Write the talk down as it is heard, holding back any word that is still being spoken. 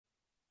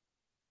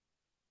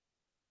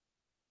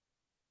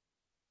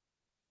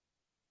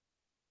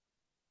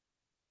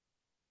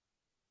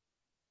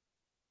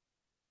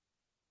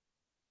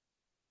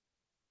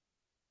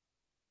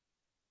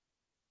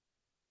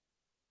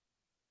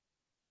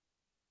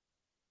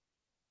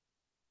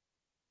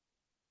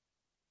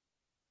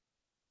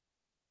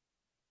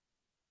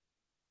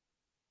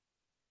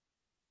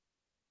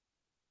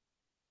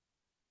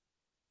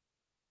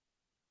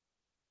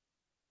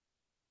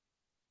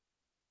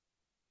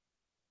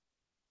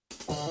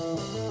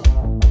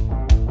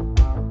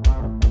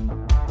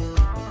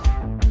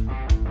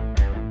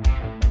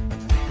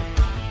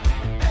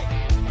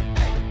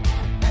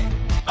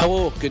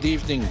Hello, good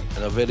evening,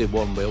 and a very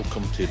warm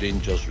welcome to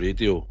Rangers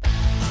Radio.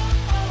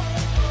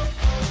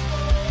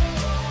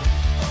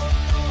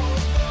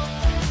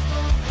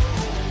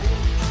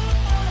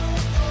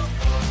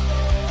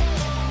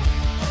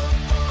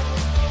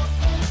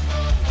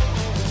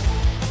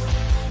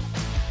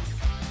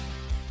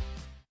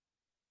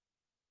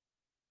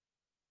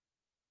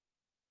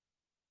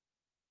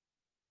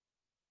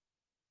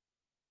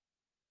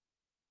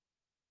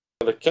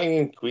 The King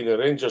and Queen of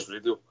Rangers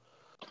Radio,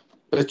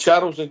 the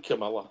Charles and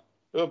Camilla,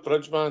 our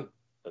Bridgeman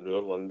and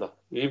our Linda.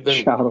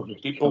 Evening, Charles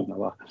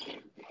people.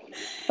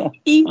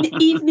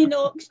 Evening,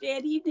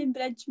 Oxford. Evening,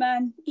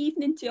 Bridgeman.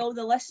 Evening to all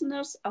the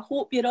listeners. I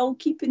hope you're all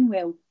keeping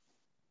well.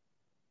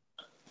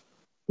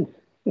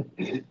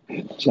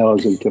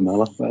 Charles and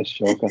Camilla, that's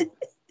shocking.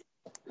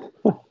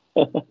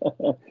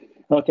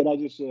 Well, can I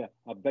just say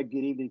a big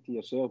good evening to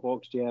yourself,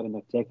 Oxchair, and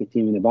the techie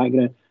team in the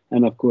background,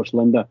 and of course,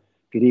 Linda,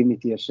 good evening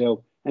to yourself.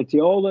 And to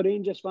all the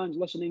Rangers fans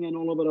listening in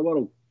all over the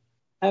world,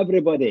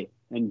 everybody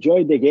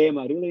enjoyed the game.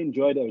 I really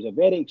enjoyed it. It was a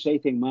very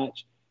exciting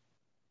match.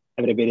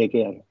 Everybody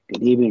get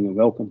good evening and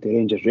welcome to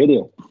Rangers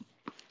Radio.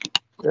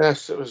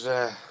 Yes, it was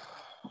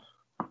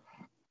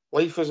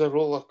life is a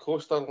roller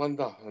coaster,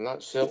 Linda, and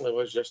that certainly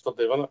was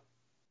yesterday, wasn't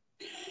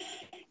it?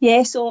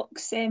 Yes,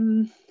 Ox.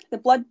 The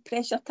blood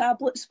pressure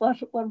tablets were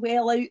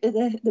well out of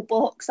the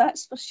box,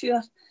 that's for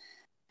sure.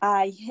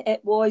 Aye,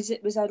 it was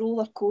a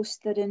roller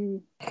coaster,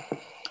 and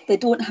they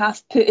don't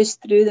half put us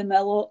through the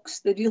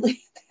Millocks. They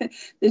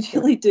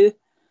really do.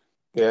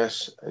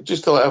 Yes,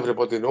 just to let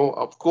everybody know,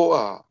 I've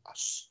got a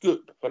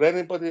scoop for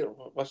anybody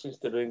that listens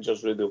to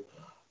Rangers Radio.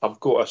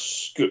 I've got a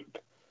scoop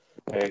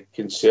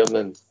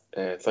concerning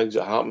things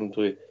that happened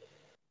with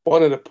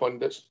one of the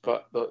pundits,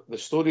 but the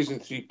story's in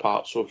 3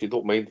 parts, so if you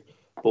don't mind,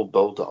 we'll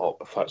build it up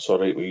if that's all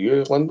right with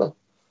you, Linda.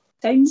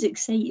 Sounds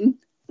exciting.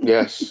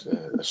 Yes,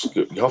 a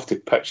scoop. You have to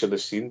picture the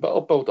scene, but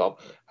I'll build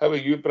up. How are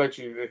you, Bridge?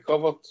 You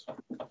recovered?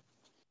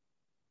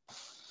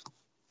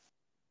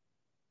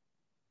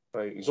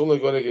 Right, he's only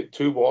going to get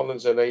 2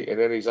 warnings a night, and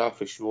then he's off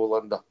the show,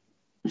 Linda.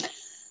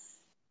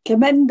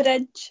 Come in,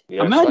 Bridge.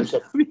 Yes,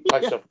 Come in.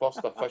 That's your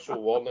first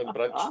official warning,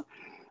 Bridge.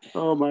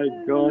 Oh my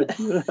God!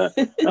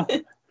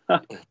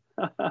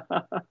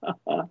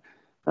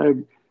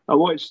 I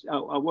watched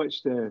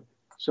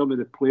some of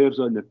the players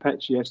on the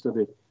pitch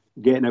yesterday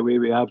getting away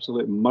with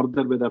absolute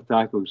murder with their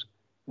tackles,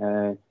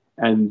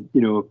 and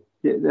you know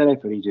the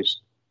referee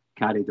just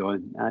carried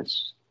on.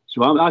 That's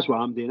what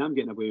I'm doing. I'm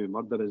getting away with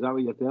murder. Is that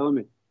what you're telling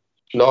me?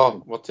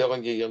 No, we're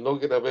telling you, you're not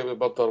getting away with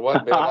murder.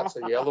 One bear, that's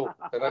a yellow.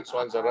 The next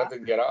one's a red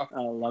and get off. I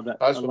love it.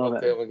 That's what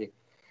we're telling you.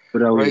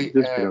 Brilliant.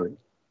 Brilliant.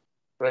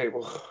 Right,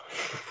 well,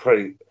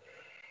 right.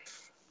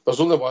 There's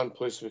only one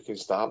place we can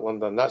start,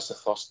 Linda, and that's the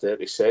first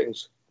 30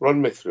 seconds.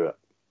 Run me through it.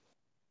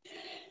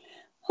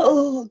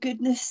 Oh,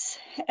 goodness.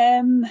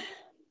 Well,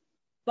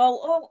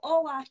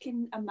 all I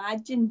can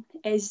imagine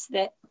is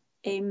that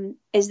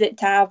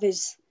Tav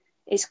is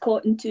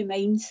caught in 2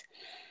 minds.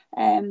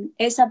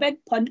 It's a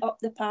big punt up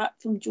the park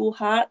from Joe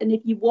Hart, and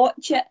if you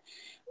watch it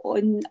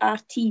on our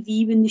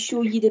TV when they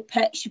show you the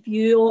pitch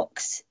view,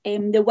 Ox,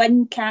 the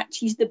wind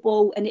catches the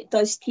ball and it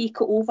does take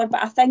it over,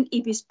 but I think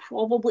he was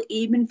probably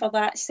aiming for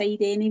that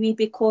side anyway,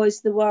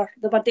 because they were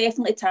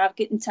definitely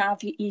targeting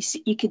Tav.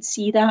 You could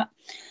see that.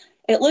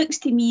 It looks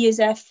to me as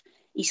if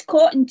he's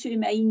caught in 2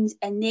 minds,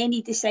 and then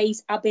he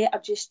decides, I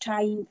better just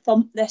try and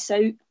thump this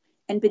out,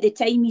 and by the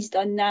time he's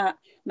done that,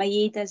 my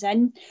aid is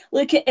in.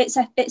 Look, it's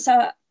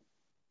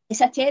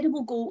a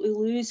terrible goal to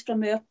lose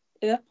from our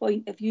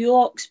point of view,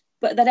 Ox,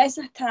 but there is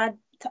a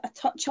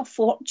touch of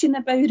fortune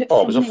about it.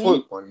 Oh, it was a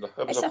fluke, Linda.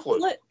 It's a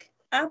fluke.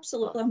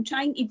 Absolutely. I'm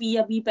trying to be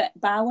a wee bit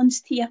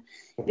balanced here,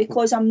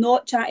 because I'm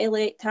not trying to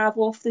let Tav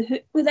off the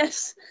hook with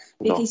this,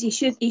 because he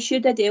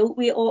should have dealt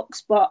with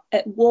Ox, but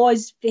it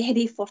was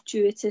very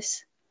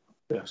fortuitous.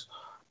 Yes.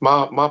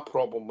 My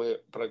problem with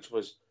it, Bridge,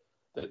 was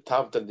that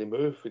Tav didn't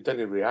move. He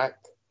didn't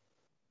react.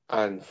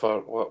 And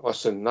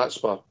that's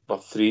for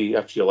 3,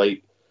 if you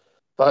like.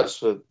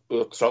 That's our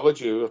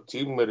trilogy, our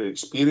team, where the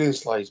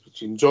experience lies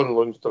between John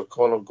Lundstrom,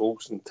 Connor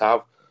Golds and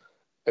Tav,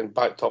 and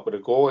backed up with a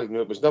goal. And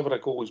it was never a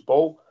goalie's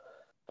ball.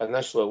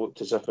 Initially, it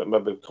looked as if it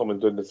maybe coming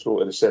down the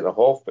throat of the centre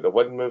half, but the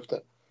wind moved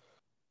it.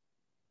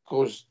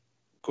 Goes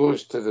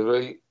to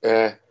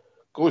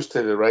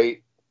the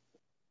right,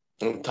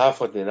 and Tav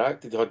hadn't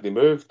reacted, hadn't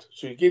moved.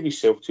 So you gave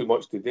yourself too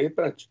much today,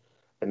 Bridge,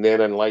 and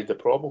therein lied the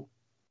problem.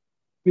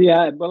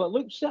 Yeah, well,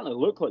 certainly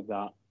looked like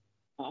that.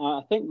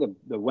 I think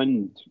the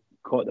wind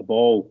caught the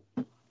ball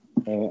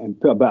and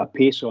put a bit of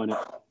pace on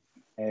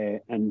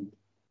it, and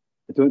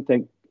I don't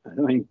think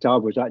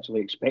Tav was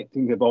actually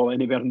expecting the ball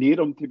anywhere near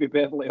him, to be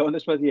perfectly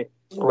honest with you.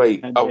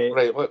 Right.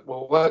 Right.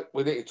 Well,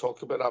 we need to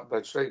talk about that,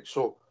 Bridge. Right.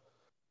 So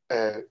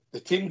the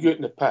team got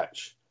in the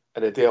pitch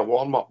and the day of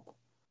warm-up.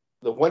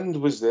 The wind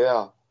was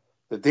there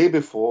the day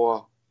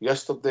before,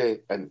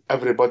 yesterday, and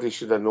everybody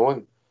should have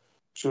known.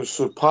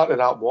 So part of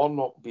that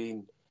warm-up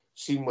being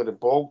seeing where the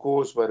ball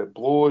goes, where it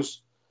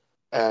blows,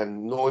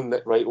 and knowing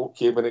that, right,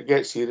 okay, when it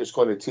gets here, it's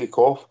going to take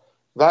off.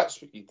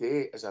 That's what you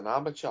do as an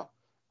amateur.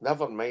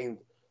 Never mind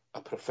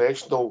a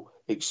professional,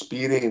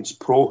 experienced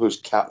pro who's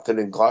captain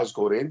in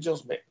Glasgow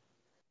Rangers, mate.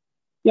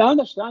 Yeah, I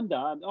understand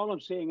that. All I'm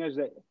saying is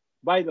that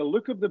by the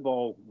look of the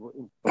ball,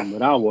 from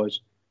where I was,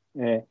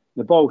 the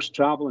ball's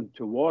travelling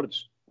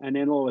towards, and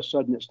then all of a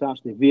sudden it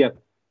starts to veer,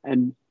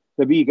 and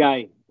the wee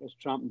guy is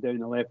tramping down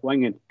the left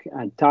wing,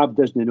 and Tab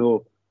doesn't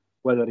know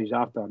whether he's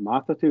after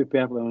Martha, to be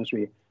perfectly honest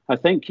with you. I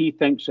think he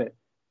thinks that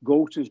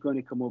Golson's going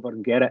to come over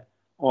and get it,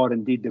 or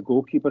indeed the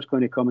goalkeeper's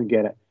going to come and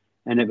get it,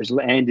 and it was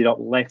ended up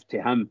left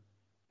to him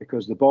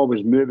because the ball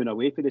was moving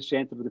away from the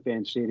centre of the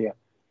defence area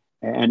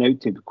and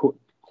out to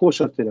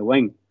closer to the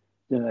wing.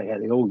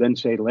 The old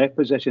inside left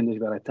position as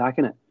we're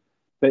attacking it.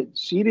 But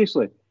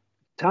seriously,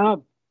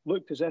 Tab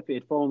looked as if he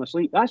had fallen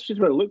asleep. That's just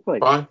what it looked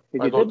like. He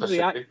didn't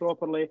react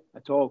properly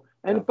at all.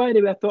 And by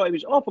the way, I thought he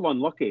was awful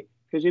unlucky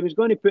because he was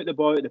going to put the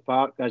ball out the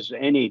park as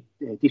any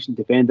decent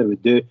defender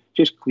would do,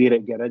 just clear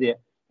it, get rid of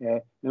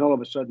it. And all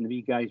of a sudden, the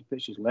wee guy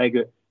puts his leg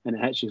out and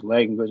it hits his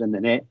leg and goes in the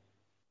net.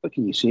 What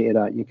can you say to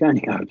that? You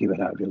can't argue with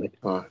that, really.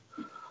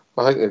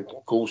 I think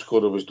the goal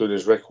scorer was doing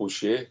his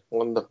ricochet,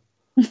 Linda.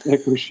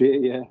 Ricochet,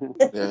 yeah.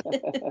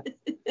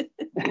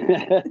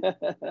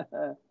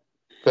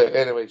 But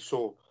anyway,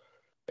 so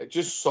it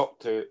just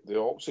sucked the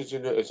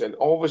oxygen out of it. And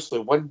obviously,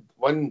 one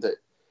that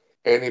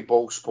any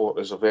ball sport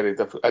is a very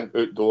difficult, and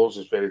outdoors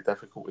is very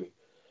difficult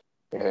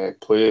to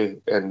play.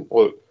 And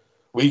look,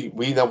 we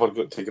never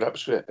got to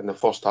grips with it in the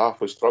first half.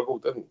 We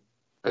struggled, and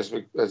as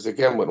the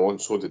game went on,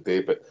 so did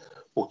they. But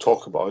we'll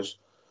talk about us.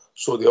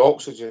 So the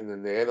oxygen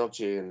and the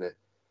energy and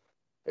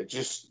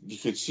you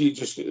could see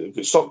it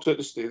got sucked out of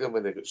the stadium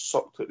and it got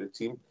sucked out of the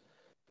team,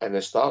 and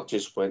the start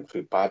just went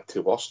from bad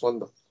to worse,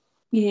 Linda.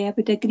 Yeah, I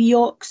would agree,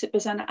 Ox. It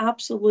was an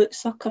absolute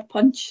sucker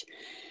punch.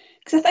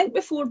 Because I think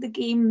before the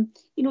game,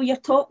 we're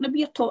talking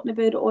about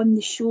it on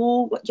the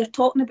show, what you're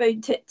talking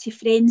about to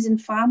friends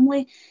and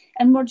family,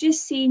 and we're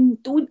just saying,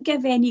 don't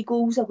give any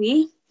goals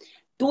away.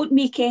 Don't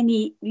make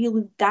any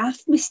really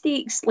daft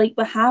mistakes like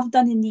we have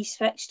done in these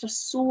fixtures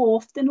so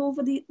often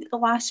over the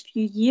last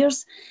few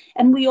years.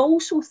 And we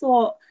also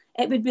thought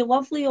it would be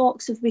lovely,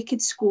 Ox, if we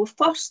could score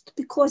first,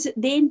 because it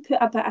then put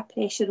a bit of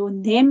pressure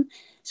on them.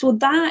 So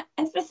that,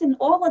 everything,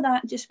 all of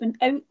that just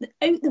went out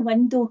the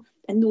window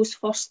in those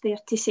first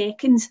 30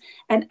 seconds.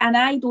 And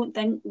I don't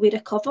think we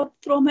recovered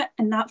from it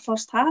in that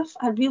first half.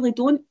 I really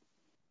don't.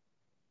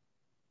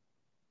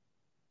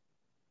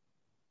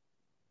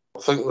 I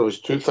think there was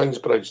two things,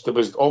 Bridge. There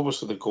was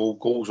obviously the goal.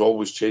 Goals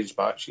always change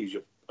matches,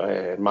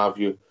 in my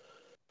view.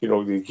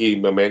 They give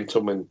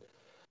momentum and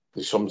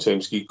they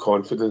sometimes give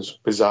confidence,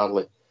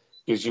 bizarrely.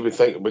 Because you would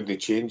think it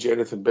wouldn't change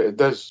anything, but it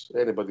does.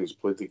 Anybody who's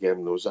played the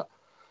game knows that.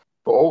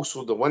 But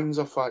also the wind's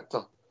a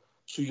factor.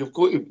 So you've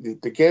got to,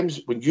 the games,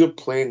 when you're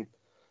playing,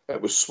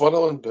 it was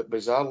swirling, but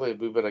bizarrely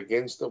we were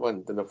against the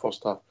wind in the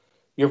first half.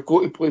 You've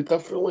got to play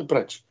differently,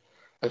 Bridge.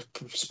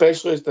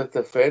 Especially as the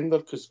defender,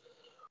 because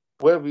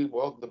where we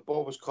were, the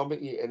ball was coming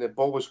to you and the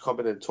ball was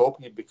coming on top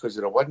of you because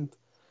of the wind.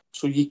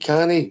 So you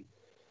can't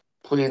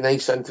play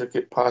nice,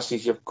 intricate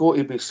passes. You've got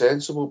to be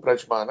sensible,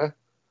 Bridgeman.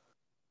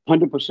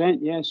 100%,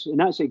 yes.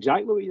 And that's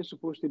exactly what you're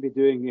supposed to be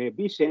doing.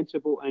 Be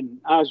sensible. And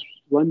as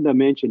Linda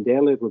mentioned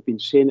earlier, we've been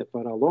saying it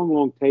for a long,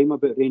 long time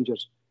about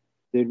Rangers.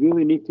 They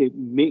really need to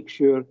make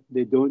sure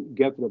they don't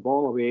give the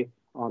ball away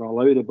or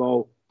allow the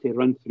ball to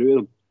run through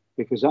them,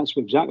 because that's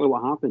exactly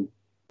what happened.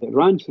 It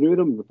ran through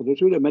them,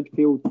 through the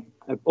midfield.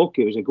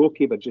 Okay, it was a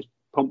goalkeeper just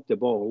pumped the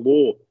ball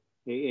low.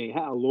 He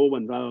hit a low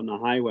one rather than a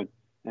high one.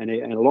 And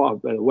a lot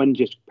of the wind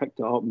just picked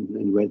it up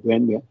and went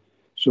with it.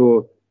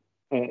 So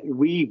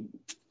we,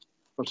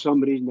 for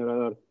some reason or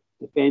other,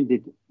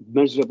 defended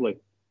miserably,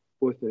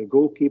 both the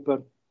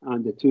goalkeeper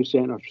and the two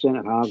centre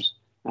halves,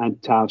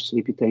 and Tav,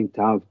 sleepy time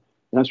Tav.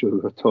 That's what we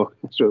were talking.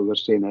 That's what we were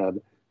saying.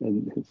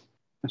 And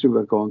that's what we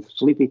were calling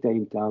sleepy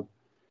time Tav.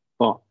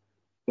 But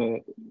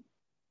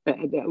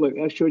look,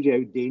 that showed you how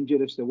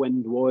dangerous the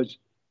wind was,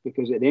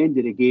 because at the end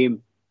of the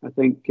game, I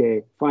think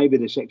 5 of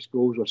the 6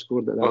 goals were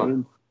scored at that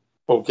end.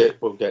 We'll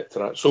get to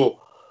that.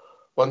 So,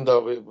 Linda,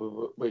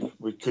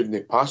 we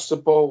couldn't pass the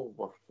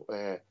ball.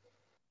 We're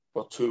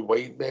too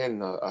wide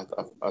then. I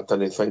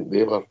didn't think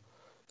they were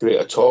great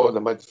at all in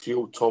the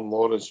midfield. Tom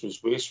Lawrence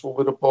was wasteful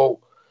with the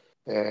ball.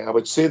 I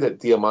would say that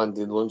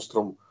Diamandi and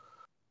Lundstrom,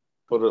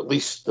 or at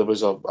least there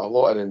was a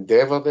lot of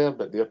endeavour there,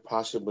 but their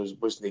passing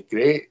wasn't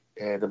great.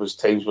 There was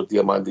times where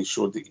Diamandi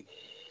showed that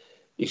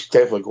he's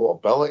definitely got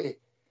ability.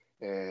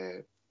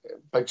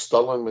 Big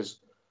Sterling was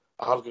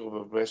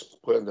arguably the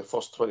best player in the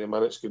first 20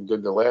 minutes, going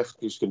down the left,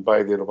 he's going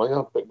by their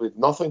winger, but we had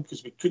nothing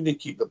because we couldn't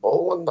keep the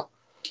ball under.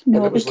 No,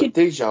 and it was like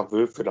deja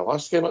vu for the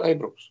last game at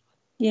Ibrox.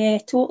 Yeah,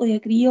 totally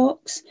agree,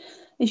 Ox.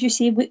 As you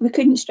say, we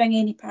couldn't string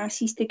any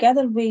passes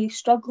together. We were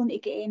struggling to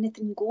get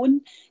anything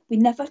going. We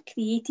never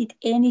created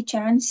any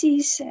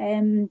chances.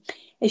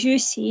 As you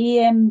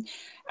say,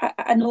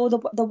 I know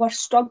they were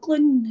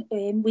struggling.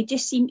 We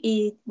just seemed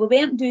we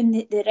weren't doing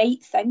the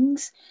right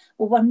things.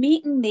 We were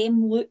making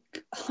them look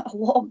a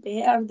lot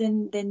better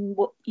than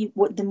what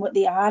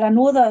they are. I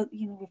know that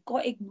we've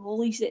got to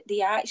acknowledge that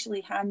they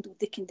actually handled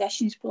the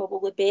conditions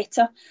probably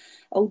better.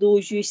 Although,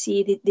 as you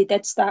say, they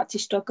did start to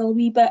struggle a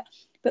wee bit.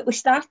 But we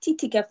started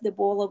to give the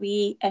ball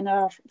away in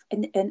our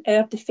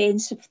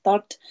defensive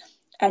third,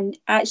 and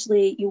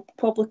actually you'll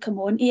probably come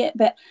on to it.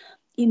 But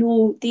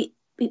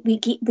we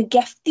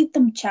gifted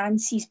them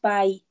chances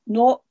by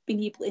not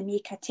being able to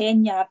make a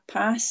 10-yard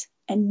pass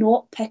and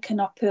not picking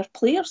up our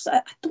players.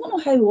 I don't know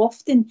how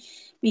often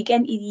we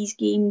get into these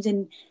games,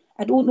 and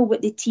I don't know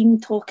what the team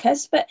talk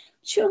is, but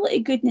surely to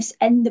goodness,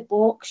 in the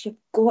box, you've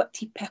got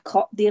to pick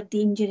up their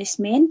dangerous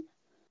men.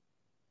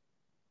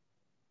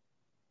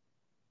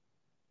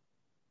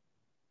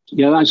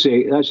 Yeah, that's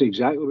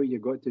exactly what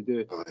you've got to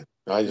do.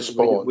 You're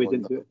spot on. We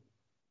didn't do it.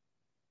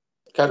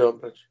 Carry on,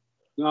 Bridge.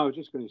 No, I was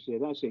just going to say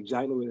that's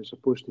exactly what it's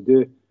supposed to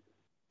do.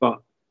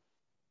 But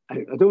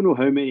I don't know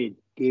how many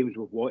games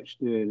we've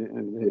watched now,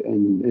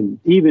 and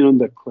even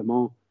under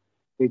Clement,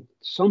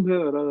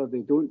 somehow or other they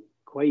don't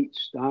quite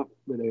start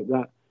without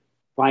that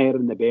fire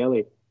in the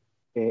belly.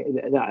 They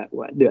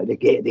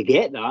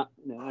get that,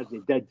 as they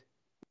did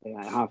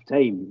at half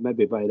time,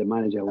 maybe by the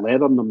manager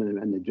leathering them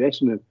in the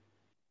dressing room.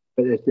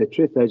 But the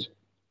truth is,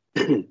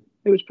 it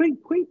was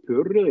quite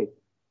poor, really,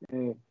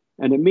 and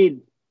it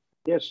made,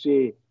 dare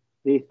say,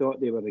 they thought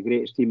they were the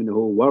greatest team in the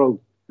whole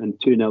world, and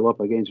 2-0 up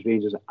against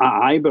Rangers at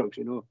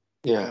Ibrox,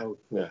 Yeah.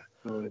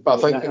 But I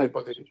think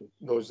anybody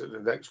knows that the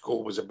next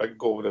goal was a big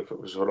goal, and if it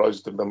was for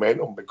us, the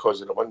momentum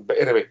because of the win. But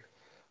anyway,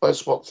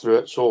 let's work through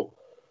it. So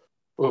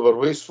we were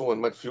wasteful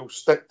in midfield.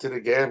 Stick to the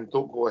game.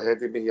 Don't go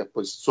ahead of me here,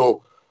 please.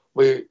 So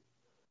we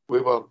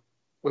were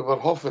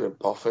huffing and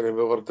puffing, and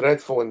we were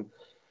dreadful, and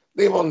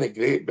they weren't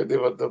great, but they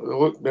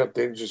looked more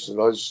dangerous than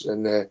us.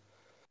 And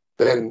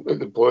then at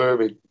the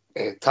blue,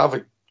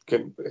 Tav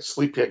came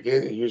sleepy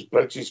again. He used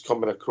Bridges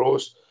coming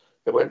across.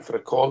 They went for a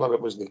corner.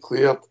 It wasn't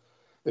cleared.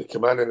 They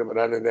came in and they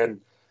were in, and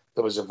then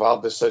there was a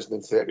VAR decision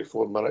in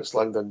 34 minutes,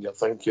 London. You're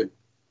thinking,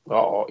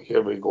 oh,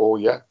 here we go,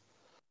 yeah?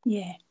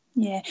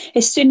 Yeah.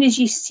 As soon as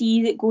you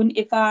see that going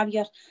to VAR,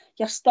 your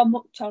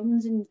stomach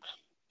turns, and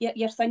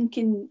you're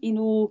thinking,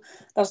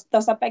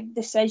 there's a big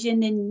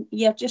decision, and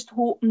you're just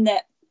hoping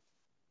that,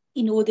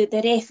 that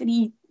the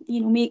referee,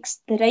 makes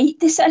the right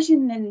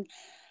decision. And,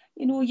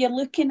 you're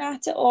looking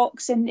at it,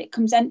 Ox, and it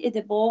comes into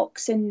the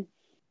box, and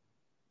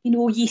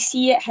you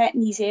see it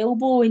hitting his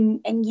elbow,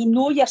 and you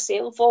know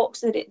yourself, Ox,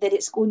 that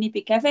it's going to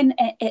be given.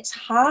 It's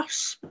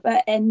harsh,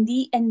 but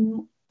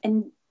in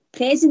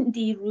present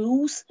day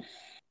rules,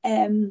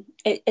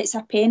 it's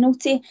a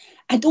penalty.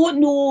 I don't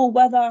know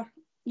whether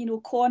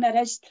Connor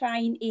is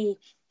trying to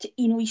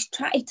he's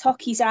trying to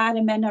tuck his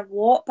arm in or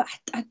what, but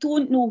I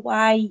don't know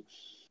why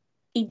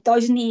he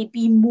doesn't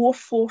be more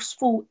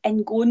forceful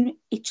in going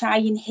to try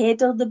and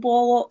header the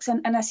ball, Ox.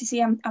 And as I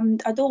say,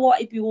 I don't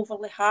want to be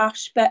overly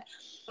harsh, but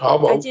I'll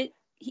let you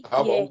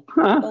do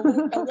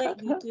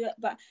it.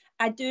 But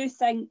I do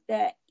think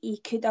that he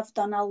could have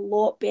done a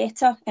lot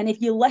better. And if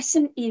you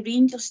listen to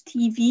Rangers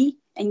TV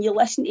and you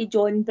listen to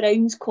John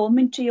Brown's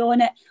commentary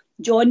on it,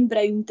 John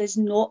Brown does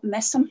not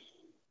miss him.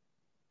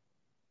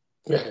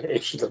 Yeah, he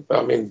should have.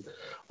 I mean,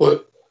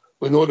 look,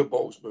 we know the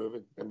ball's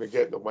moving and we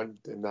get the wind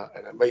in that,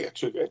 and it might have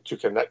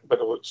took a nick, but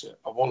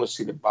I've only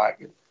seen it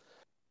back.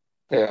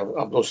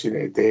 I've not seen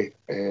it today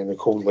in the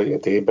cold light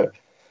of day, but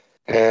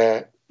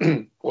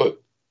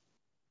look,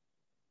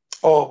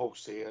 all I will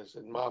say is,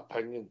 in my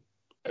opinion,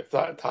 if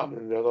that had happened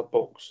in the other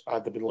box,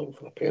 I'd have been looking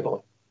for a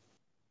penalty.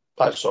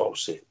 That's all I'll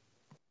say.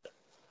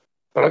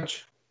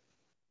 Bridge?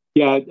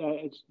 Yeah,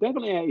 it's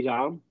definitely at his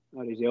arm,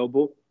 at his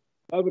elbow,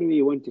 however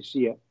you want to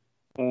see it.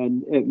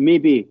 And it may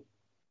be,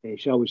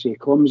 shall we say,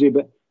 clumsy,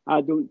 but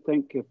I don't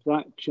think if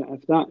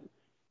that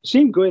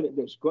same guy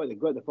that's got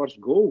the first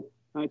goal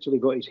actually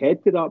got his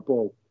head to that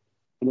ball,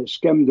 and it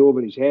skimmed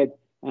over his head,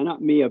 and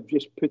that may have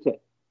just put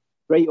it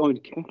right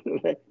on,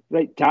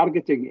 right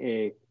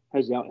targeting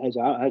his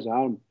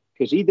arm,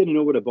 because he didn't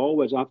know where the ball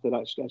was after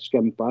that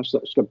skimmed past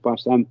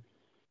him.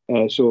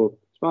 So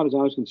as far as I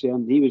was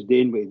concerned, he was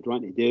doing what he was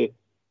trying to do,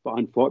 but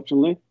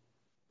unfortunately,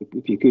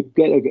 if you could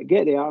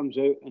get the arms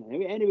out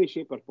in any way,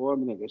 shape or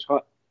form, and it gets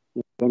hit,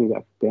 you're going to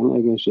get a penalty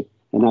against you,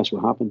 and that's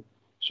what happened.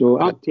 So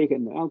I'll take it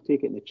in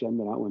the chin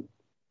with that one.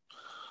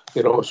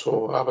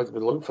 So I would have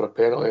been looking for a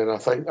penalty, and I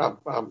think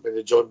I'm in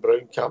the John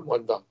Brown camp,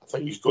 Linda. I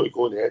think he's got to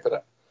go and header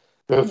it.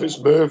 Now, if it's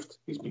moved,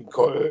 he's been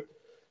caught out.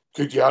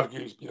 Could you argue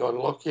he's been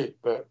unlucky?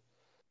 But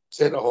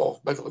centre half,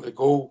 middle of the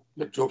goal,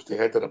 your job's to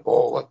header the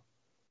ball.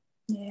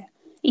 Yeah,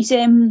 he's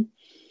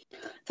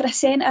for a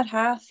centre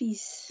half,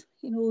 he's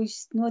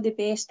not the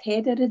best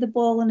header of the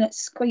ball, and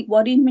it's quite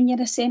worrying when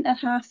you're a centre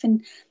half.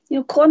 And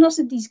Connor's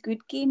had these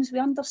good games, we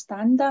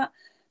understand that,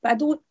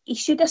 but he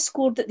should have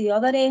scored at the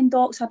other end,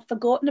 Ox. I'd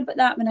forgotten about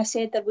that when I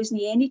said there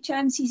wasn't any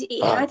chances.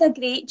 He had a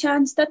great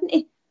chance, didn't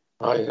he?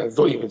 I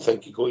don't even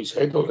think he got his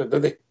head on it,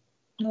 did he?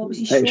 No, it was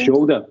his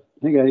shoulder. I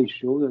think his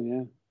shoulder,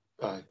 yeah.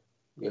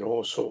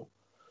 So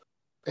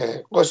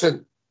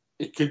Listen,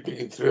 he could be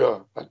going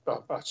through a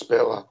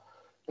spell of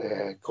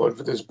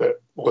confidence,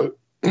 but look,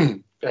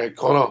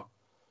 Connor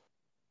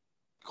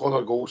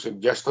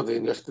Goldson yesterday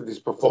and yesterday's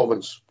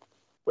performance,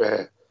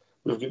 we've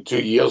got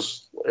 2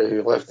 years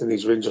left in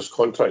his Rangers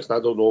contracts, and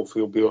I don't know if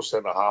he'll be our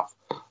centre half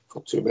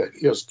for 2 more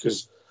years,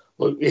 because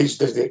look,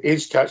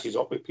 age catches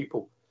up with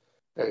people.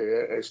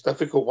 It's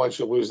difficult once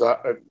you lose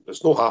that.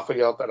 It's no half a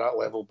yard at that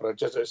level,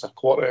 Bridges. It's a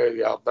quarter of a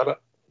yard, isn't it?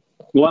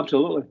 Well,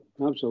 absolutely.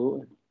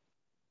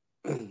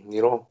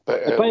 You know,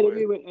 but by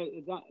the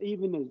way, that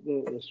even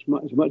as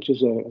much as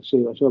I say,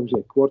 it's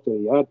obviously a quarter of a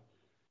yard,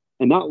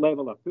 and that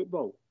level of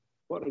football,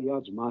 quarter of a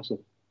yard's massive.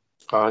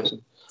 Aye.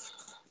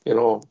 You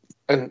know,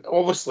 and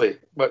obviously,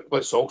 but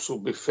let's also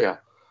be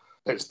fair.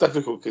 It's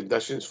difficult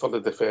conditions for the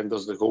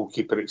defenders, the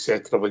goalkeeper,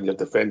 etc. when you're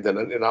defending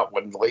into that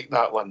wind like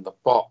that, Linda.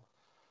 But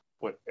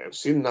I've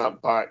seen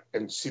that back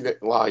and seen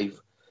it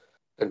live,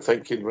 and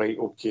thinking, right,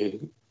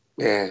 okay,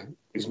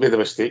 he's made a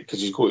mistake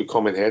because he's got to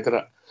come and header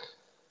it.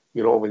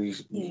 You know, when you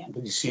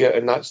see it,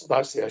 and that's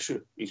the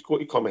issue. He's got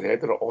to come and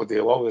header it all day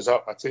long. Is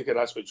that? I take it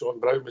that's what John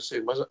Brown was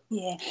saying, was it?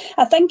 Yeah,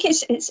 I think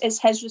it's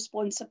his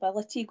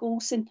responsibility,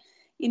 Golson.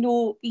 You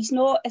know, it's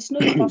not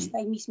the first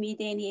time he's made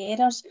any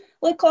errors.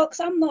 Look, Cox,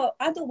 I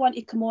don't want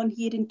to come on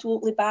here and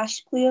totally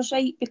bash players,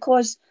 right?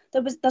 Because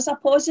there's a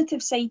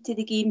positive side to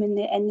the game in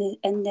the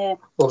We've not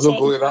got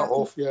to that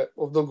off yet.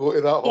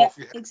 Yeah,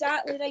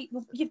 exactly right.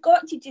 You've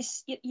got to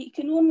just you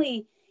can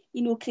only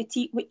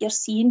critique what you're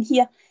seeing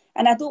here.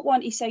 And I don't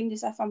want to sound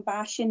as if I'm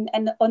bashing.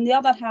 And on the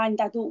other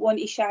hand, I don't want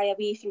to shy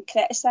away from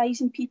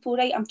criticising people,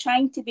 right? I'm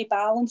trying to be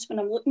balanced when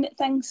I'm looking at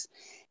things.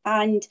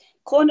 And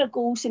Connor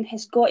Goldson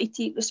has got to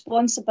take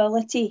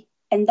responsibility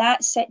in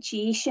that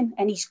situation,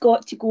 and he's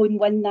got to go and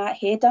win that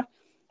header.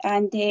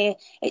 And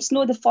it's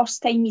not the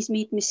first time he's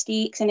made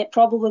mistakes, and it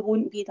probably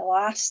won't be the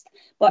last.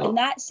 But in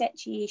that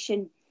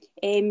situation,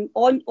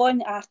 on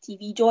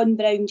RTV, John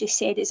Brown just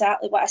said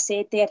exactly what I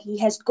said there. He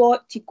has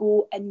got to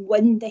go and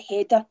win the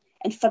header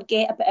and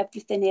forget about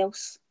everything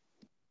else.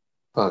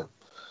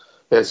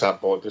 Yes,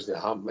 that ball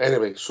doesn't happen.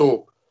 Anyway,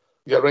 so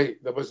you're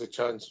right, there was a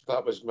chance.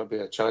 That was maybe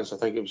a chance. I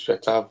think it was for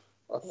Tav.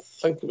 I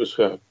think it was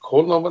for a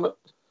corner, wasn't it?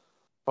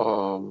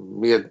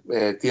 We had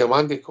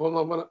Diamandi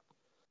corner, wasn't it?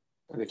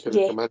 And he could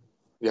have come in.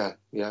 Yeah.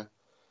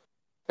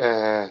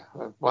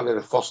 One of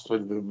the first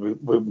when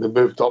we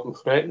moved up and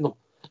threatened them.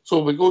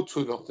 So we go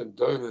 2-0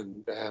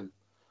 down, and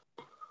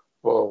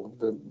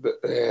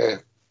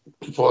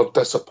people are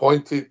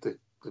disappointed.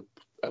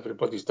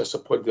 Everybody's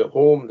disappointed at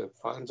home. The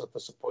fans are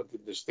disappointed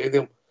in the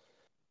stadium.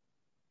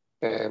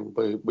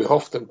 We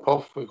huffed and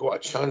puffed. We got a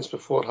chance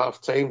before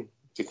half time.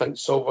 Do you think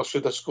Silver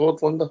should have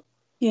scored, Linda?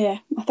 Yeah,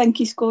 I think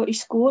he's got to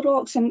score,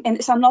 Ox. And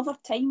it's another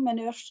time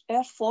when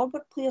our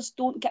forward players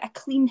don't get a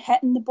clean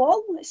hit in the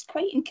ball. It's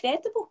quite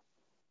incredible.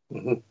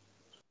 Mm-hmm.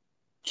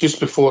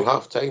 Just before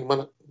half time,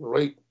 wasn't it?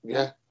 Right,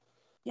 yeah.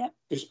 Yeah.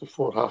 Just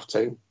before half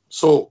time.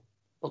 So,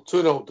 we're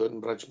 2-0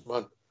 down,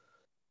 Bridgman.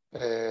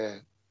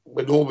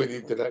 We know we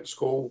need the next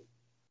goal.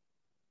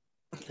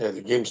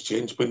 The game's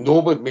changed. We know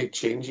we've made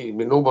changes.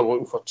 We know we're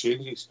looking for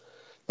changes.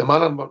 The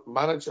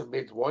manager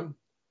made one.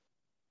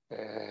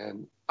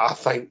 I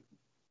think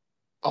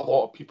a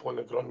lot of people on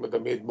the ground would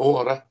have made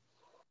more. At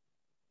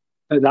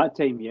that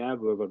time, yeah,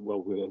 we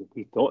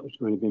thought it was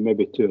going to be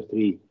maybe 2 or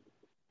 3.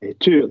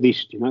 2 at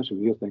least, and that's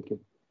what we were thinking.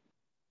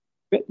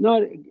 But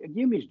no, give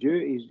him his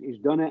due. He's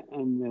done it,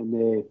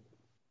 and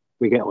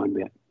we get on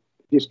with it.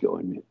 Just get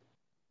on with it.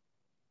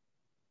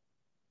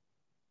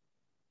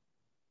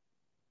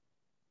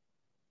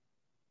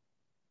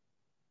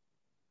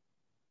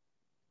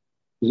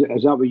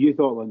 Is that what you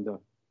thought, Linda?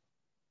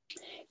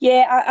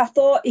 Yeah, I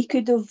thought he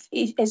could have,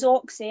 as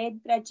Ox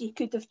said, Bridge, he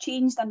could have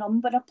changed a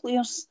number of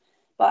players.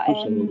 But,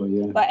 absolutely,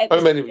 yeah. But how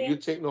many were you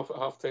taking off at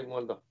half time,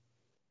 Linda?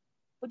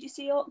 What did you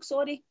say, Ox?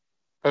 Sorry?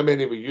 How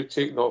many were you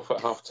taking off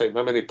at half time?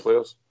 How many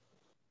players?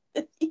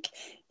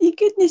 You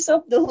couldn't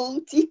sub the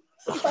whole team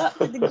apart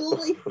from the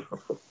goalie.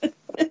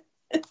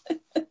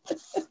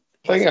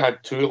 I think I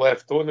had 2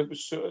 left on. It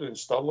was Suter and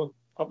Sterling.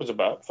 That was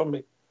about it for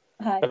me.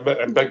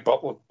 And Big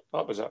Butland.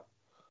 That was it.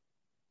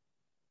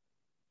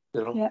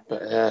 You know, yeah.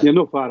 But, you're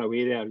not far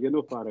away there.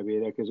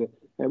 Because it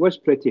was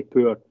pretty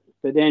poor.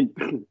 But then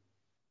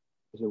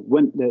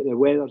the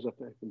weather's a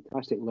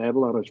fantastic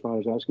leveler as far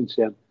as that's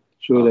concerned.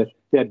 So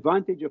the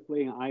advantage of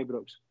playing at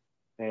Ibrox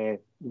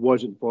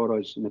wasn't for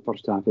us in the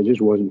first half. It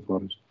just wasn't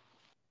for us.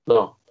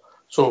 No.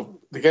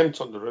 So the game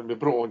turned around. We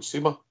brought on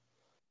Seema.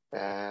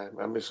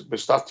 And we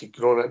started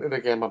growing into the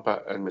game a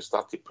bit, and we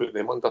started putting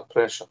them under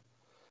pressure.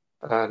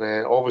 And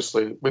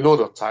obviously, we know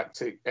their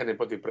tactic.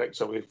 Anybody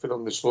breaks away from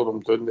them, they slow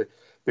them down.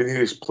 The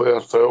nearest player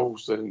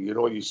fouls. And, you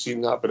know, you've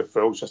seen that with the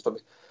fouls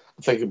yesterday.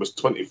 I think it was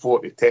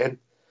 24-10,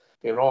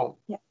 you know.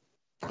 Yeah.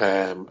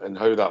 And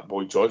how that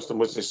boy Johnston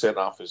was the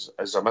centre-half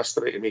is a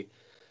mystery to me.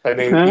 And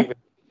then even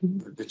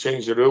they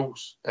changed the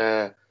rules.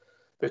 Carter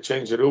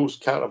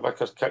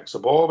Vickers kicks the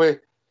ball away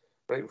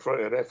right in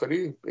front of the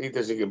referee. He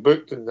doesn't get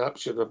booked, and that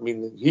should have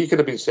been... He could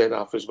have been sent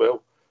off as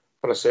well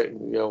for a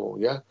second yellow,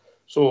 yeah?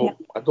 So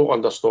I don't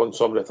understand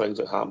some of the things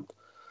that happened.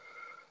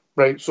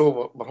 Right,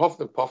 so we're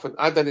huffing and puffing.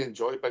 I didn't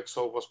enjoy Big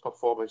Silver's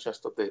performance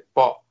yesterday,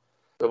 but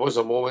there was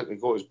a moment he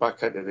got us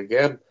back into the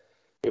game.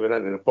 He went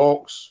into the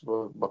box.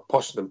 We're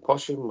pushing and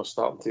pushing. We're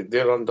starting to.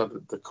 They're under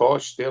the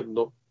cosh. They're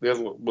looking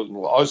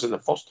like us in the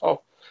first half.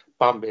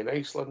 Bambi and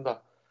Icelander,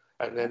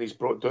 and then he's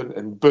brought down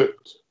and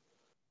booked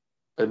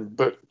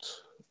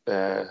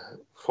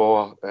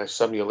for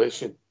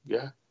simulation.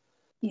 Yeah.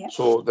 Yeah.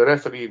 So the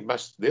referee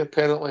missed their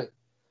penalty.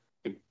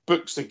 He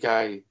books the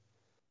guy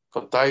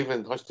for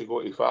diving. Has to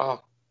go too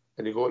far,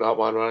 and he got that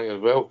one wrong as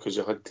well because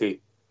he had to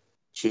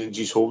change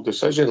his whole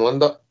decision.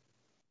 Linda.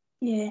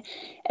 Yeah,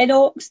 and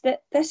Ox,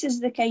 that this is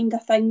the kind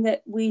of thing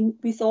that we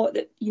thought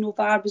that, you know,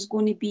 VAR was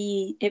going to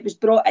be. It was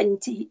brought in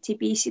to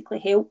basically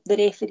help the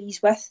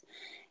referees with.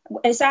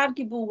 It's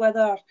arguable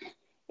whether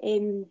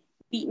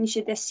Beaton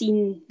should have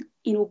seen,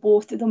 you know,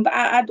 both of them, but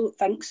I don't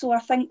think so. I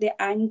think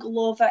the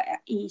angle of it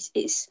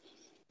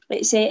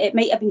it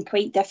might have been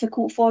quite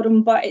difficult for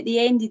him, but at the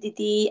end of the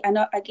day, and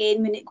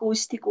again, when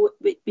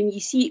you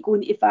see it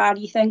going to VAR,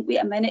 you think,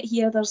 wait a minute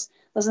here, there's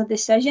a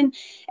decision.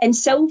 And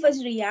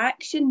Silva's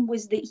reaction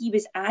was that he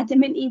was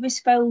adamant he was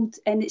fouled,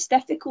 and it's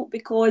difficult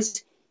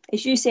because,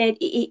 as you said,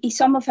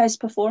 some of his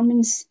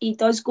performance, he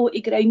does go to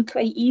ground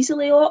quite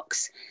easily,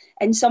 Ox,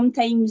 and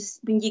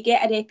sometimes when you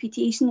get a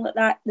reputation like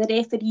that, the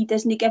referee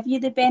doesn't give you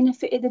the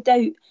benefit of the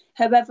doubt.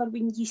 However,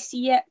 when you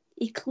see it,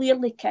 he's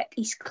clearly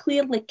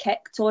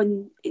kicked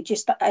on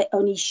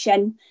his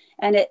shin,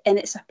 and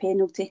it's a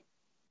penalty.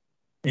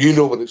 You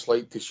know what it's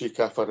like to shake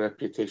off a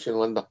reputation,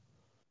 Linda.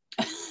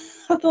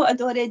 I thought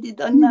I'd already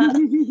done that.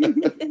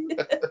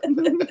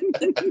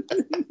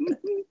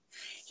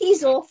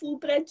 He's awful,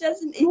 Bridge,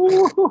 isn't he?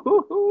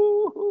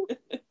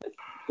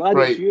 Glad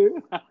right. It's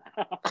you.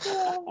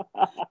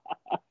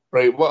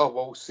 Right, what I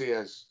will say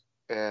is,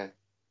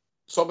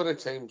 some of the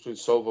times when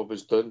Silva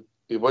was done,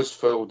 he was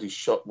fouled, his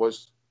shot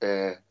was...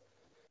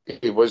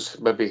 he was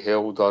maybe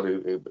held, or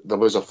there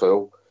was a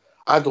foul.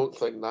 I don't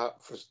think that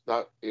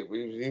it was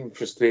even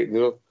frustrating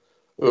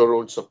our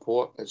own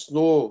support. It's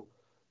no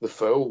the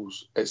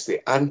fouls, it's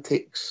the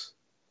antics.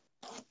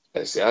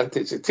 It's the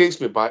antics. It takes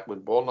me back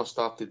when Borna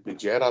started with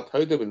Gerrard.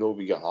 How do we know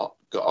we got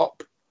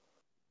up?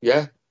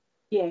 Yeah?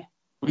 Yeah.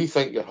 We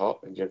think you're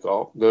hurt and you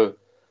got up. No.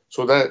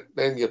 So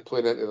then you're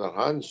playing into their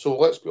hands. So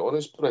let's be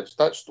honest, Bridge,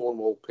 that's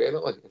Stonewall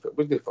penalty. If it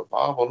wasn't for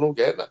VAR, we're not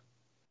getting it.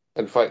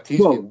 In fact, he's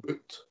getting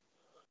booked.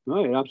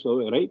 No, you're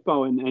absolutely right,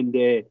 pal. And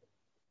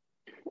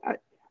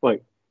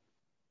look,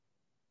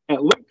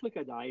 it looked like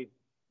a dive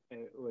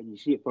when you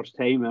see it first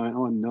time. I went,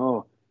 oh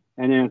no.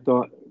 And then I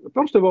thought,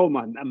 first of all,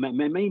 my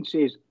mind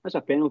says that's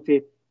a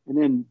penalty. And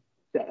then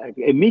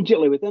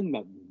immediately within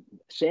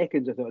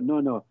seconds, I thought,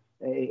 no,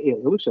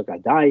 it looks like a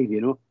dive,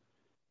 you know.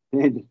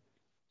 And then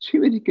see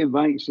when he came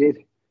back and said,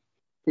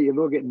 you're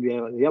not getting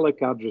the yellow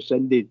card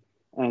rescinded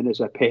and it's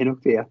a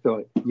penalty. I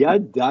thought, yeah,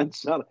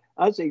 dancer.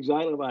 That's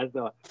exactly what I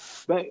thought.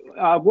 But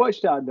I've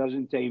watched that a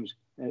dozen times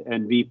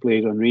in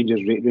replays on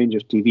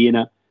Rangers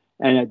TV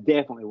and it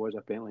definitely was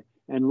a penalty.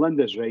 And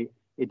Linda's right.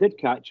 He did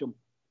catch him.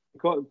 He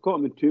caught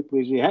him in two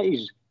places. He hit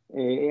his,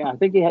 I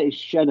think he hit his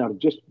shin or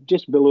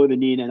just below the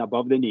knee and then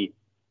above the knee.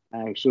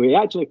 So he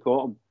actually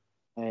caught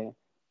him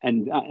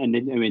and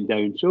then it went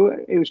down. So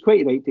it was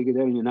quite right to go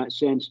down in that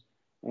sense.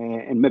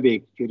 And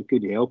maybe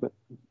could help it.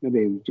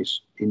 Maybe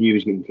he knew he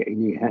was getting hit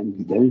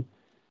and go down.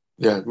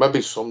 Yeah,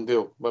 maybe somebody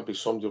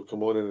will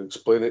come on and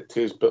explain it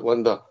to us. But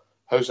Linda,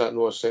 how's that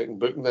not a second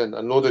booking then?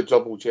 I know the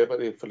double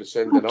jeopardy for the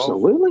sending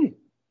Absolutely.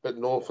 But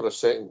no for a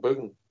second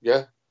booking.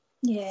 Yeah.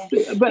 Yeah.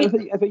 But if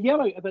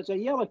it's a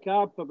yellow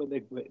card for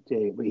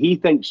what he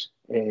thinks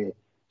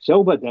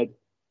Silva did,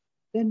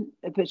 then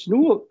if it's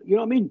no, you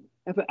know what I mean?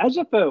 If it is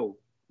a foul,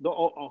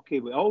 okay,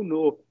 we all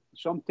know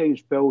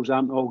sometimes fouls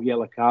aren't all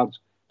yellow cards.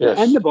 Yes.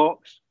 In the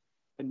box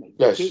and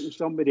yes. taking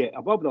somebody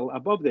above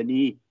the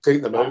knee.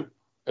 Take them out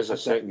as a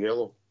second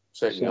yellow.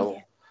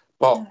 Yellow.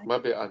 But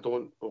maybe I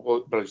don't.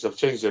 But they've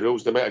changed the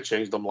rules. They might have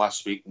changed them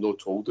last week. No,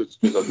 told us.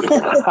 No,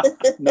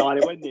 they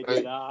wouldn't do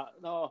that.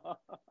 No,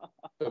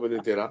 they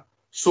wouldn't do that.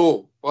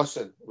 So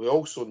listen, we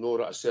also know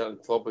that a certain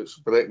club it's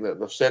breaking it.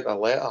 They've sent a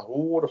letter.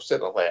 They've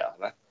sent a letter.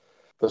 Right?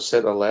 They've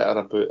sent a letter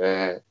about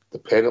the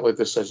penalty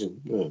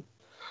decision.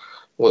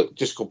 Look,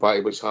 just go back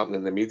to what's happening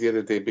in the media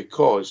today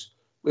because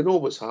we know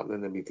what's happening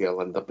in the media,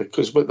 Linda.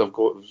 Because what they've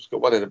got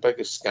one of the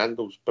biggest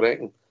scandals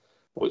breaking.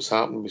 What's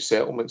happening with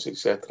settlements,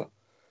 etc.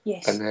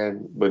 Yes. And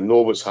then we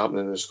know what's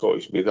happening in the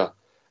Scottish media.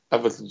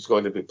 Everything's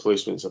going to be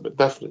placements about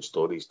different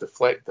stories.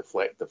 Deflect,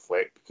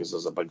 because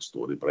there's a big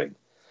story behind.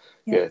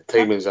 Yeah,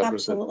 timing's everything.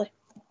 Absolutely.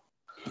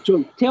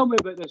 So tell me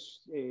about this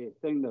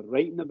thing they're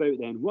writing about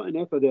then. What on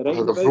earth are they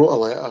writing about? They've wrote a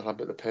letter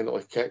about the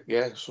penalty kick,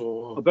 yeah.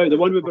 So about the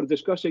one we were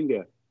discussing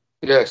there?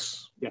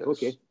 Yes. Yeah, yes.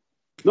 Okay.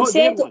 Not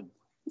their one.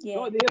 Yeah.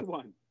 Not their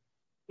one.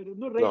 They're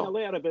not writing a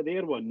letter about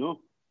their one, no?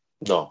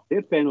 No.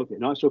 Their penalty.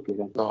 No, it's okay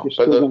then. No,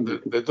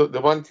 but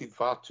the wanted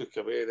VAR took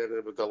away, then they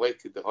were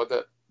delighted they had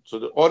it.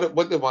 So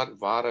what they want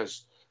VAR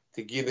is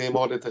to give them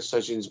all the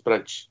decisions,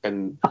 Bridge,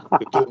 and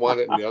they don't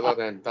want it in the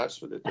other end.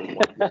 That's what they don't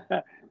want.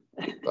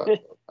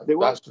 They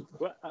want.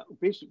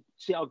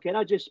 See, can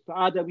I just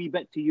add a wee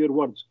bit to your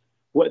words?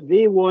 What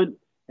they want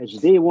is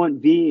they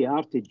want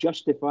VAR to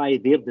justify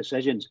their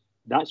decisions.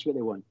 That's what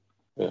they want.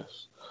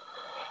 Yes.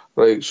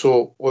 Right.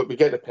 So we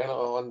get the penalty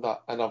on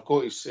that, and I've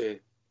got to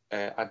say,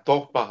 I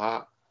doff my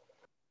hat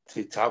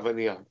to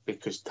Tavernier,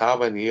 because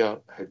Tavernier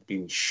had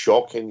been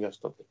shocking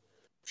yesterday.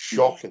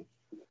 Shocking.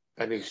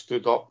 And he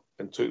stood up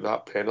and took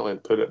that penalty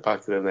and put it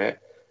back in the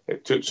net.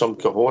 It took some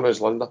cojones,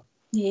 Linda.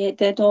 Yeah, it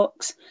did,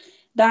 Ox.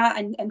 That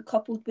and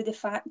coupled with the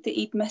fact that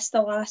he'd missed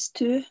the last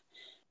two.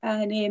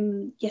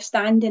 And you're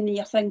standing and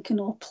you're thinking,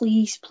 oh,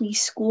 please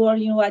score.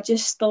 You know, I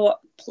just thought,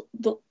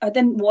 I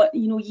didn't want,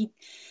 you know,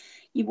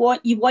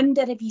 you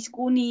wonder if he's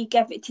going to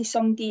give it to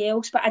somebody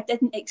else, but I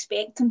didn't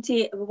expect him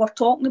to. We were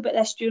talking about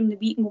this during the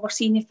week, and we were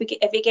saying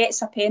if he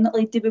gets a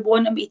penalty, do we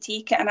want him to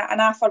take it? And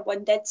I for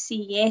one did say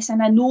yes.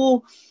 And I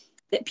know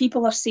that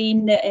people are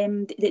saying that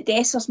that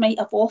Dessers might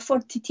have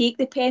offered to take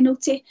the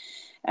penalty.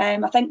 I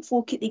think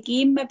folk at the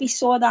game maybe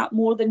saw that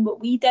more than what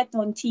we did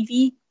on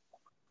TV.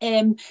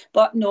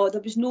 But no,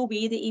 there was no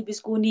way that he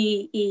was going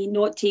to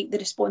not take the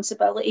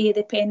responsibility of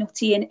the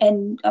penalty.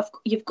 And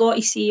you've got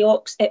to say,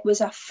 Ox, it was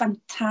a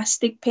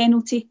fantastic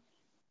penalty.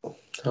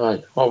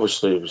 Aye,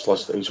 obviously he was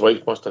listening. His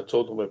wife must have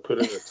told him to put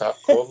it in the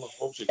top corner.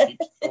 Hope she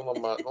keeps telling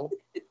him that, no?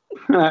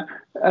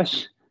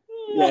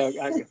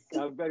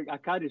 I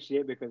can't say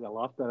it because I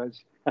laughed at it.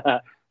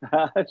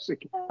 That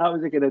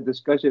was the kind of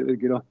discussion that was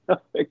going on.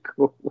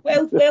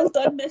 Well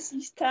done,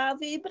 Mrs.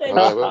 Tavy, Brent.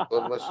 Well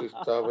done,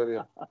 Mrs.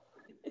 Tavernier.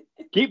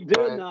 Keep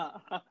doing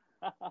that.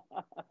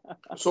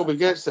 So we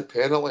gets the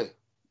penalty.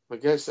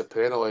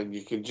 And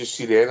you can just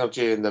see the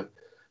energy and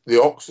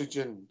the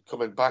oxygen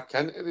coming back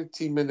into the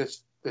team and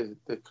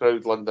the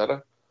crowd,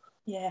 Linda.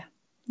 Yeah.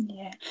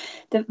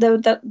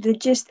 They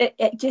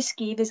just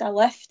gave us a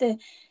lift.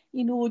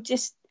 You know,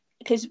 just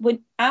because when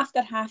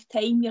after half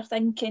time you're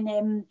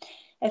thinking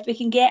if we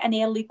can get an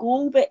early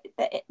goal, but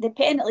the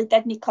penalty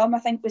didn't come. I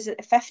think it was at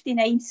the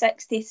 59th,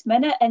 60th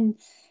minute, and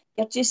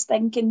you're just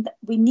thinking that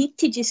we need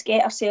to just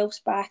get ourselves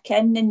back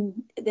in,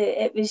 and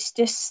it was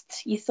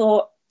just, you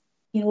thought,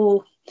 you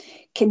know,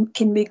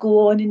 can we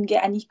go on and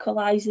get an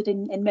equaliser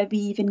and maybe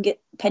even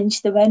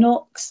pinch the win,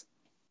 Ox?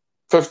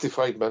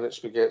 55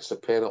 minutes we get the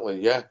penalty,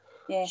 yeah.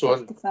 Yeah, so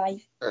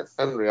 55.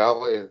 In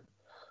reality,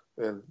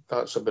 then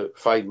that's about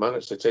 5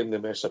 minutes the time they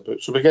mess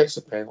about. So we get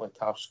the penalty,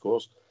 Tav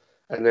scores,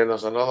 and then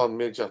there's another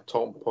major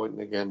talking point in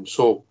the game.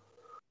 So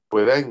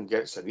we then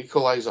gets an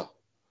equaliser.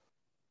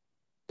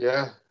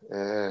 Yeah.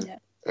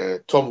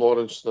 Tom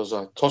Lawrence, there's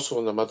a tussle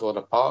in the middle of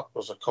the park.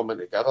 There's a coming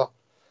together.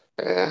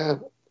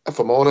 If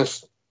I'm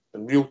honest,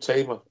 in real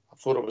time, I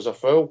thought it was a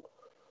foul.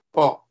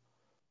 But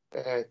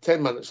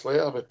 10 minutes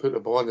later, we put the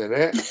ball in the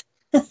net.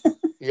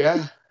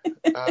 Yeah.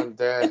 And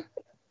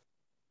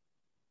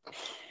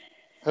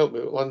help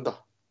me out, Linda.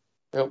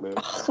 Help me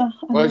out.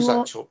 Why is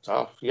that chopped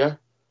off? Yeah.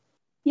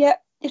 Yeah.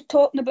 You're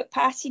talking about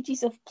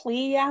passages of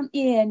play, aren't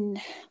you?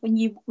 And when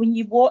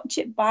you watch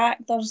it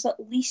back, there's at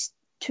least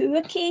 2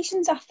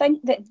 occasions, I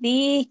think, that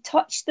they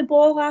touched the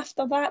ball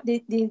after that.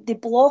 They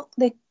blocked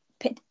the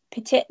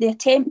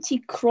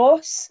attempted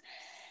cross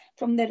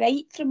from the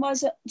right from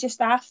us just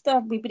after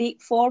we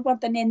break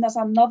forward, and then there's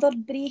another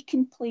break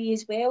in play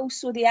as well.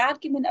 So the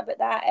argument about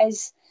that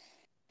is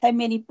how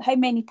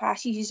many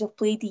passages of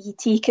play do you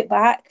take it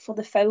back for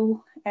the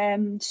foul?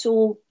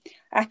 So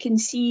I can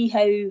see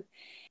how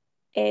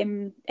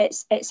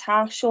it's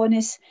harsh on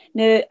us.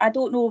 Now, I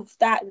don't know if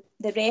that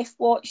the ref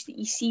watch that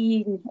you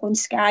see on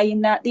Sky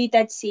and that, they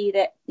did say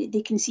that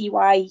they can see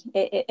why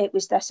it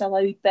was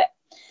disallowed, but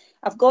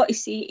I've got to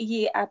say to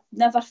you, I've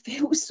never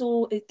felt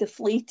so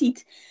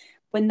deflated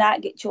when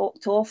that get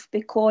chalked off,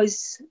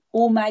 because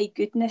oh my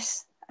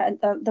goodness,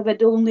 there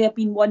would only have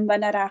been one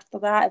winner after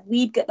that. If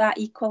we'd got that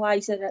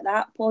equaliser at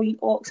that point,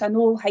 Ox, I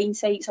know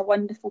hindsight's a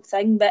wonderful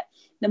thing, but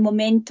the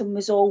momentum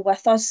was all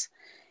with us.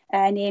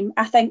 And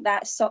I think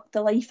that sucked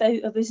the life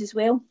out of us as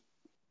well.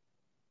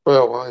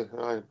 Well,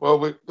 aye. Well,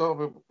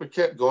 we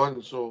kept going.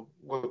 So,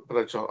 look,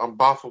 Richard, I'm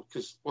baffled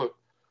because, look,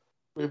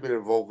 we've been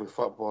involved with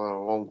football in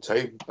a long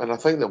time, and I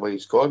think the way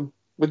it's gone,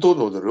 we don't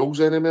know the rules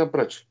anymore,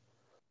 Bridge.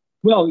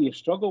 Well, you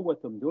struggle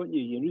with them, don't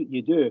you?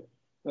 You do.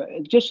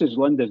 Just as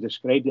Linda's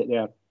described it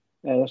there,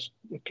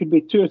 it could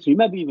be 2 or 3,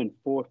 maybe even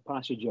 4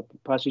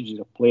 passages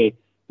of play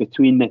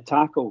between the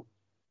tackle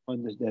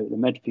on the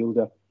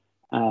midfielder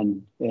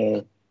and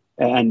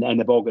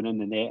the ball going in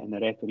the net, and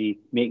the referee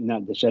making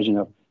that decision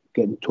or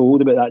getting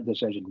told about that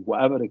decision,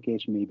 whatever the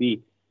case may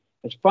be.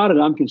 As far as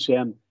I'm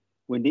concerned,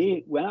 when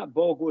that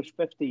ball goes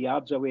 50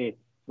 yards away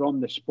from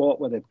the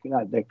spot where the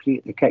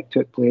kick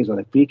took place, or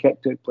the free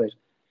kick took place,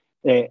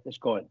 it's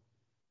gone.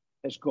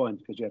 It's gone,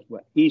 because you're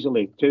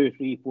easily 2,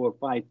 3, 4,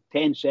 5,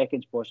 10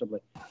 seconds possibly,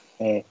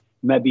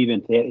 maybe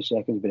even 30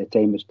 seconds by the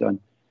time it's done.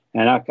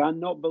 And I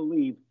cannot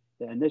believe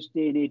that in this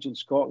day and age in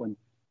Scotland,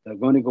 they're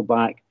going to go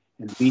back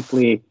and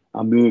replay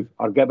a move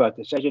or give a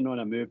decision on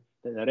a move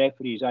that the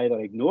referee's either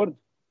ignored,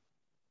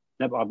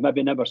 or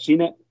maybe never seen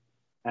it,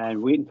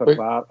 and waiting for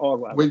VAR or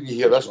whatever. When you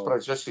hear this,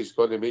 Bridge, this is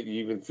going to make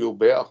you even feel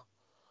better,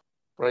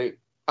 right?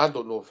 I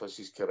don't know if this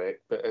is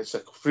correct, but it's a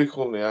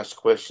frequently asked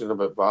question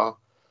about VAR.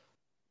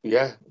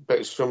 Yeah, but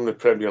it's from the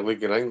Premier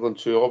League in England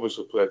too.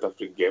 Obviously play a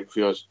different game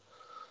for us.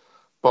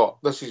 But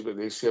this is what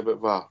they say about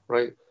VAR,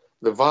 right?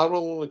 The VAR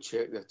will only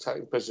check the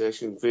attacking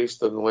possession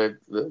based on led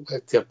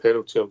to a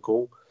penalty or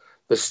goal.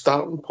 The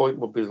starting point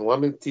will be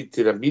limited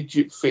to the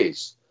immediate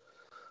phase.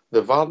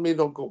 The VAR may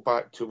not go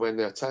back to when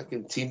the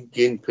attacking team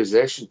gained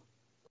possession.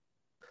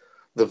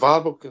 The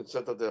VAR will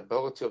consider the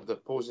ability of the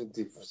opposing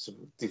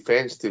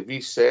defence to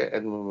reset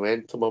and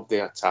momentum of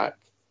the attack.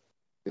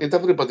 Did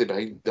everybody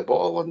behind the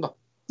ball on that?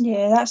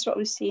 Yeah, that's what I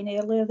was saying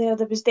earlier there.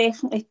 There was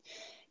definitely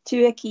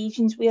 2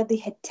 occasions where they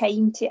had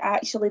time to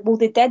actually, well,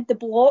 they did, they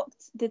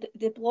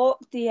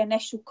blocked the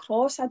initial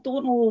cross. I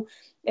don't know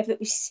if it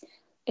was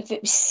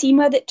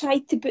Seema that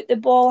tried to put the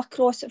ball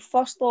across at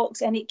first,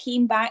 Locks, and it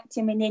came back to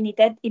him, and then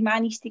he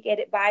managed to get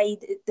it by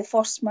the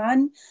first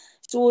man.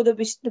 So there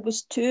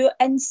was 2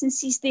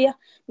 instances there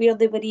where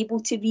they were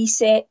able to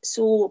reset.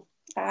 So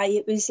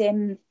it was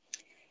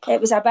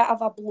a bit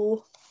of a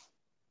blow.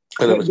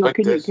 And it was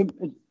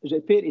is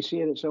it fair to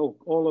say that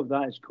all of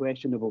that is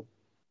questionable?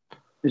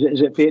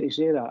 Is it fair to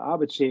say that? I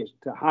would say it's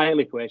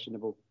highly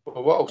questionable.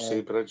 Well, what I'll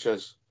say, Bridge,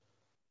 is,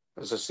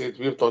 as I said,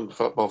 we've done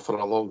football for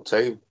a long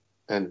time,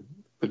 and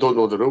we don't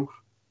know the rules.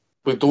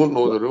 We don't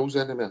know the rules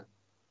anymore.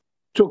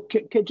 So,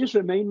 just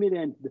remind me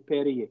then, the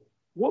pair of you,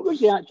 what was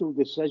the actual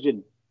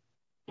decision?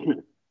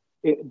 Did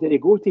he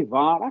go to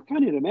VAR? I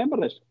can't even remember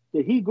this.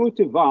 Did he go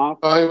to VAR?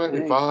 I went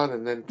to VAR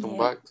and then come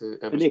back to...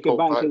 And they came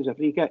back as a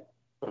free kick?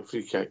 A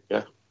free kick,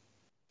 yeah.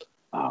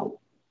 Wow.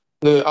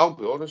 No, I'll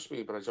be honest with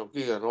you, Bridge. I'll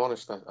give you an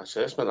honest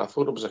assessment. I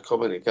thought it was a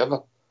coming together,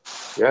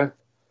 yeah.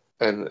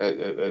 And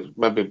it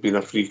maybe been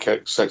a free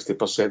kick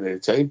 60% of the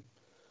time,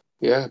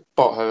 yeah.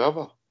 But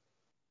however,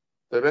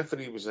 the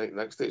referee was right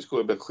next to it. It's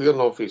going to be clear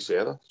and obvious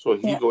error. So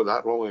he got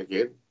that wrong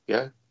again,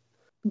 yeah.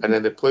 And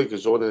then the play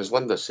goes on, and as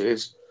Linda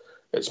says,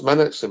 it's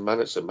minutes and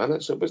minutes and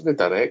minutes. It wasn't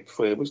direct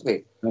for it, wasn't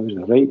it? That was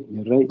right.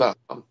 You're right.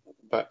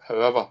 But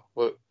however,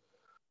 look.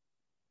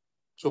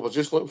 So we're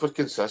just looking for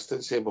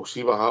consistency, and we'll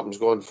see what happens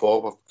going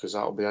forward, because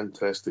that'll be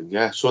interesting.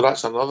 Yeah, so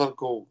that's another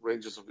goal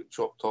Rangers have got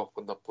chopped off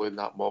when they're playing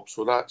that mob.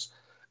 So that's,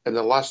 in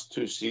the last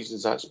 2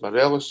 seasons, that's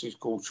Morelos'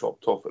 goal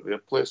chopped off at their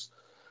place.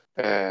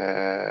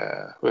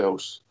 Who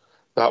else?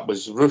 That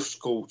was Roof's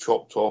goal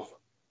chopped off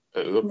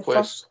at our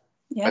place.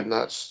 Yeah. And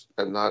that's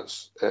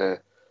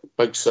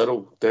Big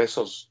Cyril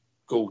Desser's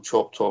goal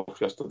chopped off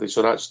yesterday.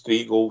 So that's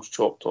 3 goals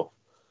chopped off.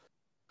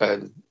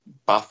 And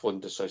baffling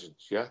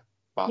decisions, yeah?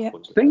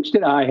 Thanks to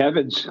the high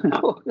heavens.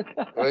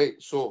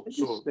 Right, so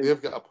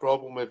they've got a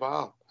problem with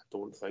VAR? I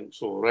don't think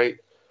so, right?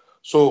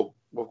 So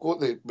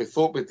we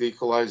thought we'd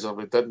equaliser,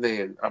 we didn't,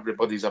 and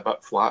everybody's a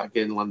bit flat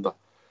again, Linda.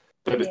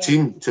 But the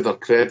team, to their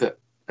credit,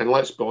 and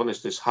let's be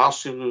honest, as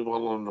harsh as we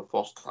were in the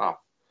first half,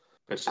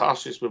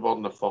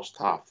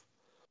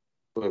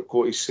 we've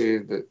got to say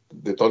that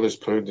they done us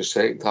proud in the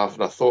second half,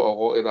 and I thought a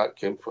lot of that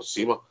came for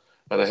Seema.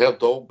 And I heard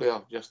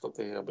Dalbear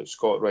yesterday about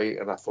Scott Wright,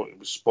 and I thought he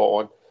was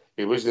spot on.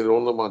 He wasn't the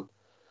only one.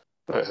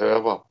 But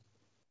however,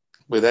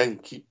 we then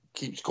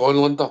keeps going,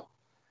 Linda.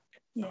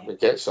 Yeah. He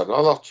gets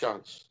another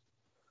chance.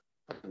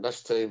 And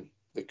this time,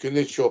 they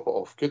couldn't chop it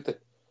off, could they?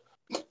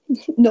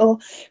 No,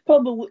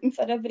 probably looking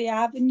for every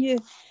avenue.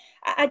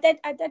 I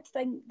did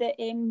think that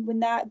when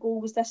that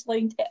goal was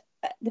disallowed,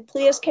 the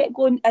players kept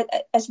going.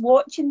 As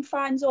watching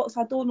fans,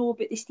 I don't know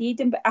about the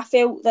stadium, but I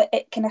felt that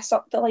it kind of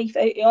sucked the life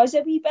out of us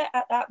a wee bit.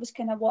 That was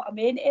kind of what I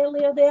meant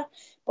earlier there.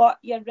 But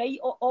you're right,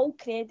 all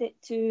credit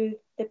to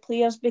the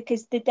players,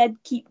 because they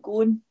did keep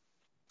going.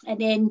 And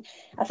then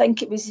I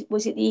think it was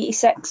it the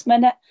 86th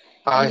minute?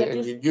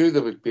 And you knew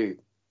there would be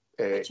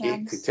 8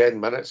 to 10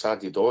 minutes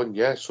added on,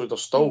 yeah. So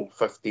there's still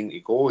 15 to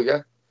go,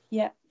 yeah.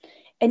 Yeah.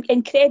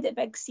 And credit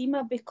Big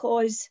Seema,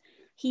 because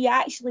he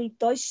actually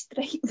does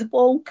strike the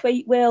ball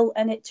quite well,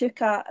 and it took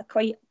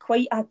quite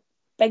a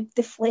big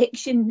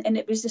deflection, and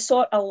it was the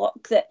sort of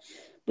luck that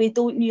we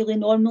don't really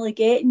normally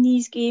get in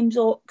these games,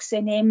 Ox.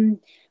 And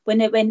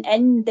when it went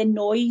in, the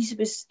noise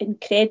was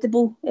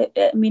incredible.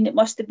 I mean, it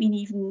must have been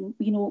even,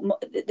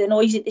 the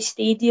noise at the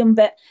stadium,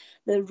 but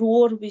the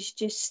roar was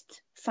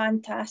just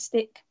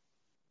fantastic.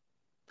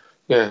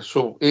 Yeah,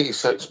 so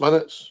 86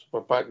 minutes, we're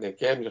back in the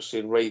game. You're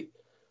saying, right,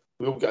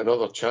 we'll get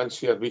another chance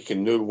here. We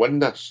can now win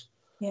this.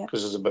 Yeah.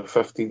 Because there's about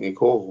 15 to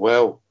go.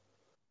 Well,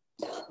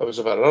 it was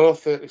about another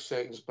 30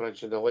 seconds,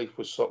 Bridge, and the life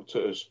was sucked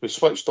to us. We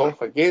switched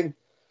off again.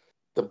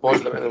 The ball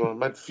went in our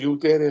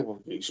midfield area.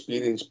 We've got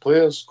experienced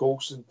players,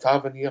 Golson,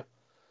 Tavernier,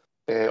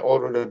 all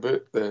around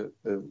about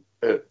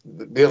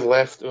their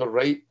left or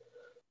right.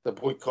 The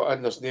boy cut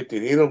in, there's nobody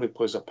near him. He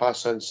plays a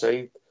pass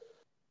inside.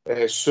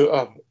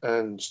 Suter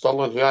and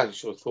Sterling, who I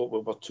actually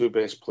thought were 2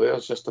 best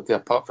players yesterday,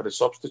 apart for the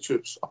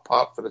substitutes.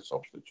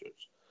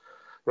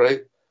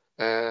 Right?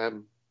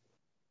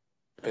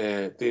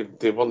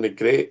 They weren't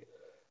great.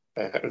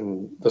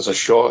 And there's a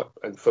shot,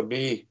 and for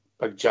me,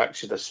 Big Jack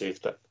should have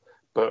saved it.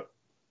 But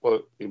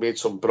well, he made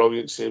some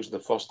brilliant saves in the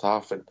first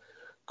half, and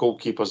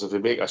goalkeepers, if they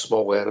make a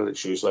small error,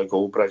 it's usually a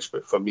goal, Bridge.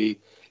 But for me,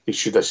 he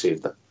should have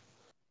saved it.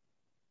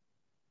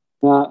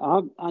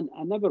 I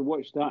never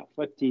watched that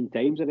 15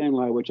 times or anything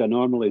like that, which I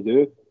normally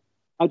do.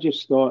 I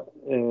just thought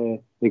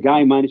the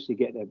guy managed to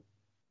get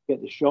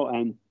the shot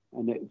in,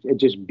 and it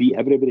just beat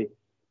everybody.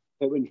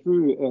 It went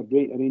through a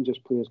Rangers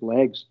player's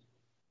legs,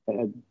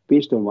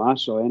 based on what I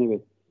saw anyway.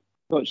 I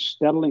thought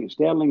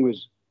Sterling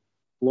was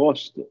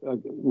lost. He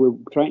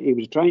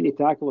was trying to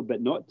tackle him,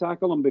 but not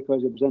tackle him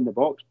because it was in the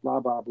box, blah,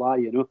 blah, blah,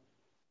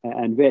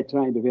 and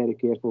trying to be very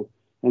careful.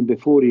 And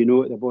before you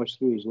know it, the boss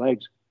threw his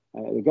legs.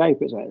 The guy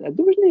puts there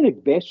wasn't the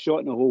best shot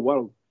in the whole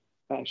world.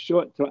 That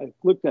shot, it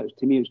looked at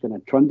to me, it was kind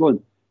of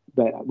trundling,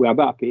 but with a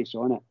bit of pace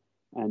on it.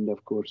 And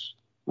of course,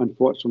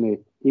 unfortunately,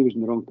 he was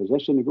in the wrong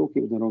position. The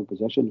goalkeeper was in the wrong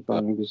position.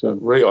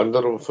 Right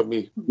under him for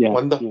me. Yeah, it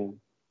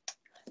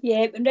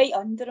went right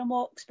under him,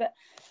 Ox. But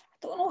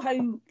I don't know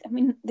how. I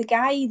mean, the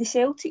guy, the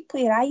Celtic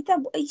player, how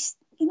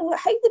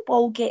the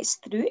ball gets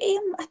through to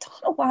him. I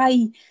don't know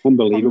why.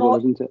 Unbelievable,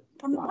 isn't it?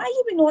 Why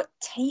are we not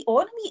tight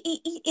on him?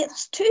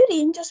 There's two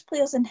Rangers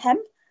players in him,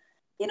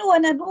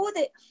 and I know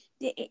that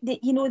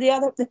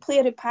the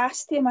player who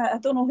passed him, I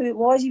don't know who it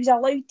was. He was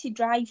allowed to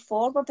drive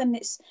forward, and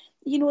it's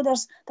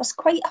there's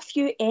quite a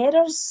few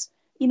errors,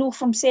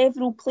 from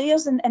several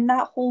players, and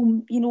that whole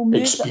move.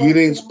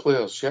 Experienced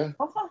players, yeah.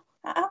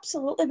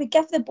 Absolutely, we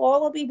give the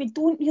ball away. We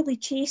don't really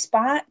chase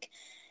back.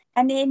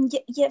 And then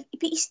but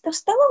there's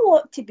still a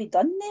lot to be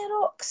done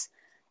there, Ox.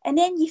 And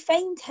then you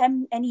find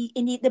him, and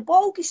the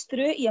ball goes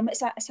through to him.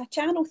 It's a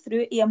channel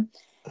through to him,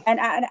 and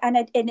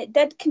it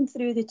did come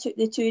through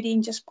the two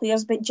Rangers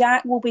players. But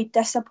Jack will be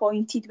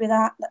disappointed with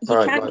that. You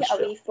can't get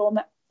away from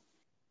it.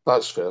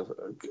 That's fair.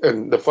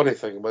 And the funny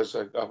thing was,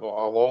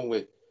 along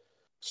with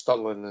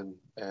Sterling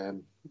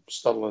and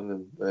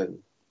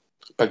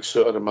Big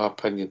Suitor, in my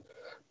opinion,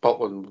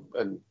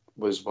 Butland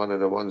was one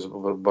of the ones that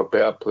were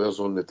better players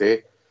on the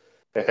day.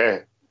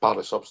 Bar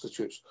the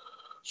substitutes.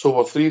 So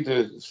we're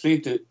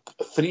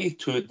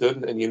 3-2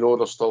 down, and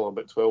there's still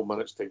about 12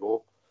 minutes to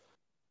go.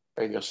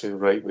 And you're saying,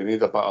 right, we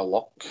need a bit of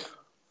luck.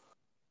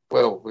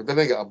 Well, we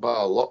didn't get a bit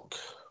of luck.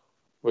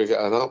 We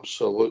got an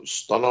absolute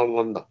stunner,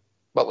 Linda.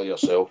 Bit like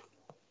yourself.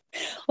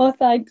 Oh,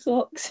 thanks,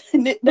 Ox.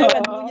 Now I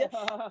know you're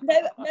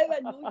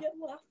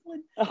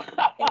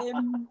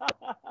laughing.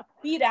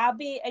 We're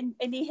Abbey, and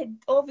he had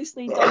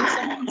obviously done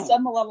something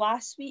similar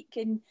last week,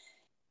 and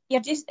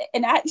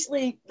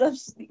actually,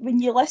 when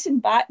you listen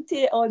back to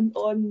it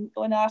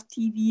on our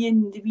TV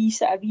and the wee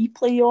sort of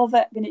replay of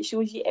it, when it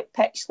shows you at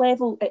pitch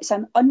level, it's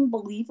an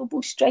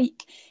unbelievable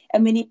strike.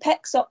 And when he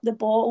picks up the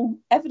ball,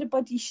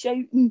 everybody's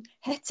shouting,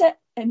 "Hit it!"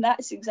 And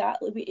that's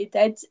exactly what he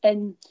did.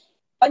 And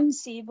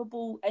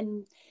unsavable.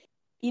 And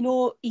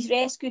he's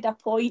rescued a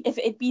point. If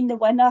it had been the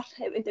winner,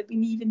 it would have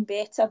been even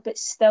better. But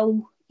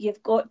still,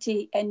 you've got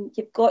to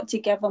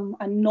give him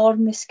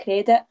enormous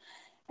credit.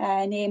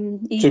 And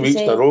 2 weeks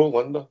in a row,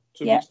 Linda.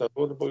 2 weeks in a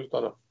row, the boy's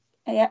done it.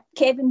 Yeah,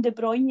 Kevin De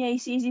Bruyne, he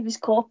says he was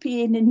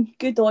copying, and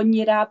good on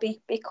you,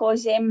 Abby,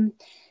 because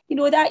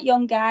that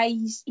young guy,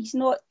 he's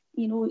not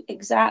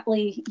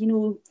exactly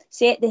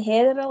set the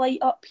header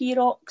light up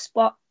here, Ox,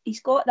 but he's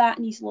got that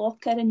in his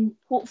locker, and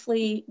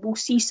hopefully we'll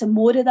see some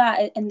more of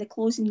that in the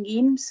closing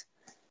games.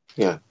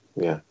 Yeah.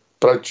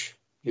 Bridge,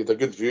 you had a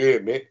good view of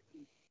it, mate.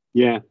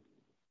 Yeah.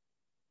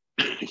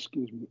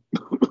 Excuse me.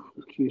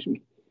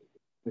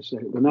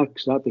 When I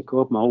start to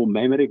cough, my whole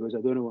memory goes,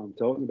 I don't know what I'm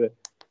talking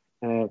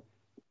about.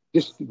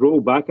 Just roll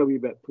back a wee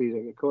bit, please.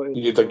 You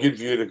had a good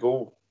view of the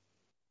goal.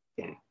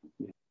 Yeah.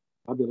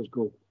 Fabulous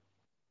goal.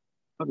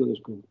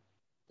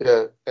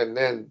 Yeah, and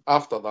then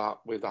after that,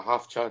 with a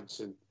half chance,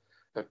 and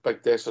if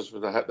Big Dessers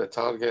would have hit the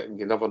target, and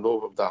you never know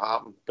what would have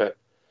happened, but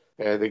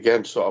the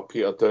game sort of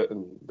petered out,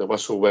 and the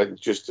whistle went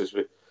just as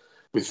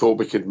we thought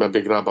we could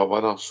maybe grab a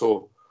winner,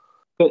 so...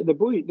 But the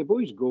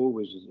boys' goal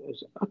was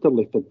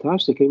utterly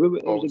fantastic. It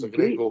was a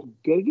great goal.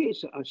 Great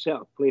set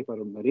of play for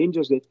the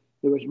Rangers. They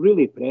was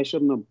really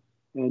pressuring them,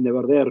 and they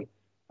were there in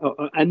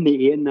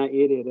that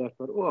area there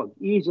for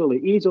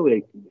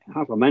easily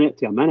half a minute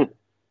to a minute.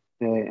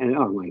 And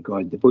oh my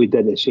God, the boy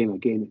did the same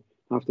again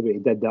after he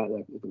did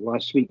that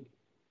last week.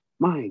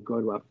 My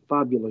God, what a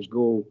fabulous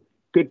goal!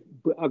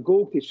 A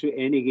goal to suit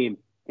any game.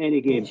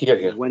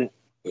 Yeah. Win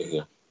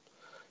it.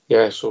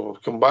 Yeah. So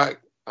come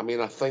back. I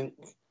mean, I think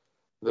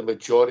the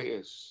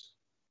majority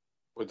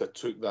would have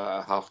took that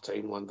at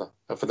half-time, Linda.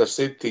 If I'd have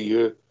said to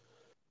you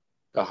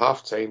at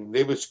half-time,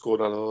 they would score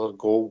another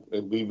goal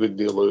and we wouldn't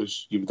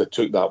lose, you would have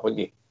took that,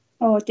 wouldn't you?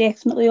 Oh,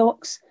 definitely,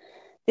 Ox.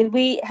 The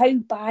way, how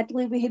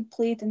badly we had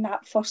played in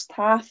that first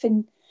half,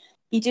 and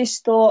you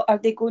just thought, are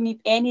they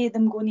any of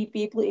them going to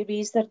be able to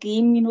raise their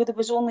game? There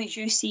was only, as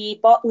you say,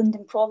 Butland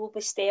and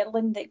probably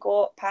Sterling that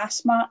got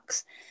pass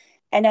marks.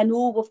 And I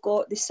know we've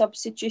got the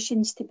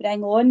substitutions to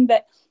bring on,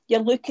 but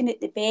you're looking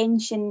at the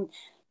bench, and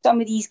some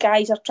of these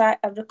guys are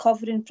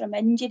recovering from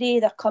injury.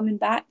 They're coming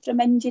back from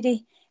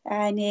injury,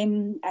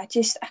 and I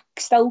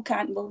still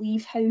can't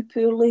believe how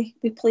poorly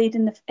we played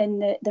in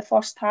the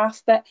first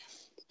half. But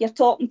you're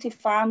talking to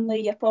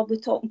family, you're probably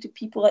talking to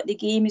people at the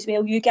game as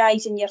well, you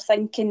guys, and you're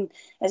thinking,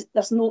 is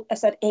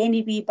there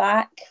any way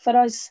back for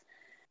us?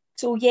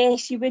 So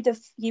yes, you would have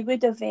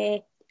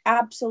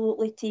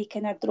absolutely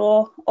taken a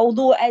draw.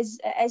 Although it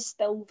is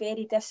still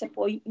very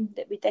disappointing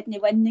that we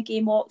didn't win the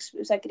game, Ox. It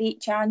was a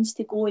great chance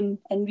to go and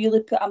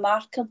really put a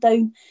marker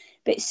down.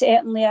 But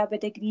certainly I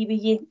would agree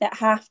with you that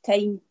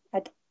half-time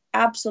I'd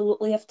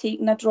absolutely have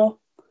taken a draw.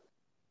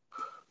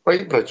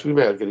 Right, Bridge, we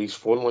better get these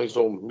phone lines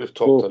on. We've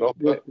talked it up.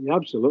 Yeah,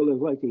 absolutely. I'd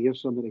like to hear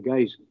some of the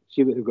guys,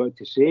 see what they've got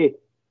to say.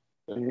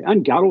 Yeah.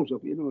 And girls,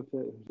 if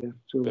yeah.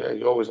 So, yeah,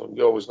 you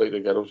always like the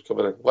girls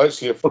coming in. Let's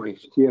hear from you.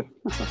 Here.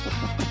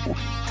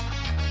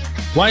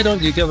 Why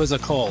don't you give us a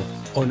call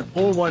on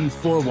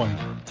 0141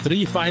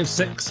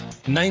 356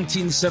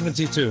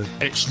 1972?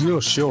 It's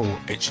your show,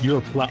 it's your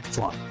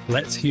platform.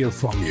 Let's hear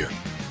from you.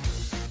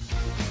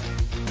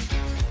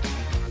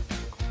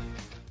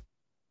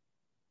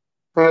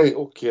 Right,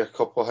 okay, a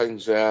couple of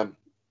things. Liam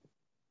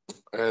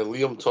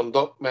turned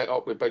up, met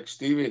up with Big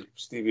Stevie.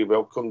 Stevie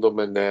welcomed him,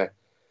 and I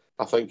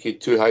think he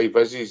had 2 high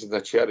vises and a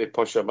chair to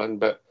push him in,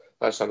 but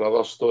that's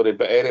another story.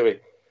 But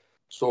anyway,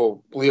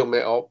 so Liam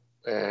met up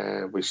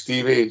with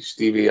Stevie.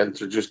 Stevie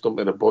introduced him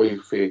to the boy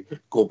for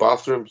Go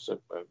Bathrooms,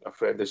 a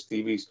friend of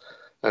Stevie's,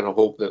 and I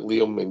hope that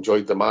Liam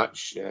enjoyed the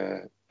match,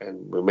 and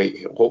we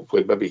might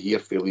hopefully maybe hear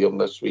from Liam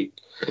this week.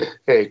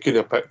 Couldn't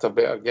have picked a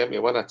better game to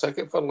win a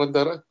ticket for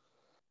Linda.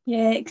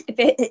 Yeah,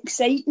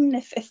 exciting,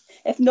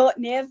 if not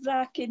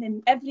nerve-wracking,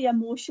 and every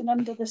emotion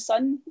under the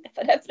sun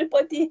for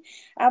everybody.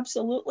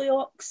 Absolutely,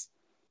 Ox.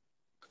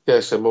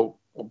 Yes, and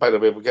by the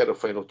way, we'll get the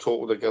final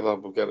total together,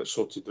 we'll get it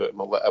sorted out, and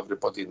we'll let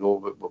everybody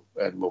know,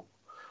 and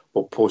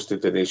we'll post the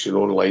donation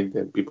online,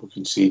 and people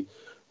can see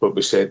what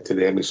we sent to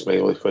the Emmy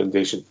Smiley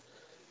Foundation.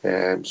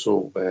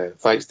 So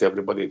thanks to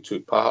everybody who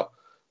took part.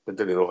 We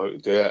didn't know how to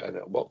do it, and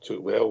it worked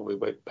out well. We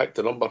picked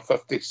the number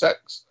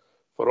 56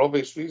 for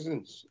obvious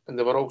reasons, and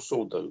they were all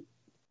sold out.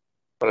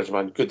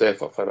 Bridgeman, good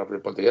effort for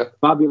everybody here.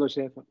 Fabulous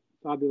effort.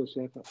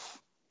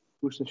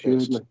 Most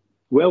assuredly. Yes.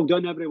 Well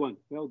done, everyone.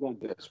 Well done.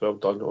 Yes, well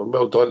done. And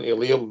well done to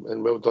Liam,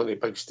 and well done to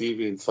Big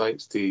Stevie, and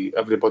thanks to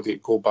everybody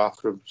at Go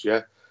Bathrooms.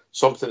 Yeah,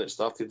 something that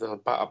started a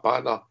bit of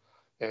banner.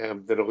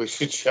 The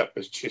relationship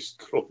has just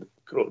grown.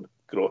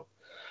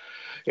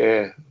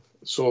 Yeah.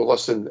 So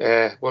listen,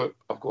 look,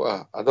 I've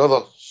got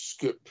another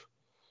scoop.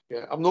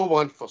 Yeah, I'm no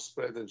one for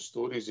spreading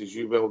stories, as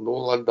you well know,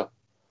 Linda.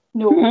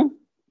 No.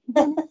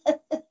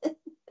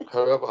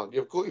 However,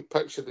 you've got to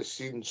picture the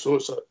scene. So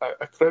it's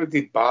a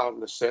crowded bar in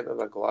the centre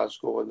of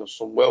Glasgow, and there's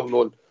some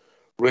well-known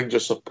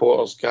Rangers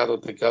supporters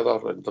gathered together,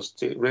 and there's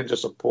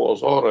Rangers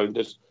supporters all around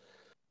us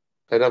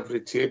at every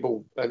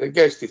table. And it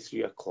gets to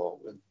 3 o'clock,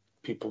 and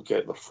people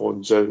get their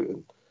phones out,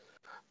 and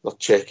they're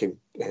checking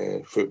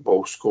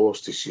football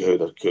scores to see how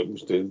their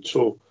Coombs doing.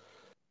 So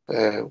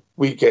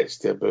we get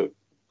to about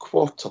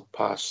quarter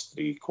past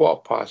three,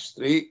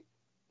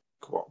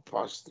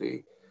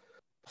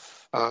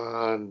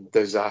 and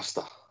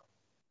disaster.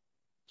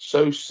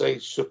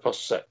 Southside Super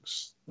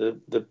 6,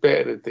 the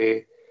bet of the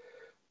day,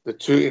 the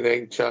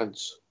 2-9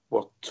 chance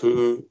were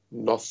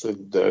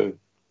 2-0 down.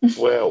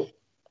 Well,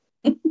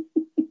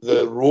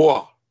 the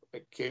roar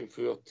that came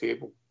through our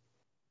table,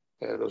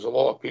 there was a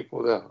lot of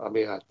people there, I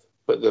may add,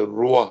 but the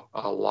roar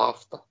of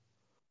laughter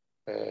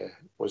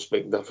was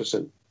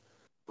magnificent.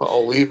 But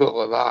I'll leave it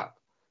like that,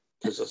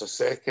 because there's a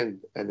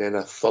second and then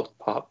a third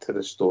part to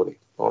the story.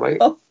 All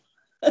right? Oh.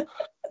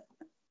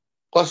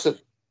 Listen,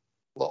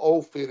 like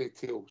all fairy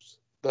tales,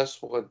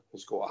 this one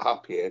has got a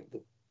happy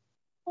ending.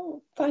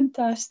 Oh,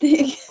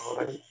 fantastic. All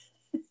right.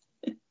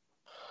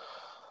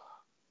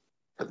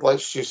 And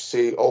let's just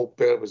say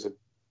Albert was a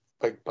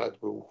big bad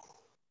wolf.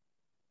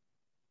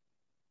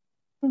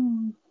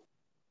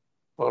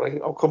 All right,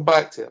 I'll come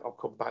back to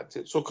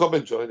it. So come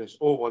and join us,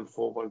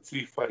 0141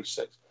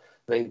 356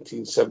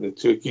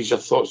 1972. Give your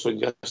thoughts on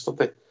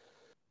yesterday.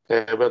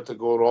 Where to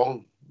go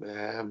wrong.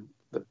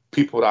 The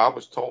people that I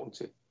was talking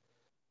to,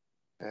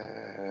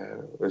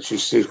 as you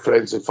say,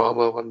 friends and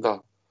family,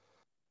 Linda,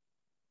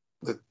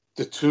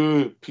 the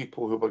 2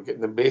 people who were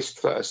getting the most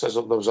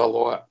criticism, there was a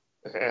lot.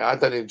 I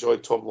didn't enjoy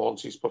Tom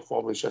Lawrence's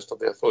performance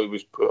yesterday. I thought he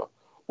was poor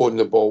on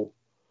the ball.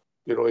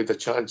 You know, he had a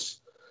chance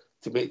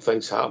to make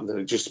things happen,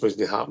 and it just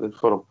wasn't happening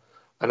for him.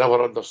 I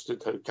never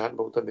understood how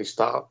Campbell didn't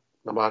start.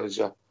 The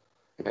manager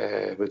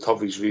would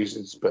have his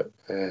reasons, but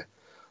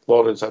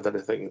Lawrence, I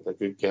didn't think it was a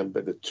good game.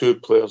 But the 2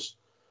 players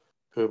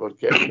who were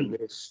getting the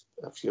most,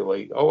 if you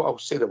like, I'll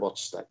say the word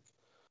stick,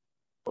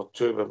 were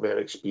 2 of the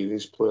very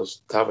experienced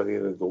players,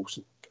 Tavernier and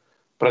Golson.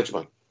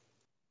 Bridgeman.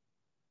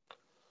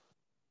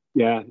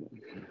 Yeah,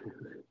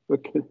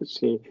 what can I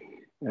say?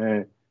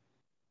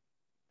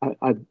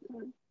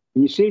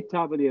 You say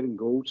Tavernier and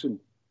Golson.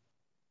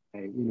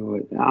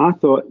 I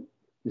thought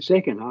the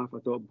second half, I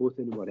thought both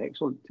of them were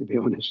excellent, to be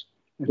honest.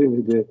 I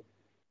really do.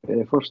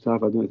 The first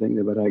half, I don't think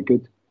they were that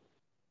good.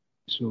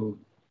 So,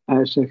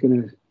 was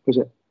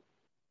it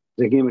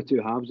the game of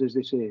 2 halves, as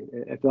they say?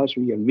 If that's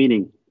what you're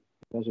meaning,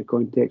 that's the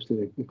context of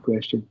the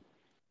question.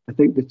 I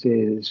think that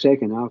the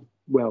second half,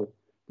 well,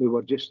 we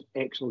were just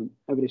excellent.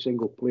 Every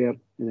single player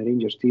in the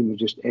Rangers team was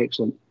just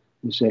excellent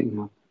in the second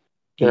half.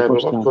 Yeah,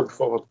 we were going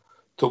forward.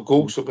 Till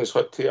Golson was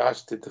had to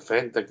ask to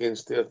defend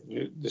against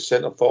the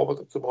centre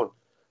forward. Come on,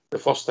 the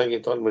first thing he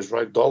done was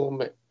ragdoll him,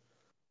 mate.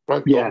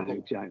 Yeah,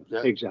 Ragdoll him.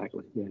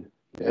 exactly. Yeah.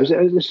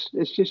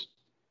 It's just,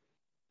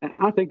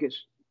 I think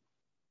it's,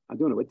 I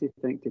don't know what to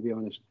think, to be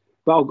honest.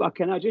 But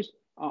can I just,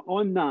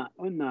 on that,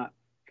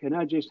 can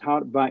I just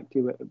hark back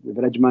to what the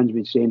Bridgeman's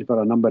been saying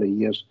for a number of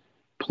years?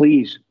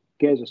 Please,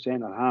 get us a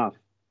centre half.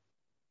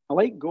 I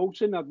like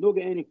Golson. I've not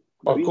got any.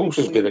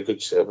 Golson's been a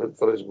good servant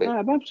for us, mate.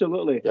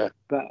 Absolutely. Yeah.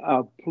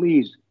 But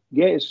please,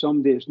 get us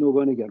somebody that's not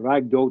going to get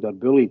ragdolled or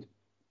bullied.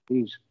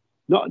 Please.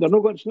 No,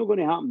 it's not going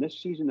to happen this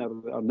season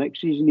or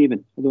next season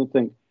even, I don't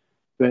think.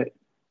 But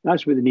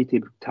that's what they need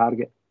to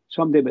target.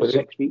 Somebody about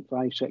 6'5",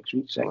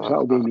 6'6".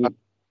 That'll be me.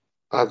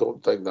 I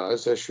don't think that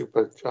is the issue,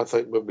 but I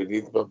think what we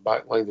need with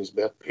backline is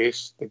more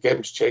pace. The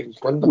game's changed,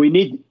 Linda. We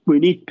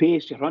need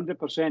pace. You're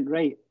 100%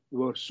 right.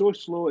 We're so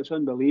slow, it's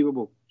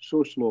unbelievable.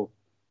 So slow.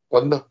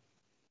 Linda?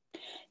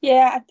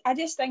 Yeah, I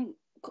just think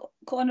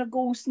Connor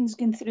Golson's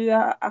going through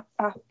a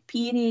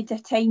period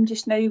of time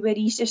just now where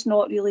he's just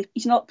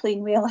he's not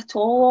playing well at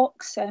all,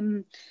 Ox.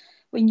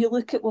 When you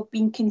look at, we've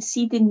been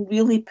conceding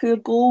really poor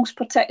goals,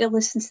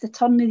 particularly since the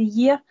turn of the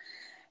year.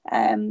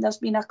 There's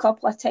been a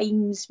couple of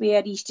times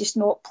where he's just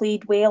not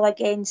played well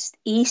against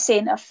a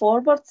centre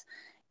forward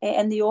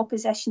in the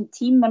opposition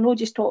team. We're not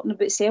just talking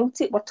about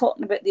Celtic, we're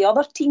talking about the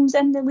other teams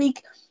in the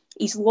league.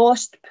 He's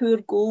lost poor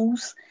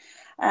goals.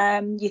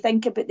 You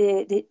think about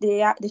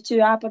the two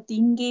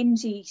Aberdeen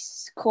games,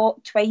 he's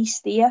caught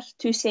twice there,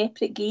 two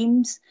separate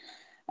games.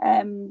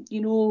 And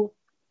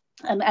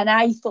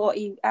I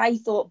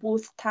thought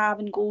both Tav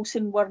and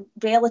Golson were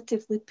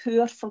relatively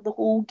poor for the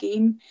whole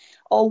game,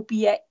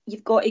 albeit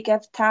you've got to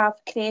give Tav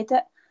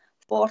credit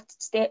for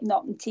stepping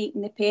up and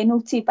taking the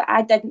penalty, but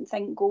I didn't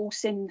think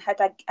Golson had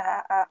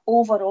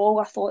overall,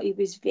 I thought he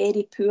was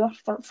very poor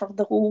for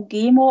the whole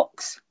game,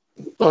 Ox.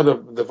 No,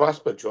 the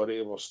vast majority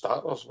of our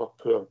starters were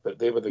poor, but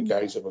they were the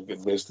guys that were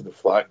getting most of the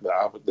flack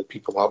that the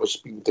people I was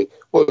speaking to.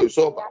 Well, it's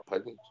all about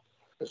opinions.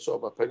 It's all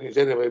about opinions.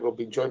 Anyway, we'll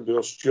be joined by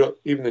Stuart.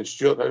 Evening,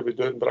 Stuart. How are we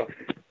doing, bro?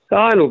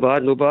 No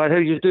bad. How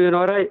you doing?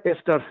 All right?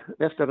 After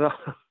that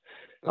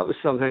was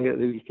something at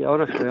the weekend.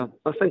 Honestly,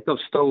 I think I'm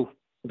still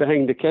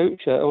behind the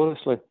couch.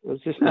 Honestly, it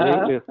was just a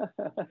nightmare.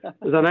 It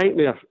was a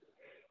nightmare.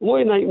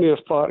 What a nightmare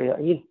party.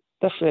 I mean,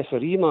 this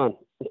referee, man.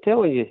 I'm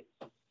telling you,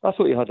 I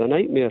thought he had a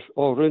nightmare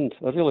all round.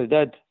 I really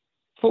did.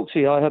 Folks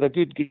say I had a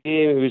good game.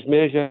 It was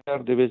measured.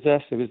 There was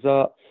this. There was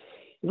that.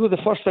 You know, the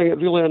first thing that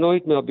really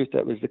annoyed me about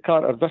it was the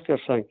Carter Vickers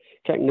thing,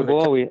 kicking the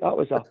ball away. That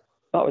was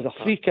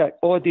a free kick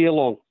all day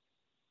long.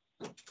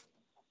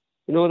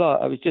 You know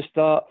that? It was just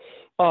that.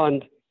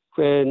 And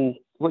when,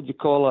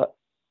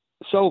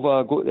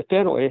 Silva got the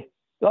penalty,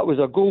 that was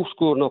a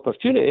goal-scoring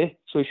opportunity,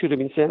 so he should have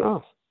been sent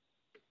off.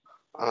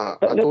 I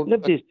don't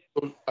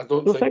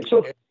think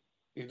so.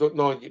 You don't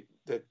know.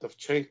 They've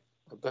changed.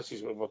 This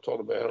is what we're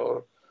talking about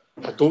earlier.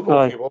 I don't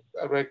know if he won't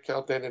get a red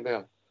card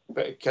anymore,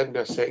 but it can be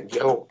a second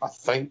yellow. I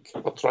think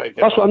we're trying to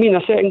get. That's what I mean,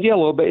 a second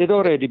yellow, but he'd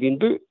already been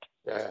booked.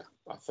 Yeah,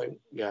 I think.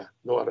 Yeah,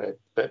 not a red,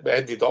 but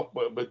ended up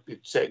with the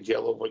second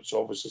yellow, which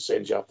obviously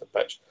sends you off the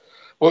pitch.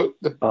 Well,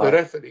 the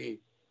referee,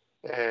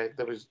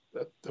 there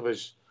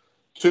was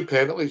two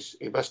penalties.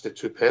 He missed the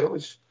two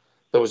penalties.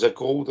 There was a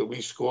goal that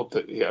we scored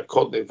that,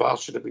 according to VAR,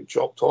 should have been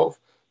chopped off.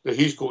 But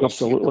he's got to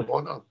see the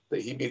monitor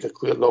that he made a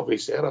clear and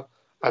obvious error.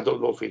 I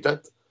don't know if he did.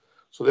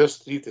 So there's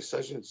three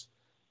decisions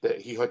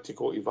that he had to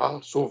go to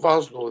VAR. So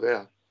VAR's not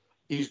there.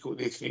 He's got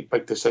these three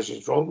big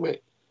decisions wrong,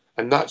 mate.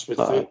 And that's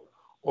without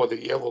all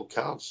the yellow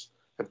cards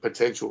and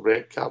potential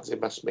red cards he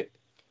missed, mate.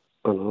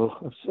 I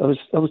know.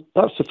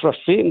 That's so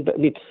frustrating. But I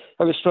mean,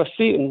 it was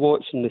frustrating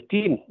watching the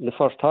team in the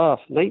first half,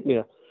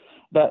 nightmare.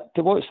 But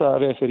to watch that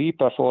referee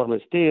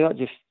performance today, that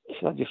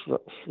just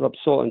rubs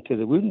salt into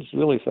the wounds,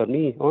 really, for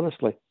me,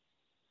 honestly.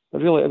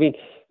 Really, I mean,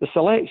 the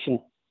selection,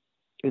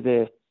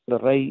 the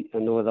right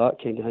and all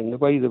that kind of thing, the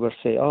way they were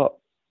set up.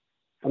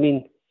 I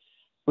mean,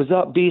 was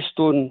that based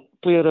on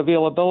player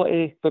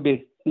availability?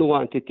 Maybe not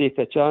wanting to take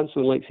a chance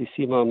on, like,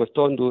 Sima and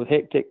Matondo,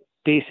 hectic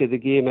pace of the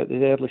game at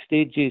the early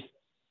stages.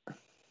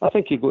 I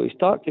think he got his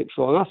tactics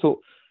wrong. I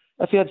thought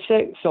if he had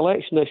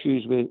selection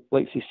issues with,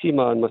 like,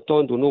 Sima and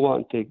Matondo, not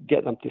wanting to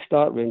get them to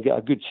start with and get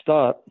a good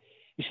start,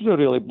 he should have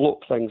really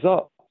blocked things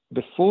up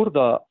before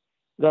that.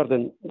 Rather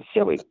than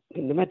Celtic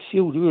in the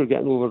midfield, we were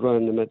getting overrun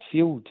in the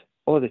midfield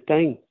all the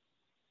time.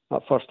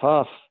 That first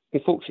half, I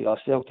mean, folks say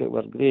Celtic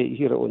were great. You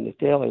hear it on the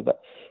telly,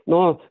 but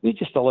no, we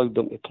just allowed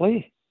them to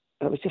play.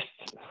 We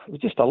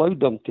just allowed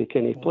them to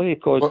kind of play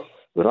because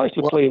we're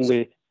actually playing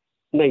with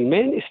 9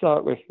 men to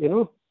start with. You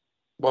know.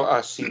 What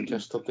I seen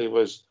yesterday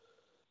was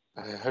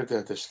how do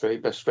I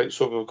describe this? Right,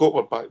 so we've got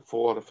our back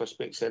four. If this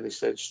makes any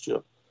sense,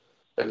 Stuart.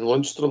 And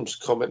Lundstrom's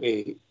coming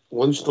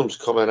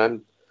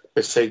in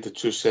beside the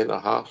two centre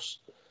halves.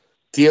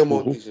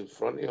 Diamonte's in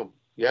front of him,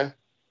 yeah?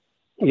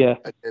 Yeah.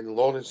 And then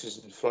Lawrence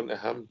is in front of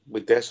him,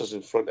 with Dessers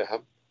in front of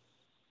him.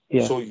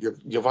 Yeah. So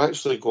you've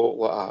actually got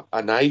like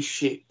an eye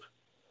shape,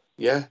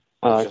 yeah?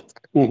 So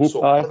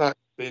on that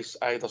space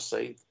either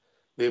side,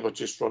 they were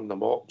just running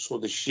amok. So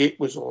the shape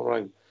was all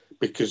right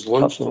because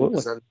Lundstrom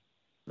was in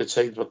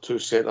beside with two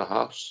centre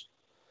halves.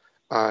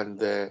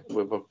 and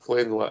we were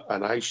playing like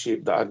an eye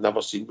shape that I'd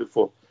never seen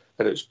before,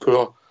 and it's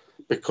poor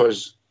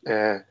because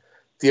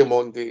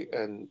Diamondi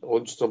and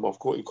Lundstrom have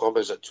got to come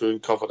as a two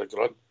and cover the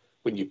ground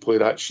when you play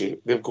that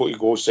shape. They've got to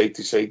go side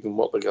to side and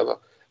work together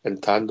in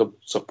tandem,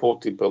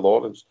 supported by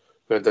Lawrence,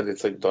 who I didn't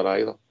think done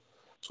either.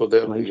 So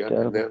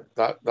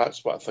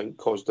that's what I think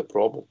caused the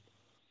problem.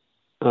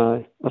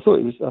 I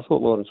thought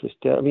Lawrence was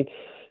terrible. I mean,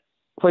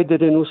 why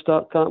did he no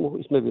start Campbell?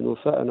 He's maybe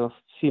not fit enough.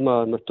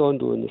 Sima and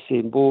Matondo in the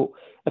same boat.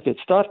 If he'd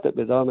started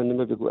with them and they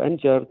maybe got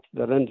injured,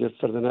 they're injured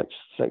for the next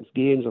 6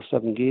 games or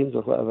 7 games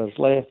or whatever's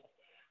left.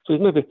 So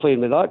he's maybe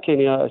playing with that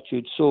kind of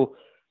attitude. So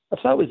if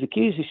that was the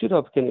case, he should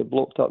have kind of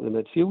blocked up the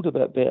midfield a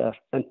bit better.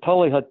 And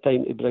Tully had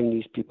time to bring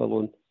these people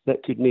on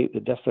that could make the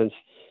difference.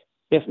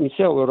 If Celtic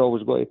were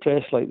always got to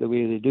press like the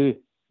way they do,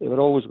 they were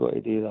always got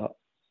to do that.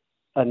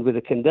 And with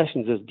the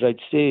conditions, as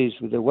Bridge says,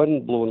 with the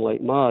wind blowing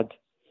like mad,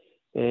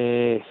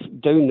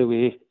 down the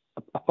way,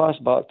 a pass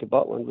back to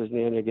Butland wasn't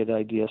any good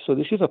idea. So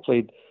they should have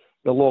played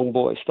the long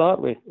ball to start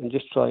with and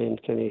just try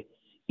and kind of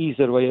ease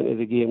their way into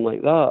the game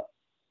like that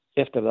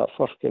after that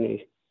first kind of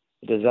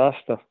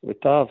disaster with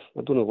Tav.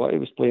 I don't know what he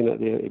was playing at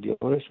there, to be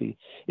honest with you.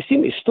 He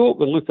seemed to stop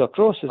and look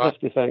across as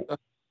if they think,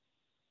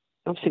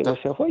 I'm saying to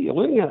myself, what are you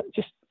looking at?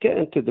 Just get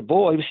into the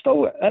ball. He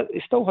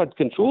still had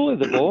control of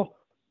the ball,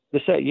 the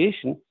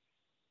situation.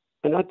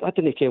 And I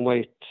didn't care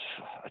why.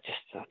 I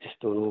just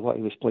don't know what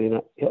he was playing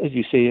at. As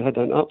you say, he had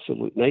an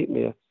absolute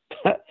nightmare.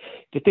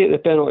 To take the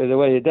penalty the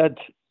way he did,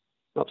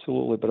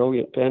 absolutely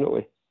brilliant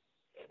penalty.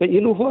 But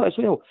you know what as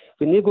well?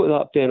 When they got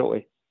that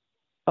penalty,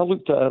 I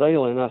looked at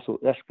O'Reilly and I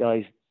thought, this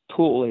guy's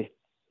totally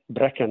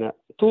bricking it.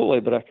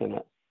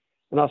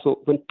 And I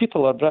thought, when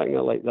people are bricking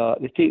it like that,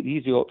 they take the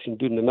easy option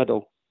down the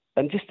middle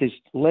and just his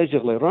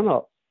leisurely run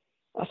up.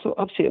 I thought,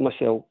 I'm saying to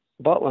myself,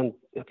 Butland,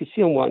 I could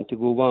see him wanting to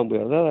go one way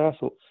or the other. I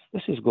thought,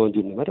 this is going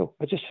down the middle.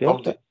 I just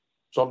felt it.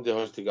 Somebody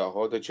has to get a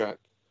hold of Jack.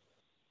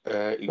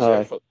 His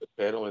effort at the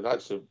penalty.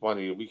 That's one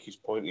of the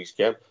weakest points he's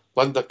given.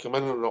 Linda, come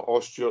in on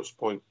all Stuart's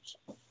points.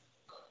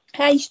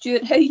 Hi,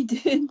 Stuart. How you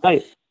doing?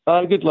 Hi.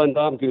 Good, Linda.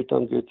 I'm good.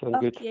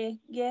 Good.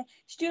 Yeah.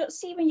 Stuart,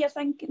 see when you're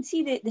thinking,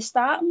 see the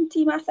starting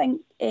team, I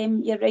think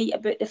you're right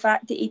about the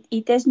fact that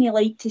he doesn't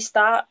like to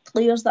start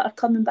players that are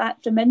coming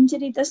back from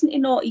injury, doesn't he?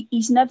 Not.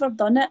 He's never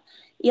done it.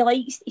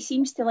 He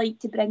seems to like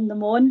to bring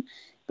them on.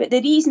 But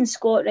the reason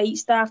Scott Wright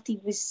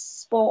started was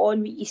spot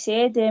on what you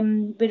said.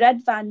 With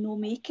Ridvan no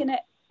making it,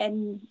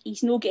 and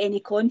he's not got any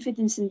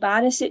confidence in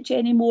Barisic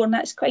anymore, and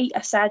that's quite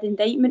a sad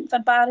indictment for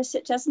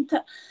Barisic, isn't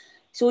it?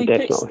 So he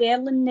put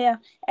Sterling there,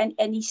 and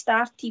he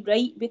started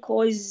Wright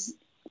because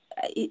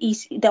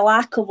he's the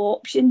lack of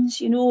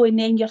options, and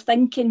then you're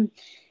thinking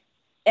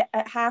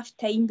at half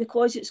time,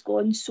 because it's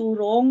gone so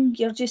wrong,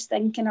 you're just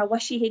thinking, I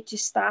wish he had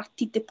just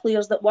started the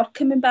players that were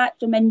coming back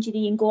from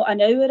injury and got an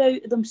hour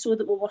out of them so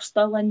that we were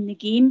still in the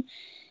game.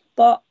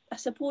 But I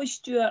suppose,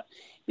 Stuart,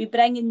 we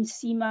bringing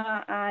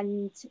Sima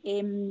and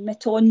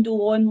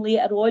Matondo on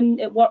later on,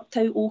 it worked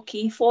out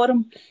okay for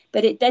him,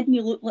 but it didn't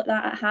look like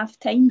that at half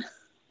time.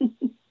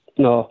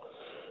 No,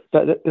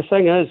 but the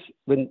thing is,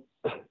 when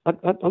I'm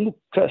not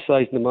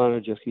criticising the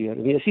manager here. I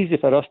mean, it's easy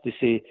for us to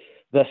say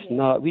this and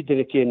that. We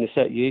didn't care in the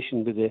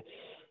situation with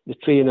the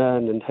training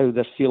and how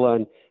they're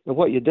feeling. And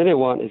what you didn't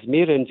want is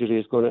more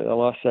injuries going into the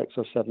last 6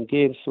 or 7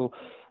 games. So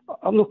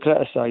I'm not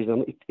criticising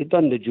him. He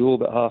done the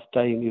job at half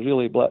time. He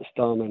really blitzed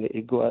them and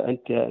he got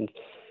into it. And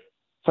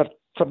for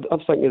I'm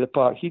thinking of the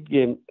Park Heat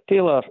game,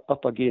 Taylor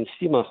up against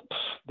Sima,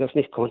 there's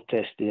no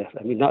contest there.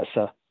 I mean,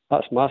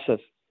 that's massive.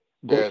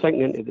 But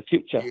thinking into the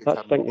future.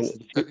 That's thinking into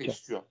the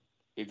future.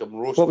 He had him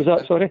roasted. What was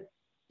that, sorry?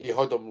 He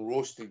had him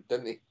roasted,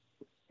 didn't he?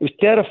 He was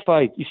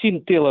terrified. You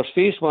seen Taylor's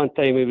face one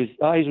time. His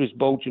eyes was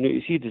bulging out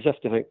his head as if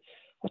to think,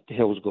 what the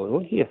hell's going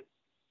on here?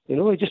 He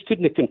just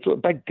couldn't control.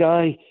 Big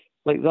guy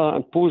like that,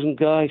 imposing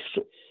guy.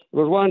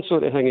 There was one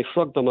sort of thing, he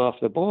shrugged him off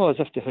the ball as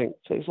if to think,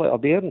 it's like a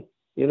bairn.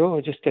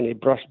 I just kind of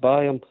brushed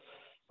by him.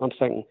 I'm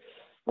thinking,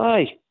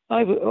 I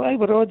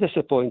were all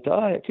disappointed.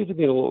 It could have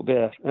been a lot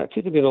better. It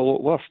could have been a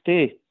lot worse,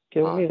 too.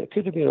 It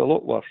could have been a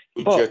lot worse.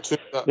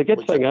 The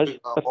good thing is...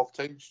 half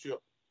time, Stuart?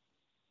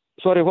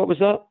 Sorry, what was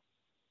that?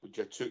 Would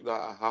you took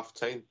that at half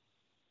time?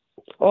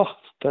 Oh,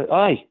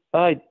 aye.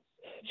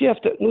 See,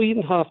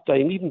 even half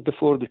time, even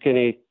before the kind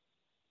of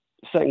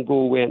second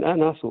goal went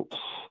in, I thought,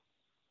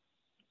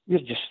 we're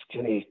just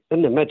kind of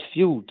in the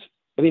midfield.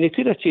 I mean, he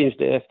could have changed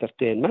it after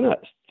 10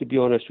 minutes, to be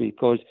honest with you,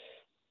 because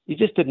you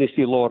just didn't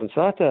see Lawrence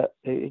at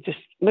it.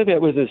 Maybe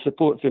it wasn't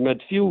support for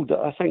midfield.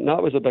 I think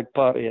that was a big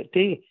part of it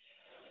too.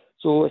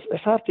 So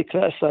it's hard to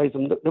criticise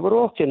them. They were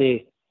all kind of,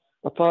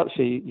 apart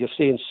from you're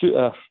saying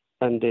Suter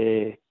and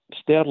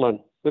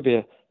Sterling,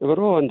 maybe they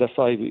were all under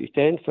 5 out of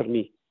 10 for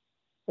me.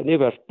 And they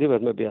were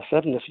maybe a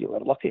 7 if you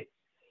were lucky.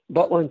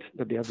 Butland,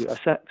 maybe about a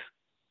 6.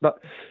 But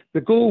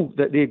the goal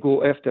that they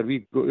got after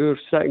we got ours,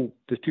 sitting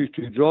the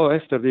 2-2 draw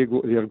after they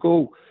got their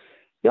goal,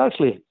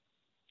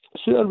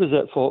 Suter was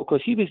at fault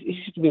because he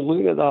should have been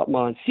looking at that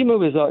man. Sima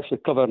was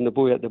actually covering the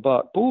boy at the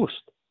back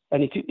post.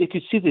 And he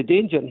could see the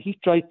danger, and he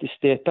tried to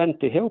step in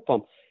to help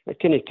him. It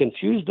kind of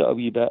confused it a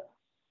wee bit.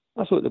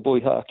 I thought the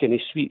boy had a kind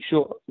of sweet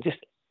shot, just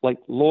like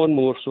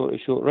lawnmower sort of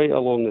shot, right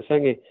along the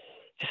thingy,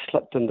 just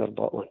slipped under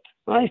Butland.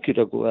 I could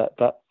have got it,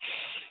 but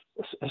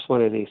it's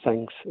one of these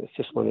things. It's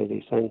just one of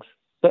these things.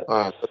 But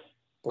I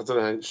don't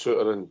think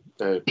Shooter and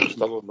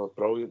Stirling were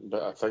brilliant,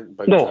 but I think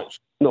Big no, Catch,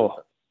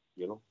 no.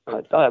 you know,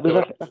 they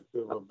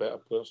were better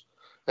players.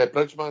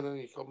 Bridgeman,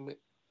 any comment?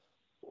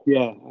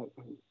 Yeah,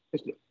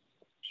 it's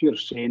sure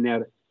saying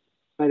there.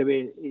 By the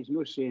way, he's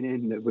not saying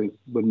anything that we've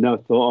never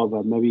thought of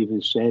or maybe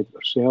even said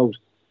ourselves.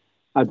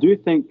 I do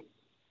think,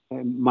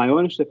 my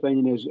honest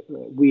opinion is,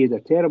 we had a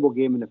terrible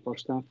game in the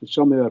first half, and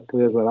some of our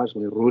players were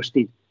actually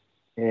roasted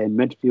in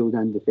midfield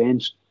and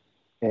defence.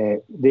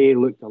 They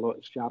looked a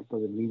lot sharper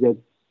than we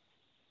did.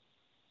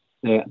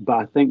 But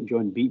I think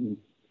John Beaton,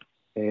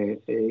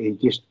 he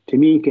just, to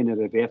me, kind of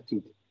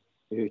reverted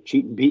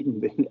cheating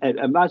Beaton.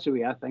 And that's the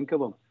way I think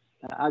of him.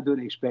 I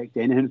don't expect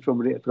anything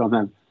from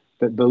him.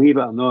 But believe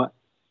it or not,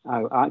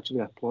 I actually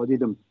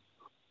applauded him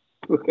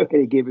when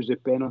he gave us a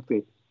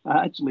penalty.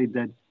 I actually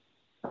did.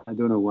 I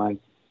don't know why.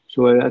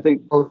 So I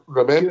think... Well,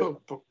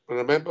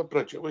 remember,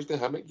 Bridge, it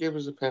wasn't him that gave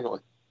us the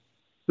penalty.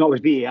 No,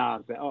 it was VAR,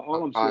 but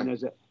all I'm saying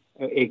is that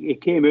he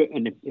came out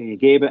and he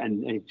gave it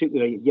and he took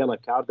the yellow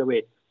card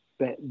away.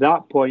 But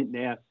that point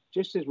there,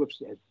 just as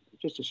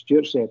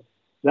Stuart said,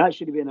 that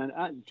should have been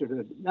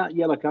that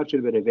yellow card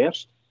should have been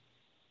reversed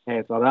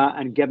for that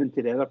and given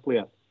to the other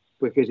player,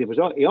 because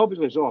he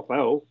obviously saw a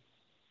foul.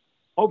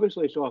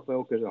 Obviously saw a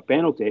foul because of a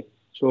penalty.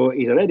 So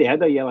he's already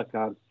had a yellow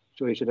card.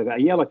 So he should have got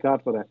a yellow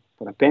card for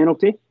a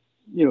penalty.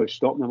 You know,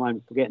 stopping the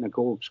man from getting a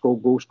goal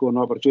scoring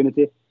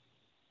opportunity.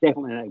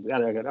 Definitely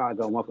got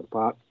him off the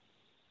park.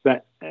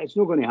 But it's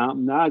not going to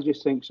happen. I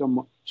just think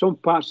some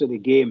parts of the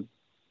game,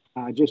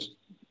 I just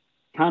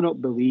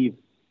cannot believe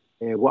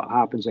what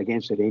happens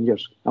against the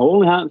Rangers. It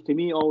only happens to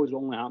me. Always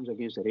only happens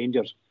against the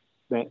Rangers.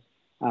 But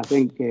I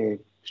think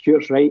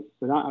Stuart's right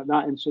with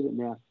that incident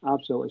there.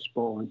 Absolutely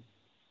spot on.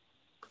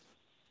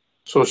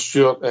 So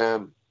Stuart,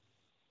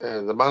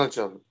 the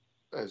manager,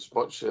 as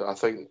much I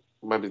think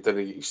maybe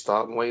didn't get his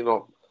starting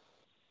lineup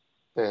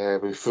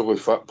with fully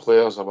fit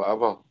players or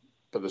whatever,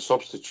 but the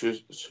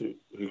substitutes who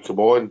come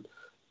on,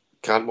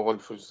 Cantwell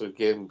influenced the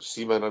game,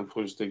 Seaman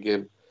influenced the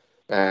game,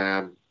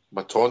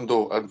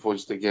 Matondo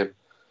influenced the game.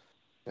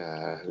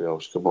 Who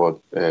else come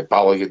on?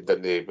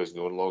 Balogun wasn't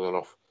on long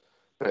enough.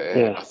 But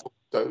I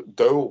thought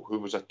Dowell, who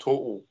was a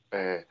total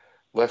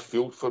left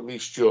field for me,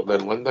 Stuart,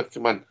 then Linda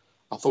came in.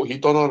 I thought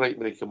he'd done all right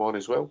when he came on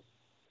as well.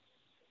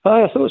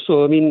 I thought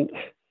so. I mean,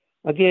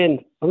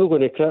 again, I'm not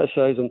going to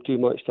criticise him too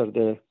much for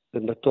the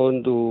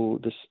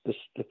Matondo,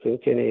 the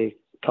kind of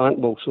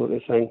Cantwell sort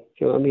of thing.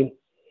 You know what I mean?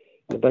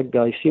 The big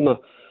guy, Seema,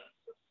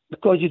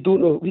 because we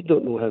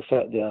don't know how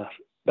fit they are.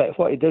 But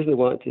what he doesn't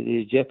want to do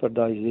is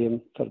jeopardise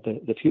them for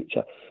the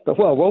future. But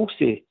what I will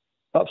say,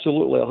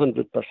 absolutely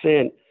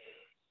 100%,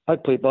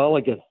 I'd play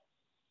Balogun.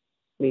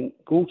 I mean,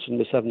 Goldson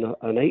was having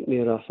a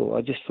nightmare, I thought.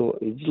 I just thought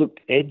he looked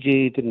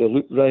edgy, didn't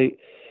look right.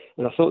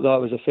 And I thought that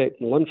was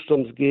affecting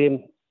Lundstrom's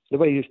game. The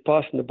way he was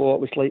passing the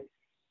ball, it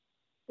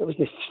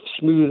wasn't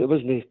smooth, it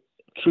wasn't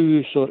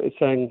true sort of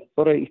thing.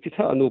 All right, he could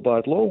hit a no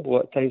bad long ball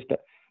at times,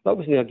 but that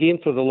wasn't a game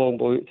for the long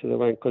ball out to the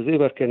wing, because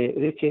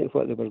they came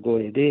what they were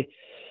going to do.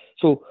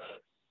 So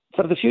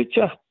for the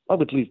future, I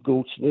would leave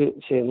Goldson out,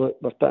 saying, look,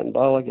 we're putting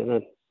Balogun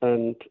in.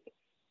 And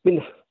I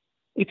mean,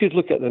 you could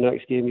look at the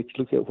next game, you could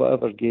look at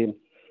whatever game,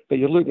 but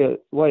you're looking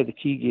at one of the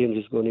key games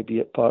is going to be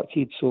at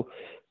Parkhead. So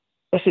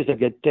this is a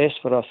good test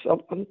for us. I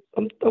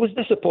was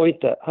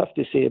disappointed, I have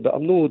to say, but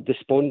I'm no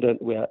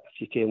despondent with it,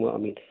 if you can what I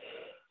mean.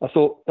 I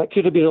thought it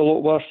could have been a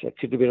lot worse, it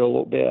could have been a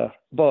lot better,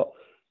 but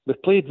we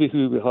played with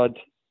who we had,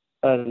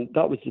 and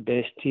that was the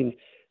best team.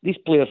 These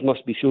players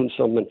must be shown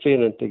some in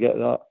training to get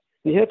that.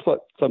 And you heard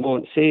what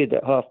Clement said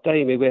at half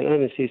time. He went in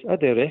and says, I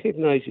don't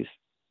recognise you.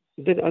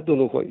 I don't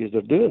know what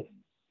you're doing,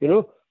 you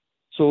know.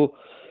 So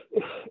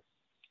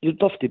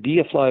you'd love to be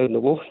a fly on the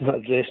wall in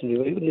that dressing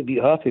room. You wouldn't be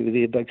happy with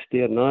the big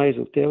staring eyes,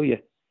 I'll tell you.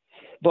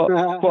 But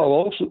what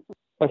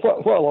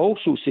I'll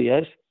also say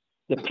is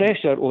the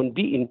pressure on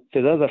Beaton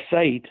to the other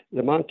side,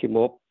 the man came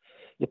up,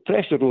 the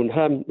pressure on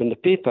him in the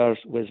papers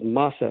was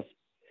massive.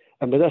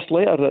 And with this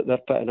letter that they're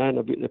putting in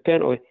about the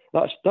penalty,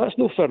 that's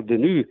not for the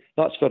new,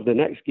 that's for the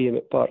next game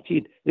at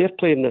Parkhead. They're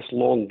playing this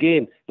long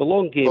game. The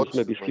long game's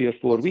maybe 3 or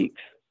 4 weeks.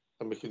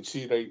 And we can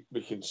see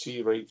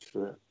right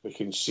through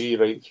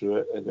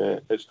it.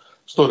 And it's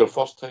not the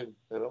first time,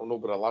 and it'll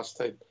not be the last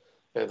time.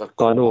 They're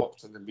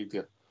cohorts in the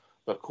media.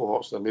 But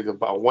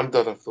I wonder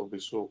if they'll be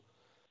so.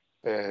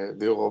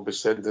 They'll all be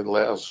sending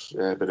letters.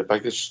 But the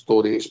biggest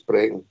story is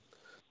Breton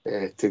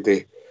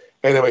today.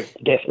 Anyway.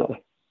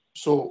 Definitely.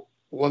 So,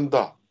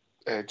 Linda,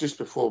 just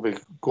before we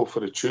go for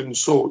the tune,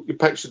 so you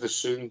picture the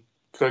soon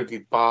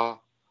crowded bar,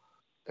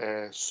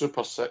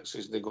 Super Six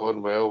isn't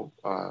going well.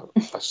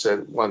 I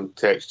sent one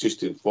text just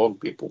to inform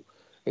people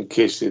in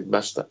case they'd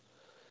missed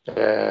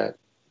it.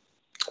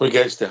 We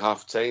get to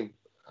half time.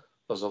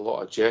 There's a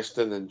lot of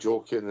jesting and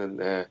joking,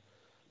 and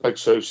Big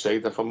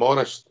Southside, if I'm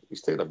honest,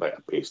 he's taking a bit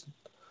of pasting.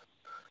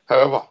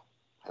 However,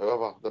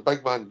 the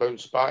big man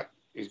bounced back.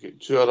 He's got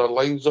 2 other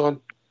lines on.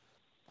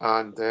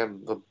 and they're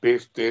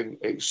both doing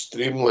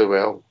extremely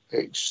well.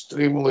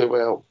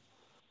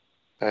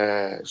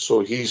 So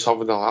he's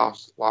having the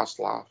last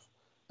laugh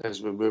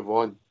as we move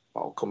on. But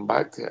I'll come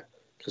back to it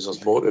because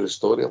there's more to the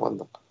story,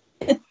 Linda.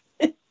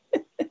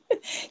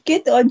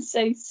 Good on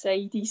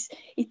Southside.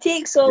 He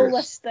takes all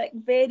this stick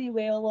very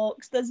well,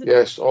 Ox, doesn't he?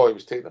 Yes, he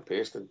was taking a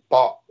pasting,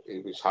 but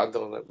he was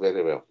handling it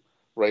very well.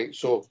 Right,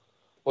 so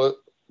well,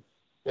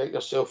 get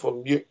yourself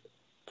on mute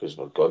because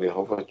we're going to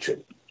have a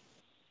tune.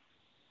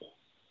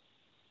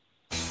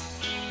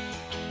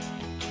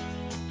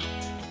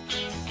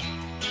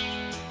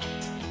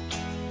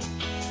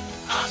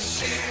 I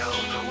sailed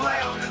the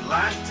wild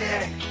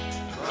Atlantic,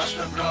 across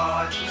the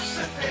broad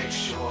Pacific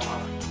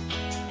shore.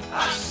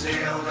 I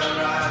sailed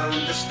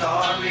around the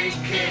stormy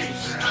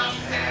capes and I've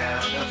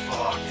heard the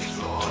 40s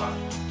roar.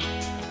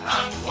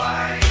 I've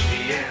climbed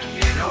the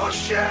Indian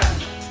Ocean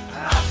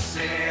and I've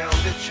sailed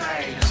the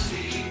China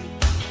Sea.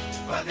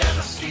 But there's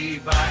a sea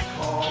back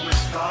home in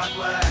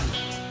Scotland,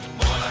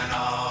 more than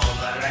all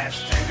the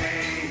rest to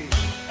me.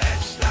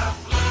 It's the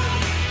blue,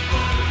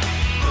 blue,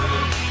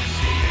 blue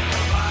sea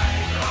of my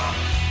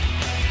rocks.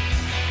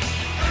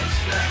 It's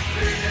the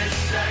greenest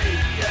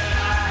sight that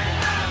I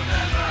have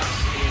ever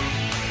seen.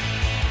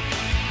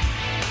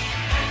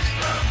 It's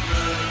the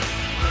blue,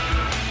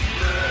 blue,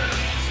 blue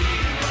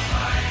sea of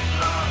my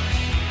rocks.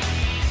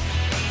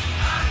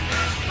 And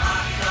it's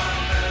not on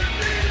the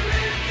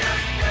really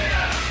just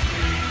clear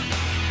green.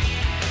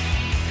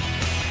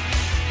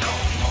 No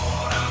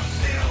more I'll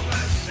sail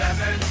the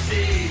seven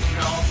seas,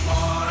 no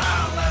more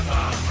I'll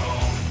ever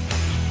roam.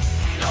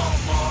 No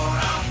more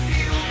I'll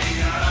feel the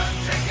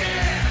earth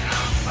again,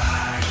 I'm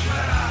back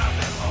where I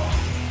belong.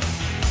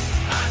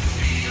 At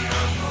 3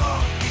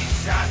 o'clock each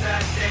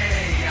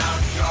Saturday,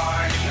 I'll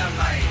join the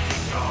mighty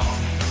throng.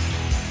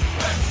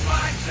 With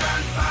flags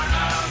and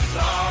banners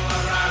all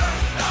around,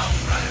 I'll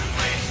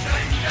proudly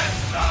sing this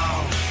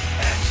song.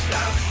 It's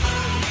the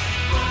blue,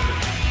 blue,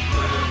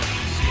 blue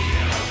sea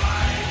of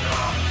my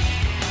rocks.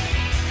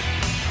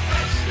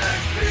 It's the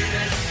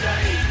greenest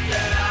sight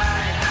that I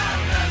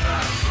have ever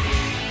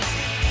seen.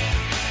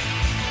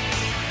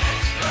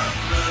 It's the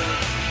blue,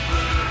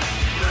 blue,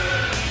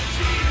 blue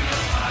sea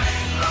of my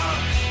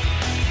rocks.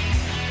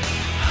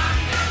 And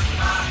it's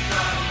not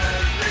on the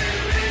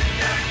really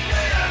just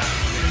clear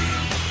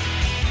green.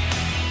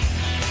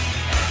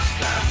 It's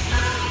the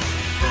blue,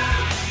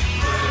 blue,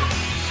 blue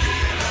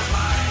sea of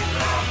my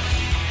rocks.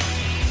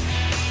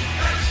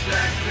 It's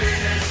the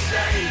greenest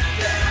sight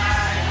that I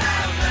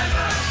have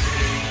ever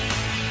seen.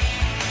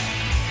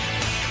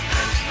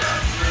 It's the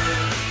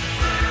blue,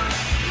 blue,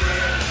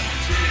 blue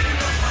sea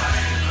of my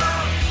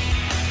rocks.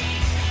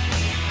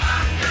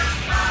 And it's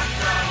not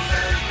on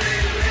the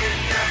really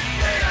just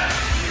clear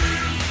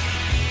green.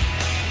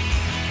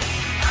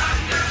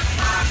 And it's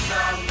not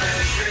on the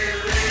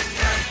really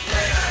just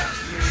clear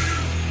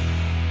green.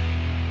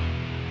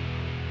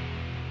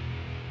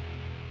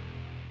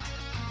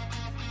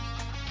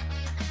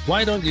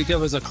 Why don't you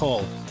give us a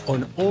call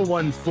on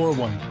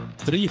 0141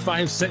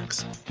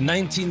 356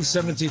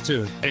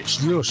 1972?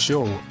 It's your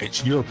show,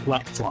 it's your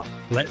platform.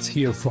 Let's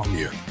hear from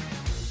you.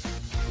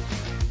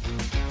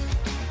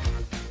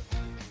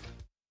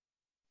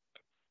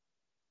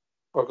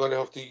 We're going to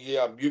have to use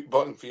a mute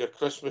button for your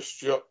Christmas,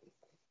 Stuart.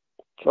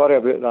 Sorry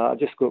about that. I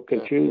just got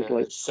confused. Yeah,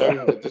 like it's sound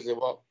that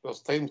doesn't work. There's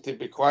times to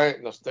be quiet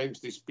and there's times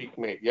to speak,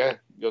 mate. Yeah,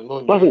 you're no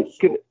Listen, news.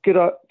 So. could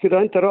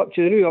I interrupt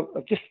you now?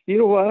 I've just, you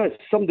know what it is?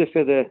 Somebody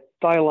for the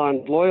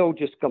Thailand Loyal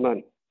just come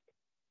in.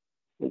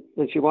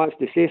 And she wants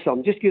to say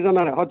something. Just give them a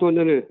minute. Hold on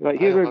now. Right,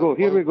 here we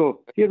go.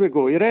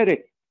 You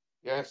ready?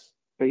 Yes.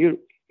 Right,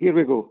 here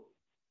we go.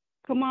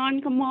 Come on,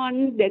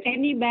 the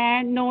Tenny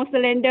Band, no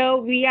surrender,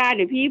 we are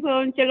the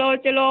people,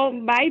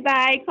 chalo, bye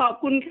bye, ขอบ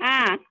คุณค่ะ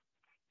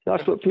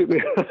That's what put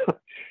me.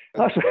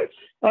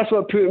 that's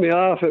what put me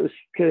off. It was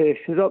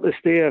he's up the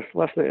stairs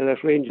listening to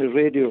this Rangers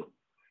radio.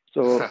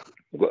 So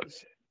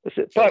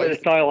it's part of the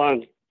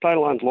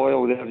Thailand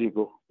Loyal. There you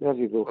go.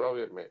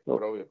 Brilliant, mate.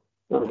 Brilliant.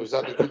 Was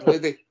that the good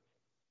lady?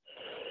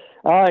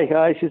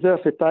 Aye, she's there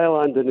for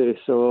Thailand now.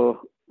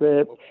 So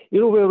you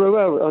know where we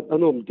were. I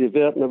know I'm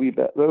diverting a wee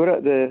bit. We were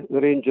at the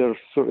Rangers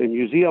sort of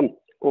museum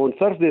on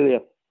Thursday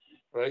there.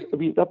 Right.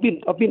 I've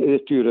been to the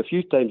tour a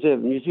few times. The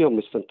museum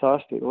was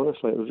fantastic.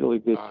 Honestly, it was really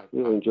good.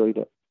 Really enjoyed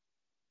it.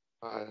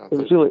 It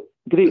was really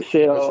great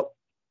setup.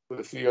 For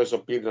the 3 years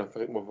I've been, I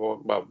think we've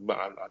all, well,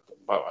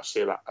 I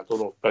say that, I don't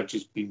know if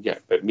Bridget's been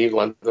yet, but me and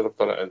Linda have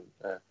done it, and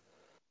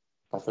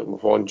I think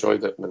we've all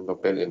enjoyed it when we've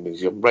been to the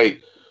museum.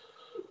 Right.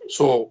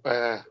 So,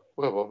 where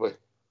were we?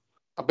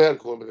 I better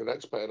go on with the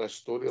next bit of this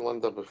story,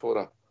 Linda, before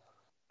I.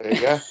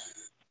 Yeah.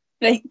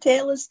 Right,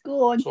 tell us,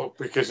 go on. So,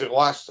 because it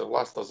lasts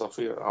as I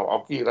feel,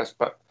 I'll give you this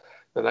bit,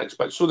 the next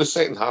bit. So, the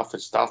second half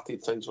had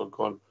started, things were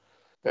going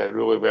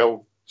really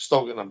well.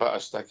 Still getting a bit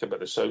of stick about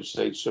the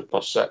Southside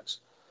Super 6.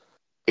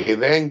 He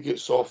then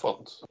gets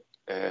offered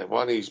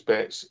one of his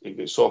bets. He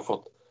gets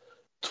offered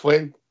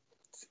 21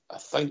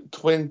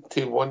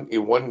 to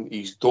 1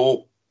 his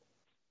dough,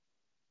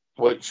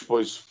 which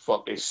was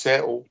for to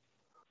settle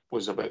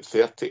was about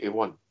 30 to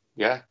 1.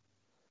 Yeah.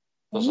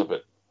 there's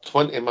about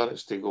 20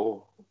 minutes to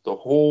go. The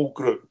whole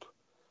group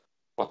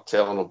were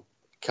telling him,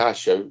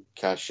 cash out,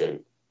 cash out.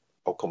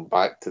 I'll come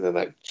back to the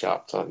next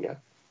chapter, yeah.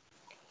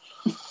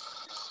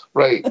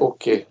 Right,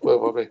 okay, where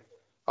were we?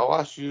 I'll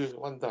ask you,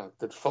 Linda,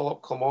 did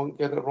Philip come on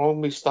get it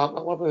wrong with starting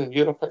 11 in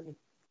your opinion?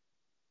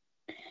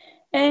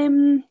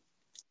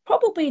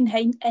 Probably in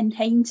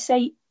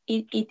hindsight,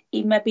 he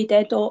maybe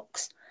did,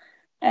 Ox.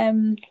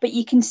 But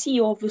you can see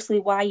obviously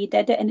why he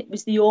did it, and it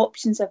was the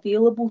options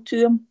available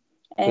to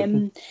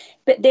him.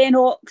 But then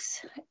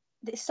Ox,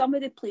 some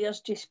of the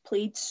players just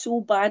played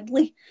so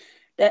badly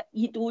that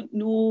you don't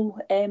know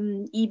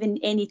even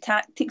any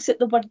tactics that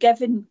they were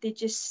given. They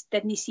just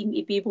didn't seem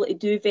to be able to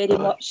do very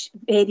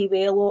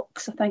well,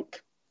 Ox, I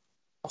think.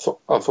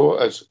 I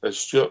thought as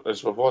Stuart,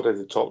 as we've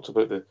already talked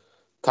about, the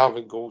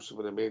Tarvin goals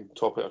were the main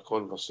topic of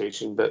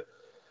conversation, but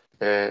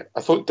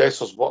I thought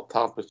Dessers worked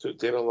hard but took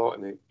down a lot,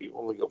 and he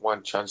only got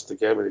one chance to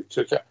give, and he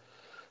took it.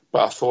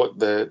 But I thought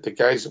the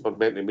guys that were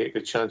meant to make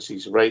the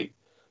chances, Wright,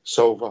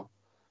 Silver,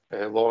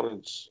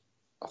 Lawrence,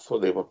 I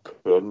thought they were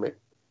poor, mate.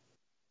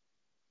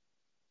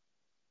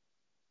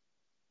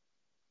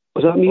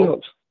 Was that me,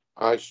 Ox?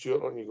 Aye,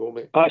 Stuart, on you go,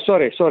 mate.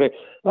 Sorry.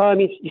 I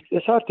mean,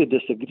 it's hard to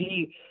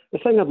disagree. The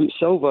thing about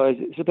Silva is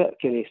it's a bit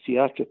kind of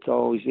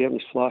theatrical. He's there and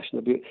he's flashing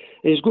about. And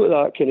he's got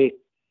that kind of,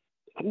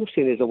 I'm not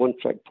saying he's a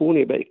one-trick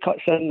pony, but he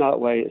cuts in that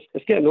way.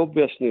 It's getting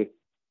obvious now.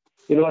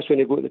 You know, that's when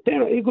he got the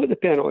penalty. He got the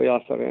penalty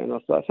after it, and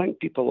I think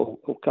people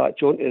will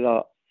catch on to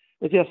that.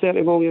 Is he a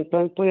 £30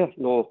 million player?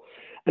 No.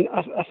 And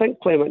I think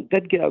Clement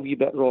did get a wee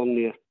bit wrong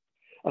there.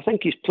 I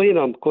think he's playing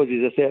him because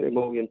he's a £30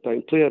 million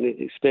player and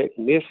he's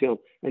expecting more for him,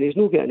 and he's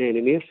not getting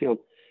any more for him.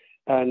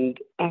 And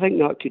I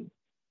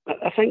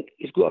think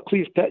he's got a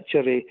clear picture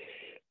of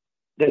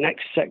the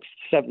next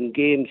 6-7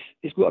 games.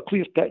 He's got a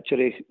clear picture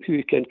of who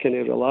he can kind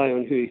of rely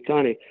on, who he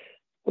can't.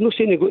 I'm not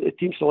saying he got the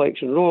team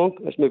selection wrong.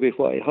 That's maybe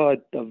what he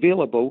had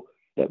available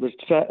that was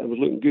fit and was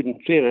looking good in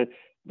training,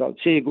 but I'd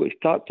say he got his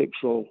tactics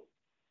wrong,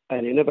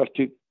 and he never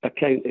took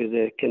account of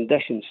the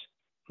conditions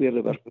where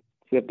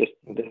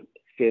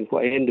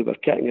what end they were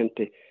kicking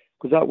into.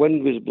 Because that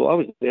wind was blowing. I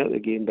wasn't there at the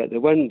game, but the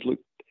wind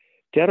looked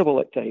terrible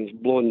at times,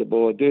 blowing the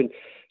ball down.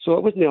 So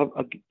it wasn't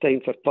a good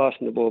time for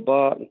passing the ball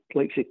back.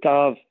 Like say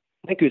Tav,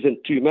 I think he was in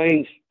two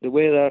minds. The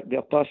weather,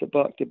 they'll pass it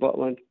back to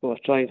Butland while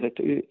trying to hit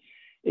it.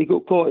 He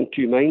got caught in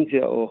two minds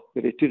there, where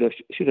he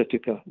should have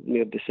took a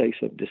more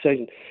decisive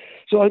decision.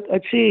 So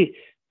I'd say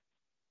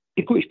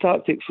he got his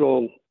tactics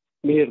wrong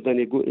more than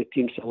he got the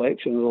team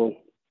selection wrong.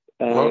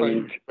 All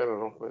right, fair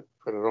enough, mate.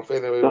 Fair enough.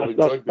 Anyway, we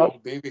joined Bill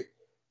Davey.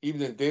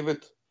 Evening,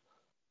 David.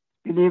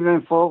 Good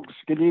evening, folks.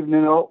 Good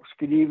evening, Ox.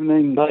 Good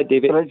evening,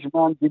 David.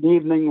 Bridgeman. Good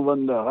evening,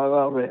 Linda. How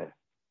are we?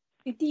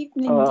 Good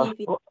evening,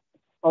 David.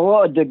 A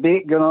lot of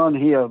debate going on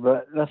here,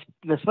 but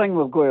the thing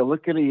we've got to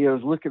look at here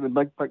is look at the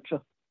big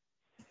picture.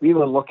 We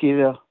were lucky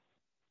there,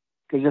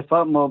 because if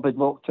that mob had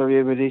walked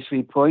away with these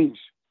 3 points,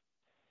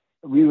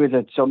 we would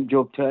have had some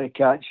job trying to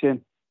catch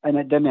him, and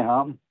it didn't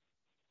happen.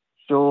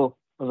 So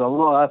there's a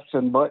lot of ifs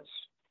and buts.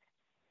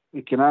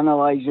 We can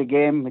analyse the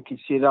game. We can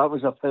say that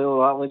was a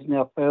foul, that wasn't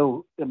a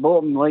foul. The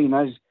bottom line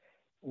is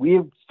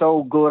we've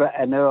still got it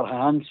in our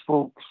hands,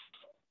 folks.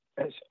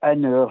 It's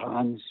in our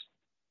hands.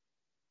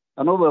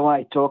 I know we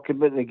like to talk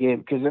about the game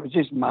because it was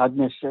just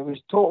madness. It was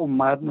total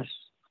madness.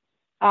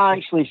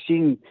 I was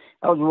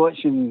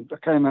watching, I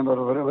can't remember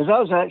what it was. I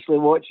was actually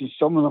watching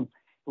some of them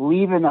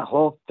leaving at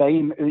half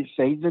time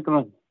outside the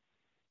ground.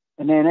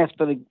 And then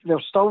after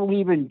they're still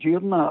leaving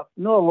during that.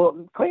 No, a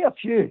lot, quite a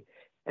few.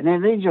 And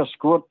then Rangers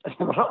scored.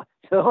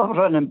 They're all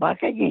running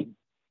back again.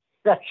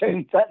 That's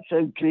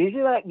how crazy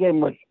that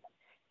game was.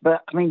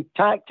 But, I mean,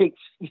 tactics,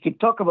 you can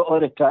talk about all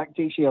the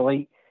tactics you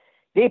like.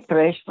 They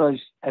pressed us,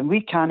 and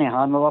we can't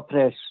handle a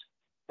press.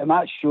 And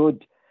that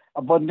showed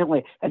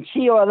abundantly. And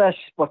see all this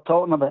we're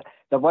talking about,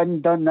 the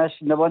one done this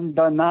and the one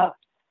done that.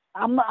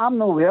 I'm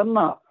not wearing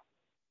that.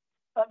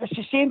 It's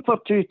the same for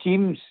two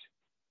teams.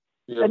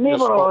 You're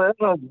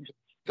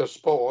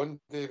spot on,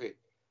 Davey.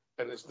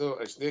 And it's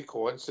no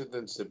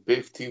coincidence that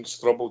both teams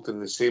struggled in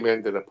the same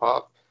end of the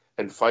park,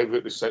 and 5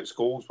 out of 6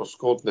 goals were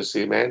scored in the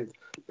same end,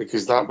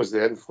 because that was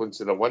the influence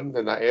of the wind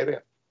in that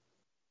area.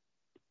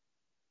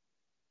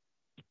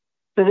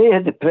 So they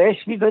had the press,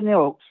 we didn't,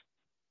 Oaks.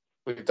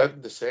 We did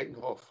in the second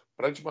half.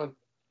 Bridgeman.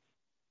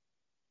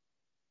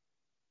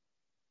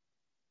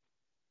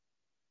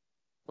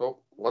 Oh,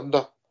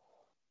 Linda.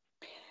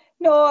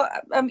 No,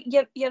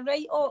 you're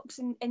right, Ox,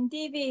 and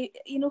Davey,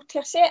 you know, to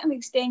a certain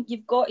extent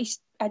you've got to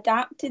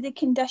adapt to the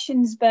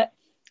conditions, but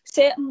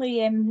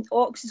certainly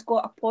Ox has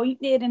got a point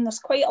there, and there's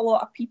quite a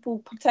lot of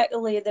people,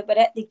 particularly that were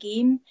at the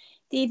game.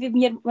 Davey,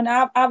 when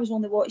I was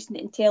only watching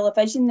it on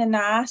television, and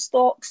I asked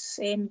Ox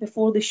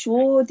before the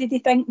show, did he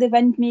think the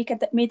wind made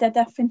a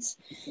difference?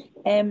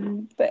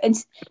 But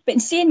in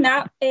saying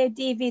that,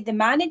 Davey, the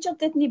manager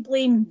didn't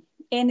blame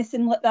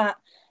anything like that.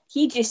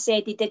 He just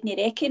said he didn't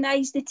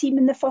recognise the team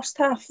in the first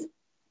half.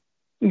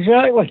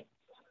 Exactly.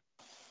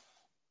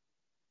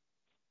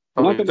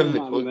 I'm not going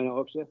to a minute,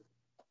 Oxley.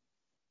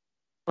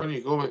 Where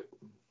you go, mate?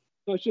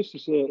 No, it's just to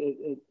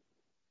say,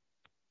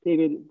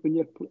 David, when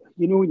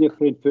you're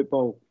playing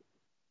football,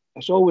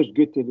 it's always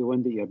good to have the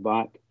wind at your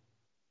back.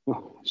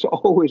 It's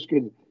always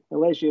good,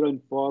 unless you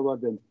run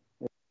forward and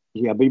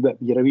you're a wee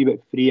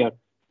bit freer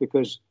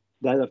because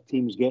the other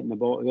team's getting the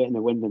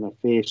wind in their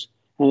face,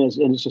 and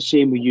it's the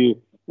same with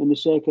you in the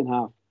second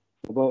half.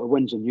 The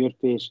wind's in your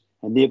face,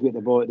 and they've got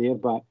the ball at their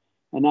back,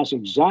 and that's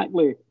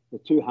exactly the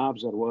two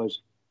halves there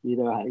was.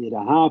 You had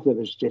a half that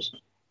was just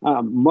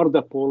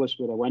murder Polish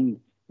with a wind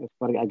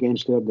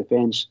against their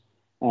defence,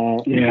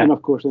 and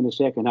of course in the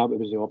second half it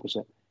was the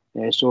opposite.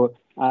 So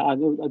I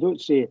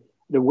don't say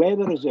the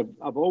weather is.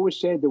 I've always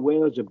said the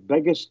weather is the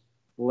biggest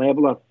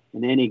leveller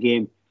in any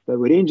game, but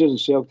with Rangers and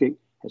Celtic,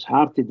 it's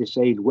hard to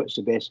decide what's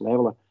the best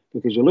leveller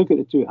because you look at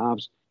the two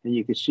halves and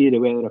you can see the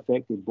weather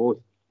affected both,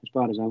 as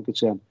far as I'm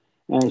concerned.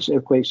 It's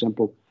quite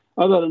simple.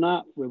 Other than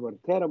that, we were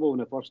terrible in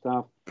the first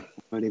half.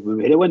 When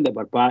we had a wind at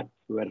our back,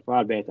 we were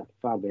far better.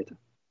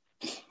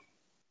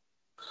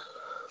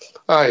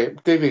 Aye,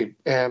 Davey.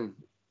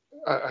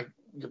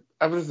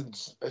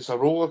 It's a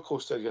roller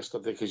coaster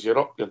yesterday because you're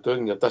up, you're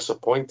down, you're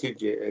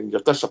disappointed, and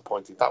you're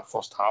disappointed that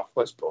first half.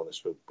 Let's be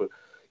honest, but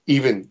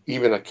even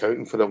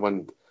accounting for the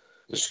wind,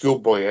 the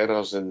schoolboy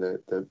errors and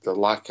the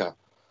lack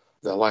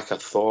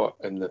of thought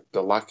and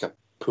the lack of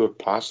poor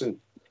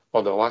passing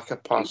or the lack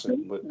of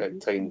passing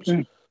at times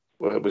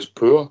where it was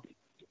poor.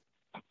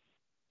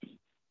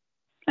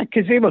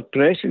 Because they were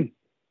pressing.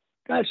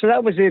 So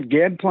that was their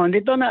game plan.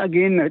 They'd done it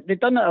again. They'd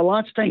done it the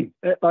last time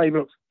at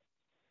Ibrox.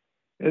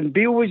 And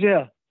Beale was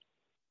there.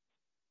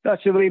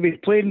 That's the way we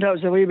played. That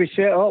was the way we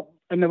set up.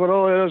 And they were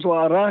all ours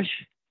like a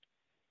rash.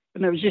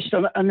 And it was just.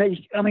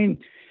 I'm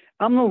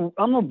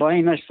not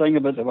buying this thing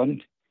about the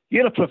wind.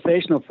 You're a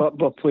professional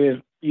football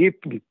player. You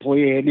can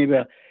play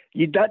anywhere.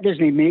 The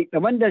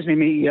wind doesn't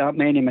make you that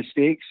many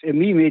mistakes. And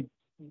we made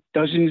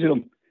dozens of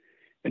them.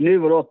 And they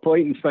were all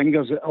pointing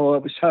fingers at, oh,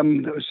 it was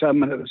him, it was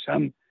him, and it was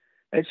him.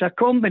 It's a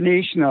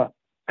combination of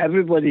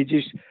everybody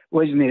just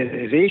wasn't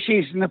the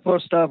races in the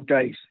first half,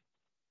 guys.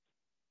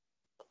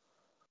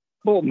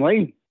 Bottom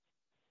line.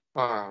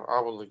 I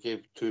only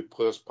gave two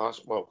players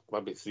pass, well,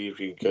 maybe three if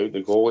you can count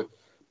the goalie,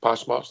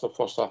 pass marks in the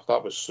first half.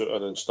 That was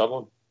Suter and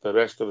Sterling. The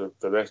rest of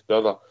the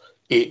other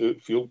 8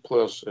 outfield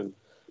players, and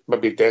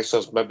maybe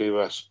Dessers maybe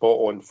with a spot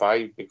on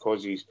 5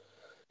 because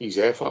he's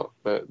effort.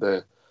 But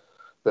the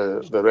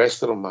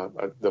rest of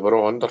them, they were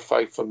all under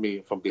 5 for me,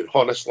 if I'm being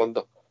honest,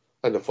 Linda,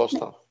 in the first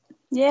half.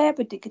 Yeah, I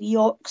would agree,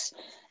 Ox.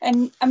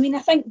 And I mean, I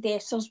think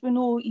Dessers,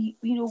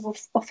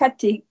 we've had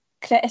to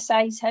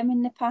criticise him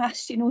in the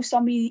past.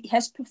 Some of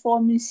his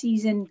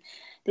performances and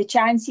the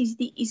chances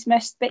that he's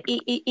missed, but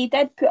he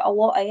did put a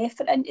lot of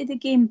effort into the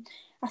game.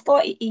 I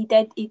thought he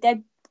did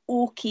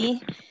okay,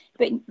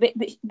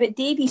 but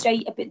Davey's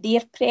right about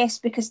their press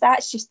because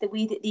that's just the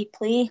way that they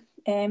play.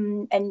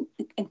 And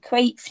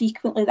quite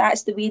frequently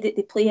that's the way that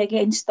they play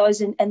against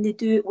us, and they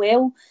do it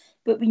well.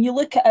 But when you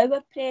look at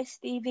our press,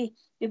 Davey,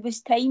 there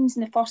was times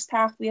in the first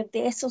half where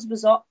Dessers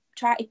was up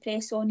trying to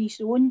press on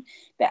his own,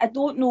 but I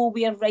don't know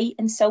where Wright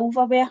and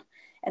Silva were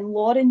and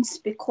Lawrence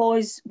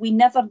because we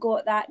never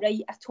got that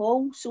right at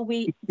all. So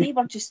they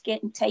were just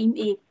getting time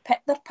to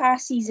pick their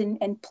passes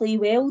and play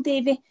well,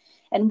 Davey,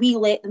 and we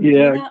let them do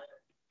that.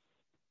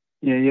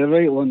 Yeah, you're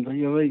right, Linda,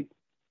 you're right.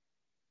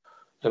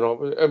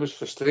 It was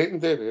frustrating,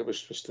 David. It was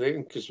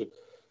frustrating because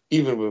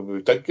even when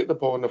we did get the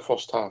ball in the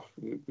first half,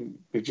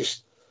 we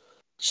just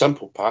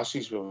simple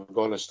passes we were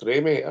going astray,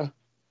 mate.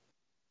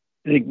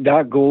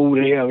 That goal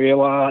right away,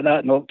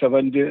 that knocked the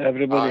wind out of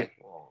everybody.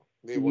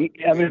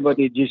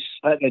 Everybody just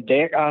hit the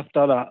deck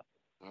after that.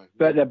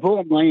 But the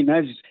bottom line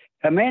is,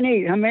 how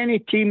many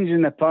teams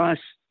in the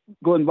past,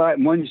 going back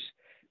months,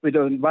 could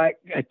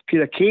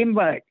have came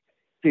back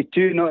to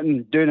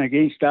 2-0 down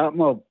against that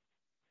mob?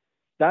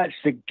 That's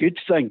the good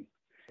thing.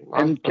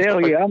 And tell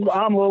you,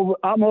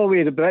 I'm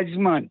over the bridge,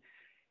 man.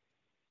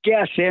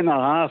 Get a centre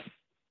half.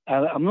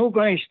 I'm not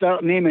going to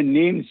start naming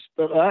names,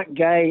 but that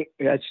guy,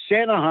 a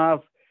centre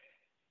half,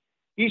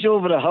 he's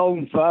over the hill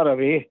and far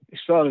away, as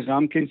far as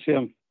I'm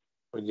concerned.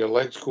 When your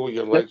legs go,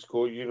 you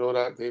know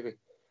that, Davey.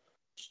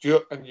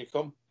 Stuart, and you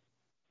come.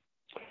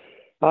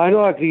 I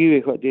know, I agree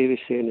with what Davy's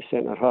saying, the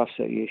centre half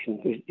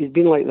situation. He's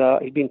been like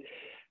that. He's been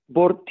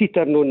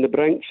teetering on the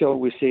brink, shall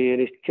we say,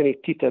 and he's kind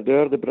of teetered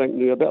over the brink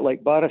now, a bit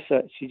like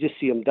Barisic. You just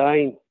see him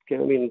dying. You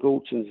know what I mean?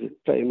 Goldson's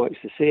pretty much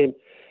the same.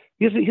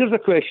 Here's a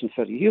question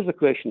for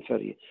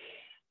you.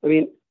 I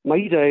mean,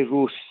 Maida,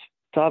 Rose,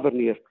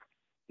 Tavernier.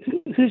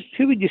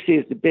 Who would you say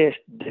is the best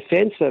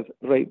defensive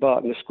right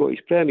back in the Scottish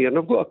Premier? And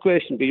I've got a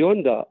question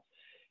beyond that.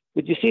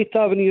 Would you say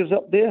Tavernier's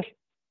up there?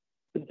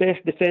 The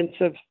best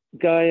defensive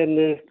guy in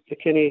the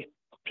kind of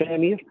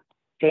Premier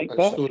right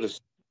back?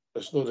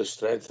 It's not the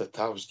strength that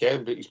Tav's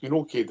getting, but he's been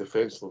okay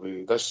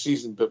defensively this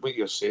season. But what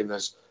you're saying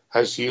is,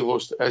 has he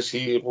lost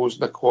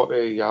a quarter of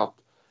a yard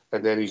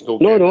and then he's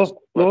No.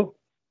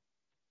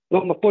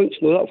 Not my points,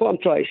 no. That's what I'm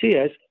trying to say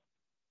is,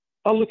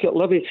 I look at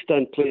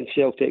Livingston playing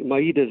Celtic.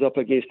 Maida's up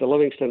against the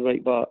Livingston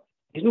right back.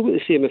 He's not got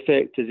the same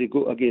effect as he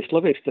got against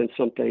Livingston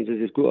sometimes as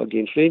he's got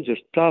against Rangers.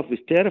 Tav was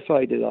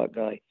terrified of that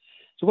guy.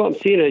 So what I'm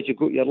saying is, you've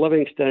got your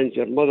Livingstons,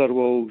 your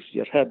Motherwells,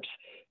 your Hibs,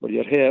 or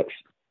your Hearts.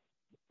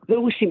 They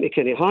always seem to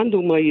kind of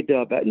handle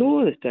Maeda a bit, not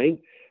all the time,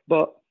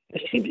 but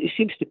it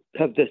seems to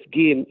have this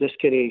game, this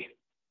kind of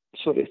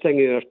sort of thing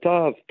where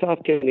Tav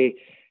kind of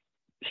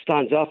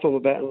stands off him a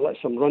bit and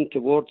lets him run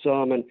towards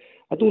him. And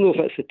I don't know if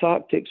it's the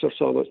tactics or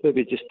something, it's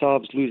maybe just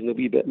Tav's losing a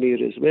wee bit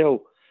more as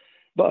well.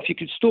 But if you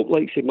could stop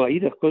like say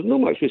Maeda, because no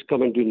much was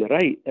coming down the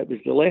right, it was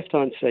the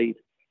left-hand side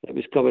that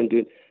was coming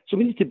down. So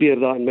we need to bear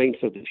that in mind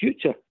for the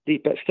future. Do you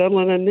put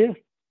Sterling in there?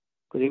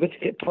 Because he went to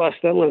get past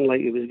Sterling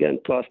like he was getting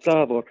past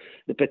Tav, or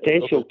the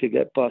potential to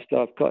get past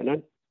Tav cutting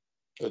in.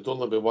 There'd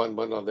only be one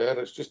winner there.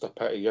 It's just a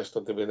pity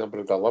yesterday we never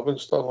had 11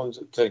 Sterlings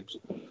at times.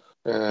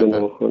 I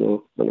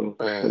know. But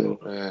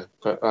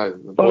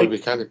we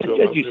can't put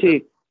him. As you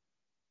say,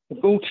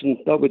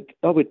 Goldson, I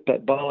would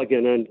put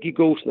Balogun in, give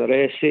Goldson a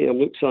rest, say to him,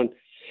 look son,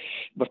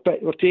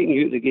 we're taking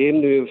you out of the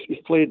game now.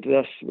 We've played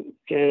this,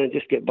 can I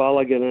just get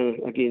Balogun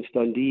in against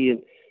Dundee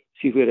and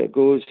see where it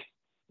goes.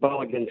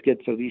 Balogun's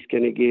good for these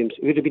kind of games.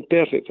 It would have been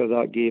perfect for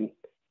that game.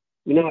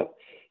 I mean,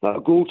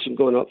 that Goldson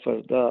going up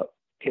for that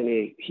kind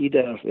of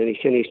header, and he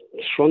kind of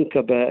shrunk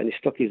a bit and he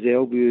stuck his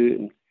elbow out.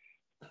 And,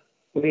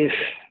 I mean,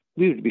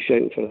 we would be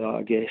shouting for that,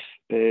 I guess.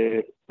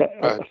 But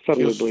I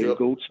thoroughly blame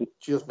Goldson.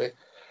 Cheers, mate.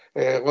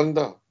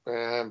 Linda,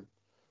 go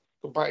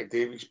back to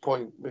Davy's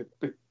point.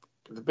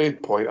 The main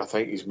point I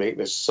think he's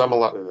making is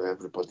similar to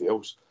everybody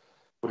else.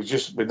 We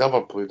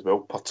never played well,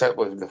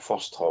 particularly in the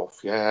first half.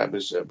 Yeah, it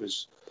was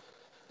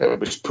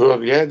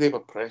poor. Yeah, they were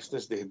pressing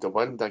us. They had the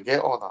wind. I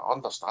get on it. I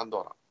understand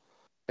on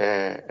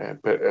it.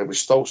 But it was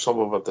still some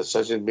of our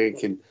decision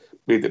making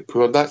made it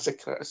poor. That's the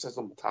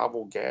criticism Tav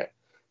will get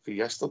for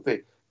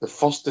yesterday. The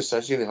first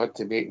decision he had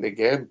to make in the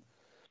game,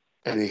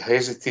 and he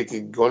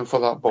hesitated and gone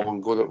for that ball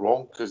and got it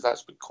wrong, because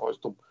that's what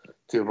caused him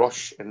to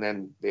rush, and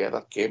then the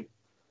other came.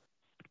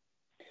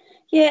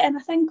 Yeah, and I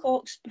think,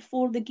 Ox,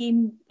 before the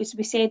game, as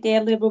we said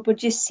earlier, we were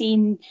just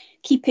saying,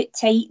 keep it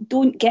tight,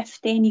 don't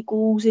gift any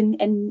goals,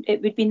 and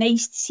it would be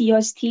nice to see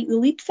us take the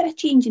lead for a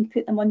change and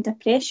put them under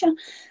pressure.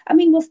 I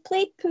mean, we've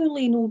played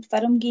poorly in Old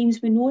Firm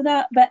games, we know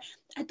that, but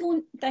I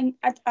don't think,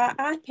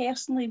 I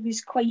personally was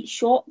quite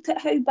shocked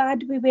at how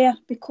bad we were,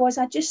 because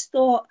I just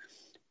thought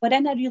we're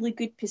in a really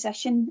good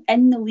position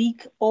in the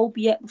league,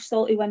 albeit we've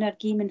still to win our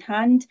game in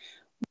hand.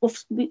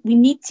 We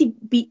need to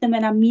beat them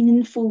in a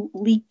meaningful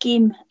league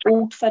game,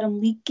 Old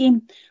Firm league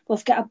game.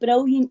 We've got a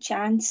brilliant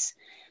chance,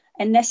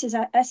 and this is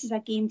a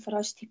game for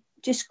us to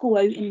just go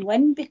out and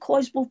win,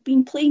 because we've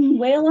been playing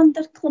well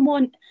under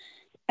Clement,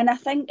 and I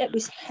think it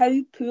was how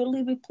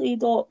poorly we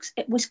played, Ox.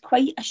 It was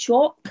quite a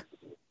shock.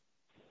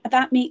 If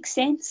that makes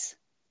sense.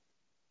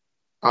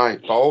 Aye,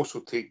 but I also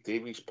take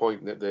Davy's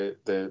point that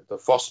the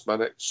first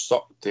minute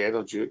sucked the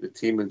energy out of the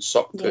team and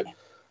sucked it.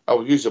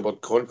 I'll use the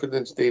word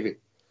confidence, Davy.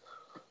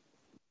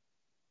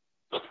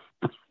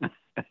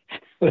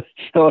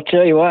 I'll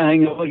tell you what, I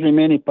think there wasn't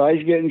many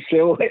pies getting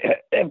sold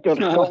after a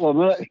couple of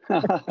minutes.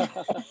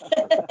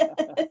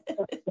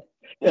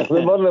 Yeah,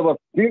 they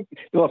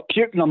were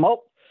puking them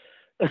up.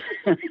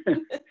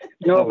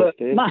 No, but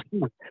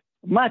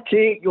my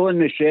take on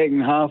the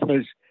second half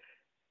is,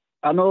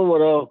 I know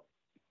we're all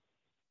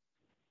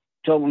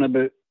talking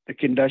about the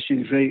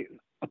conditions, right?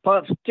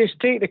 Just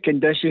take the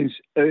conditions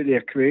out of the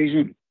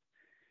equation.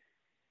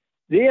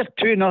 They're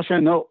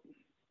 2-0 up.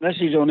 This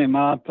is only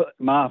my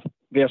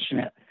version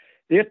of it.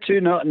 They're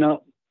 2-0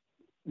 up.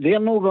 They're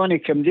not going to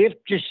come. They're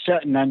just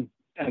sitting in,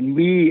 and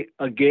we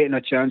are getting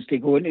a chance to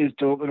go into the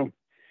top of them,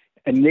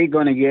 and they're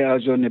going to get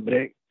us on the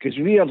break, because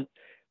we were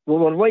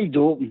wide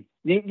open.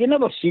 You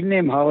never seen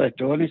them hardly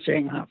at all in the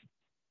second half,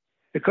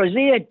 because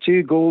they had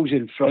 2 goals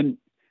in front,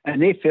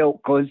 and they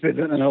felt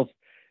confident enough.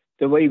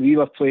 The way we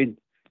were playing,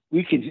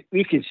 we could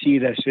see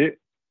this out,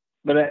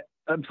 but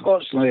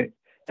unfortunately,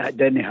 that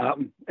didn't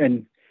happen,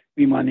 and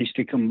we managed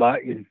to come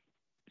back and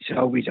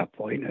salvage a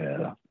point out of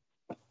that.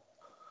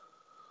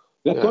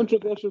 The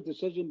controversial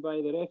decision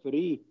by the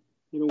referee,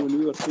 when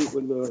we got our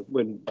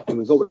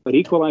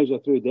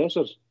equaliser through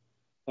Dessers,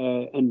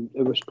 and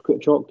it was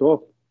chalked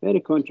off, very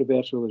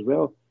controversial as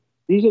well.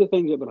 These are the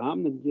things that were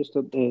happening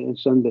yesterday and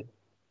Sunday,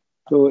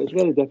 so it's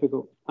very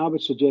difficult. I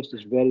would suggest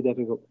it's very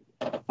difficult.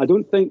 I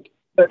don't think.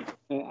 I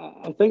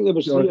think there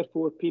was 3 or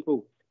 4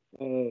 people.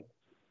 They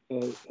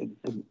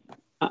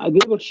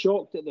were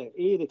shocked at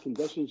the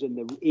conditions and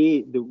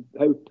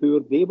how poor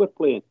they were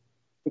playing,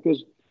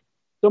 because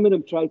some of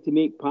them tried to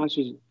make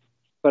passes,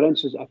 for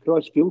instance, a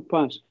cross-field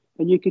pass,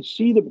 and you could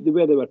see the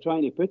way they were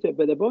trying to put it,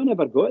 but the ball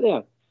never got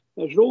there.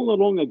 It was rolling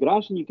along the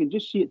grass, and you can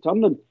just see it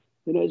turning.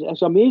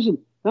 It's amazing.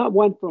 That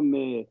one from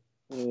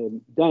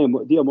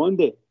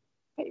Diamonde,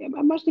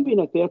 it must have been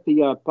a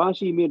 30-yard pass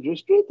he made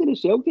straight to the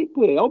Celtic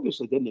player. He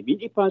obviously didn't mean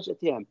to pass it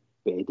to him,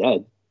 but he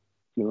did.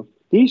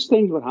 These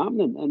things were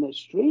happening, and it's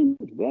strange,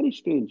 very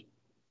strange.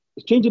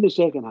 It's changing the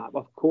second half,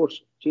 of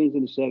course,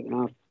 changing the second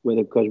half,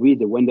 because we had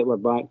the wind at our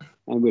back,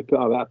 and we put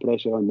a lot of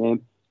pressure on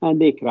them, and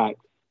they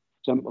cracked.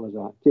 Simple as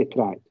that. They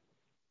cracked.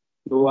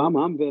 So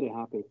I'm very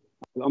happy.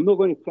 I'm not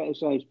going to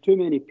criticise too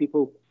many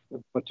people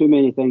for too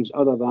many things,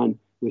 other than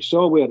we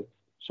saw where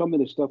Some of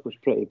the stuff was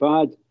pretty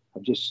bad.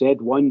 I've just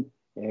said one.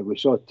 We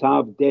saw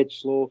Tav dead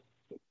slow,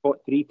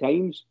 caught 3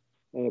 times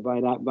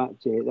by that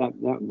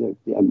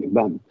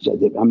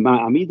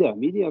Amida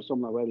or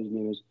something like where his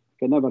name is. I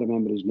can never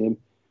remember his name.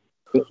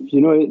 But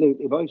you know,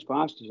 the boy's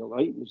fast. He's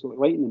like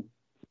lightning.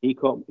 He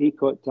caught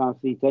Tav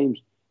 3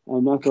 times,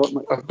 and I thought,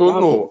 I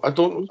don't know.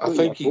 I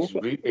think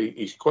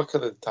he's quicker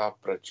than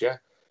Tav Bridge. Yeah.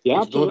 Yeah,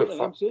 he's absolutely.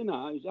 I'm saying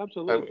that. He's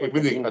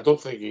absolutely. I don't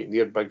think he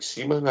near Big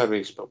Seaman in a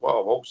race. But what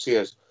I will say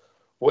is,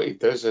 what he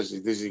does is he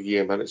doesn't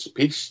give 8 minutes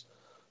apiece.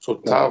 So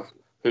Tav,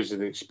 who's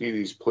an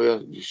experienced player,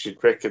 you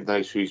should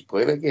recognise who he's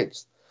playing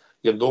against.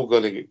 You're not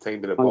going to get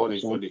time in the ball.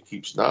 He's going to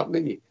keep snapping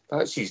at you.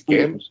 That's his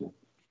game. 100%.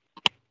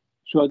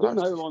 So I don't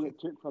know how long it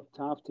took for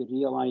Tav to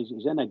realise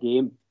he's in a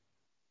game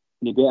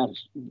and he better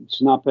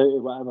snap out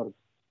of whatever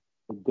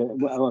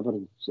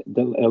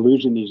the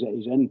illusion he's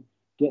in.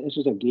 This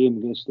is a game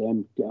against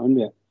them. Get on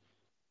with it.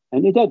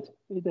 And he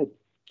did.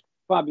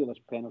 Fabulous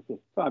penalty.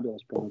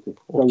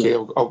 Okay,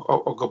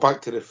 I'll go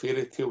back to the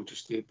fairy tale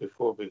just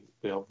before we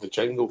have the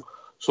jingle.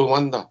 So,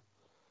 Linda,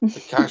 the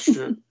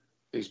cashier,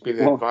 he's been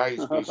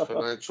advised by his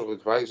financial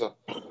advisor.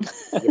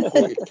 The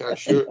quoted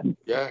cashier,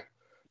 yeah.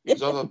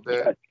 He's ordered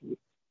the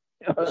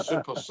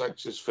Super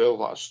Sixes fell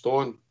like a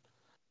stone.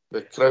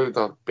 The crowd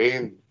are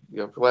baying.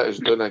 You've let us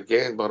down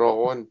again. We're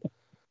all on.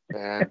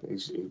 And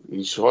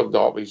he's holding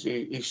up.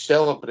 He's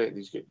celebrating.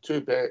 He's got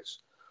 2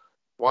 bets.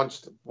 One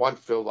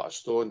fell like a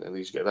stone, and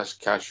he's got this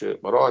cash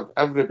out. We're on.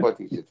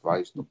 Everybody's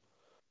advised him.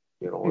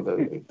 You know,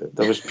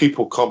 there was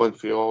people coming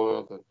for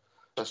all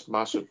this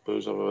massive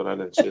boozer we were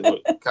in and saying,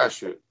 look,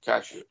 cash out.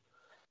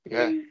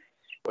 Yeah.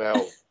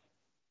 Well,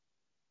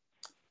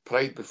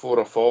 pride before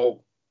a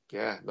fall.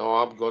 Yeah. No,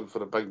 I'm going for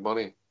the big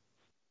money.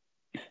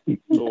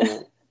 So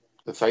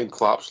the thing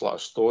claps like a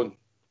stone,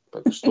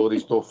 but the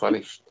story's not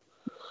finished.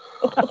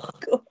 Oh,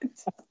 God.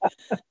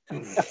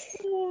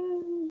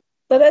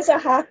 There is a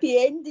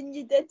happy ending,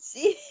 you did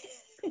say.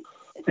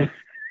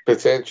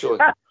 Potentially.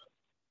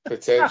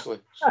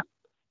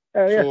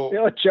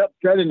 Your chip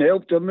couldn't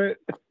help him out.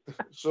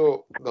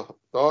 So, no.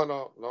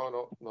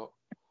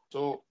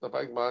 So, the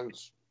big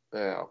man's,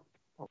 I'll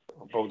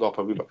build up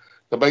a wee bit.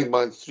 The big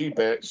man's 3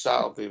 bets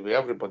Saturday with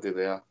everybody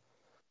there.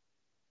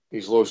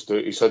 He's lost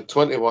out. He's had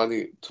 21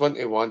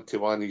 to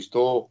 1. He's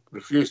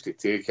refused to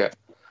take it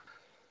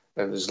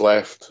and is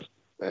left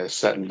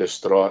sitting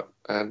distraught.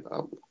 And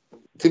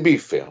to be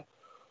fair,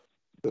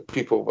 the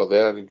people were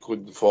there,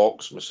 including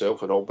Fox,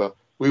 myself, and Albert.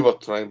 We were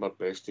trying our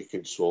best to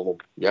console him.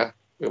 Yeah,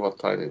 we were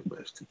trying our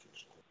best to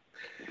console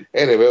him.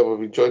 Anyway, we've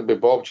been joined by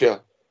Bob here.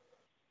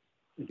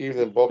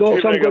 Evening, Bob.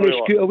 Docs, I'm going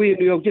to scoot away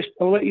now.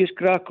 I'll let you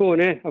crack on,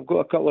 eh? I've got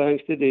a couple of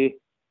things to do.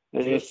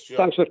 Sure.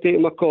 Thanks for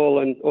taking my call,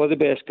 and all the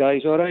best,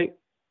 guys. All right.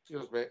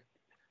 Cheers, mate.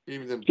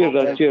 Evening, cheers,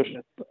 Bob. Then, cheers.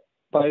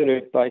 Bye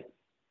now. Bye.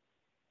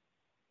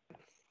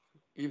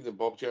 Evening,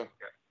 Bob. Here.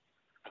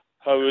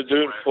 How we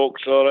doing,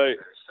 folks? All right.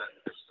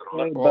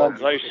 Bob,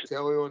 nice. The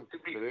telly on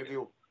the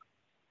radio.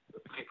 The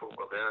people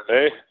were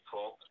there.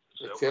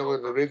 The telly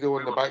on the radio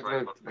in the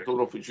background. I don't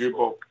know if it's you,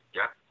 Bob.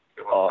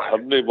 I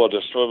haven't anybody.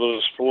 Whether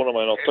it's phone of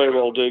mine, I'll tell you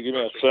what I'll do. Give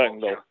me a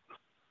second, though.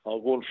 I'll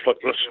go and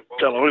flick this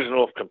television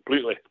off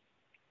completely.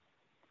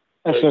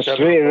 It's a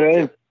straight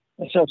red.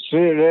 It's a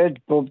straight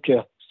red, Bob.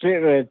 Straight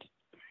red.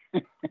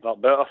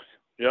 That better?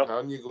 Yeah.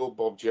 On you go,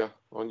 Bob.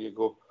 On you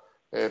go.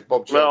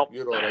 Bob, well,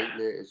 you're all right,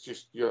 mate. It's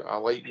just I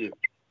like you.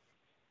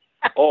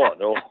 Oh, I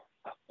know.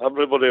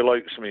 Everybody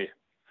likes me.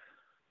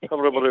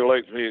 Everybody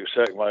likes me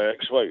except my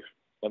ex-wife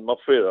and my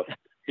father.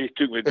 He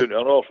took me down to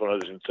an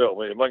orphanage and told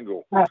me to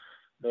mingle.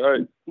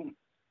 Right.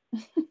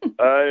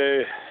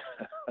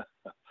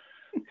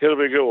 Here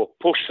we go.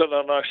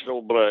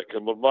 Post-international break,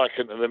 and we're back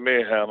into the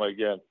mayhem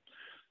again.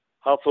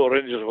 I thought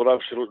Rangers were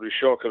absolutely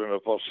shocking in the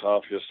first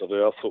half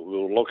yesterday. I thought we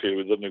were lucky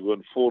we didn't go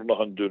in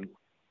 4-0 down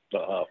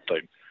at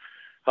half-time.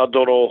 I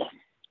don't know.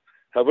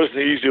 It wasn't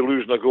easy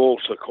losing a goal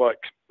so quick.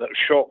 That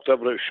shocked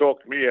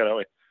me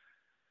anyway.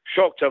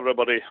 Shocked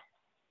everybody.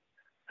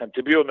 And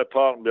to be on the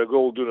park and be a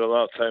goal doing at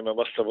that time, I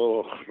must have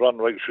run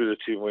right through the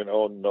team going,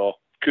 oh no,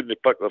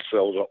 couldn't pick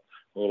themselves up.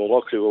 We were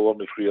lucky we won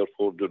the 3 or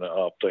 4 doing at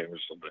half time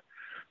yesterday.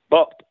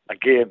 But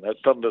again, it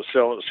turned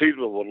itself. It seemed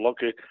we were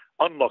lucky,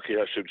 unlucky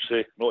I should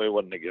say, not to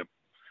win the game.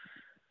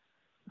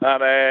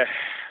 And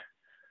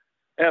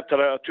after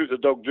that, I took the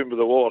dog down with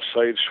the water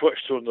side,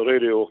 switched on the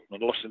radio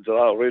and listened to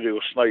that radio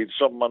snide,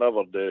 something I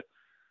never do.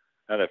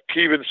 And if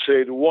Keevan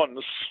said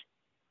once,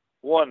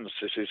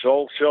 he says,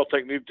 all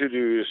Celtic need to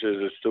do, he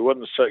says, is to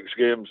win 6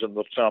 games and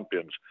they're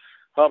champions.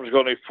 I was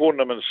going to phone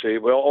them and say,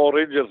 well, all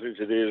Rangers need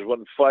to do is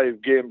win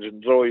 5 games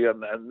and draw you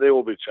and they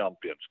will be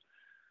champions.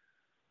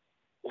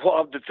 What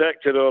I've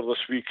detected over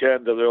this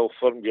weekend of the Old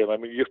Firm game, I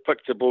mean, you've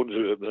picked the bones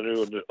out of the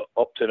new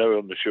up to now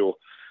on the show.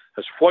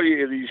 It's why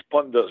are these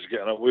pundits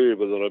getting away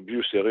with their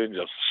abuse of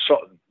Rangers?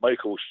 Sutton,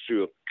 Michael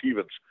Stewart,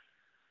 Keevans.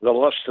 The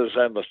list is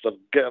endless. They're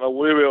getting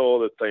away with it all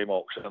the time,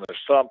 Ox, and it's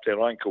starting to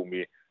rankle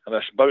me. And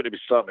it's bound to be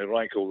starting to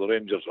rankle the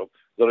Rangers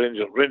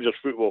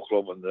Football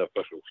Club and the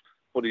officials.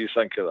 What do you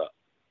think of that?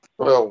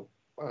 Well,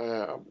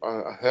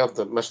 I heard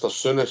that Mr.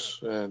 Souness,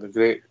 the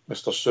great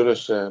Mr.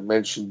 Souness,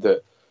 mentioned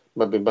that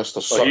maybe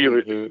Mr.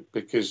 Sutton,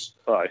 because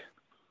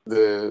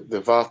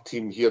the VAR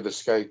team hear the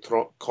Sky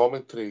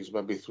commentaries,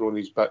 maybe throwing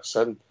his bits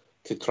in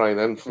to try and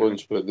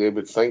influence what they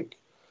would think.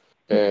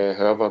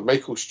 However,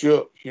 Michael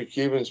Stewart, Hugh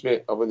Cavins,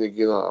 mate, I wouldn't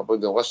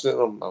listen to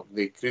them. I've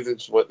no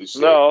credence in what they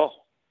say. No.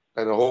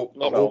 And I hope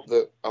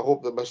that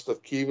Mr.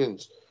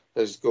 Cavins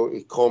has got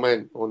to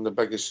comment on the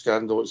biggest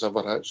scandal that's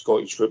ever hit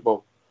Scottish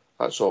football.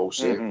 That's all I'll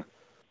say.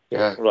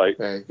 Yeah. Right.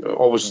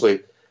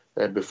 Obviously,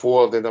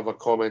 before they never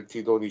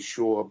commented on his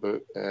show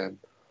about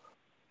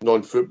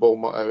non-football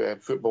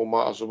football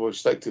matters, and we'll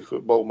stick to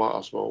football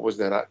matters. Well, it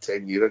wasn't that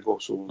 10 years ago,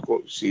 so we've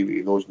got to see what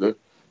he knows now.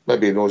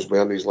 Maybe he knows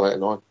more and he's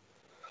letting on.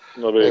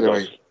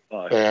 Anyway,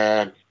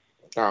 I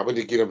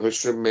wouldn't give him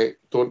his room, mate.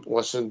 Don't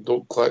listen,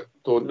 don't click,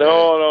 don't...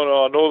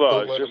 No, I know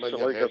that. It's just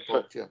like I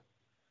said.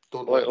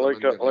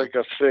 Like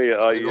I say,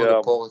 we know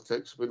the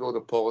politics. We know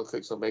the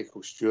politics of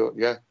Michael Stewart,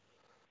 yeah?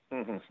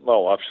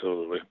 No,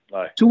 absolutely.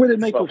 Aye. So what did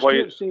Michael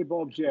Stewart say,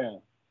 Bob? Yeah.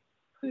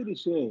 What did he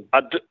say?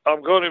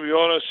 I'm going to be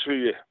honest with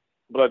you,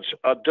 Bridge.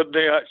 I didn't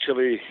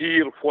actually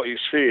hear what he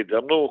said.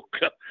 I'm no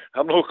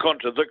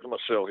contradicting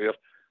myself here,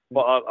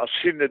 but I've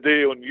seen the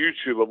day on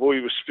YouTube, although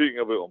he was speaking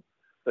about him,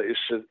 that he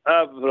said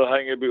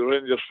everything about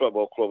Rangers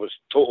Football Club is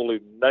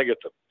totally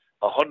negative.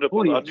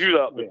 100%. I knew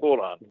that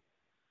beforehand.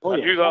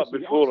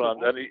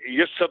 And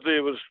yesterday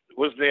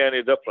wasn't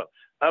any different.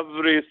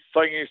 Everything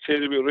he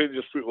said about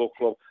Rangers Football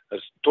Club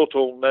is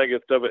total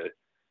negativity.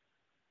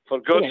 For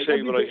God's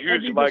sake, we're a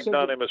huge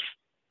magnanimous...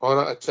 On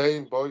at a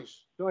time,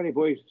 boys. Sorry,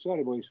 boys.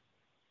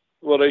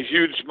 We're a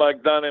huge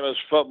magnanimous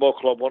football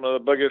club, one of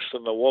the biggest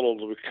in the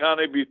world. We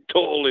can't be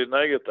totally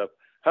negative.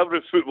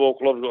 Every football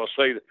club's got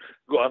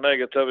a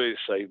negativity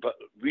side, but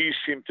we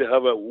seem to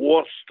have it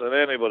worse than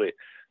anybody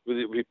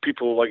with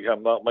people like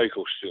him, that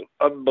Michael Stewart.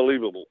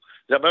 Unbelievable.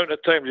 The amount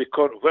of times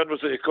when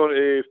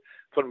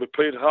we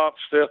played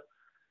Hearts there,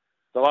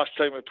 the last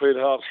time we played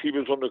Hearts, he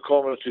was on the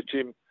commentary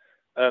team,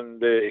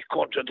 and he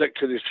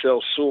contradicted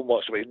himself so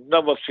much. But he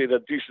never said a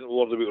decent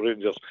word about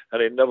Rangers,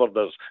 and he never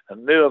does.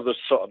 And neither does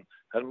Sutton.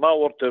 And my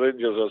word to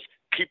Rangers is,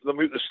 keep them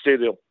out the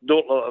stadium.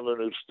 Don't let them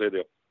in the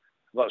stadium.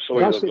 That's the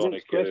way they're going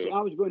to carry it.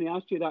 I was going to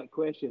ask you that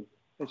question.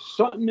 Is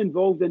Sutton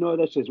involved in all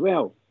this as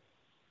well?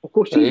 Of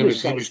course, he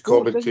was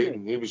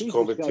commentating. He was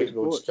commentating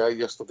on Sky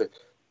yesterday.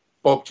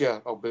 Bob,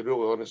 I'll be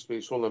really honest with you.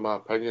 It's only my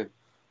opinion.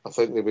 I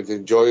think they would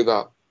enjoy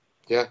that.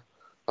 Yeah,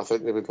 I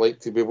think they would like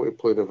to be able to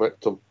play the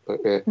victim.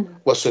 But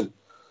listen,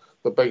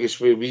 the biggest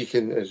way we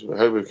can is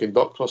how we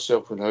conduct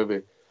ourselves and how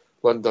we,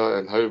 Linda,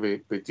 and how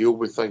we deal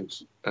with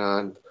things,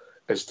 and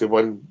it's to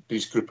win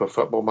these group of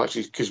football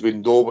matches because we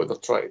know what they're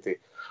trying to do.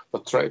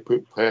 They're trying to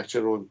put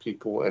pressure on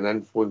people and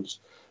influence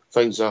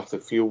things off the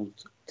field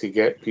to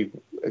get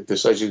people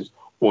decisions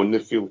on the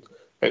field.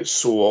 It's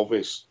so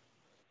obvious.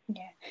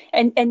 Yeah,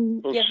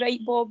 and you're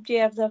right, Bob.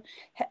 They're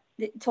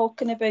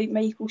talking about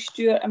Michael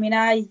Stewart. I mean,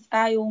 I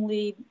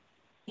only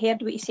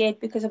heard what he said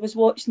because I was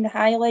watching the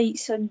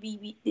highlights on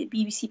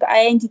BBC, but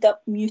I ended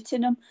up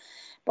muting him.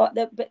 But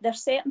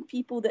there's certain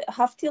people that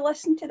have to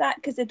listen to that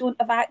because they don't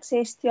have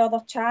access to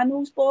other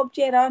channels, Bob.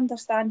 I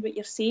understand what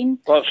you're saying.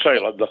 That's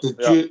right, Linda.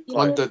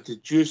 Linda,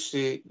 did you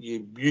say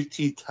you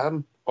muted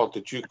him? Or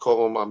did you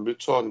call him a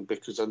muton?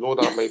 Because I know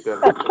that might be a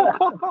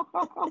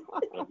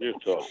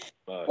muton.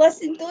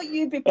 Listen, don't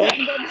you be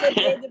putting words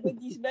in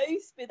anybody's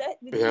mouth with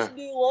these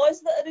new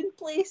laws that are in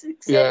place,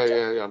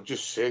 etc. Yeah. I'm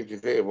just saying you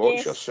need to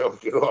watch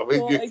yourself. You know what I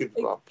mean?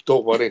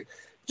 Don't worry.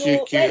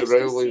 GQ,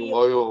 Rowley,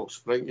 Loyal,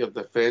 spring your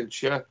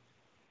defence, yeah?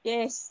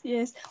 Yes.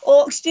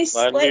 Ox, just...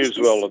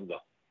 Linda.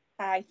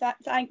 Aye,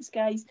 thanks,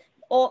 guys.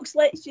 Ox,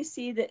 let's just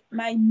say that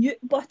my mute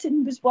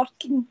button was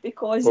working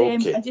because I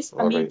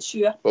made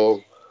sure.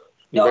 Well,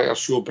 you better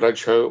show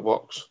Bridge how it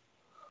works.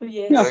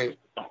 Yes. Right.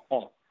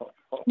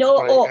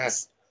 No,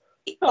 Ox.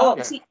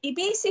 Ox, he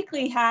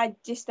basically had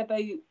just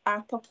about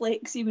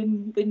apoplexy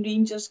when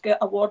Rangers got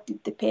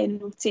awarded the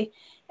penalty.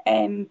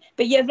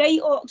 But you're right,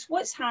 Ox.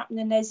 What's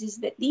happening is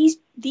that these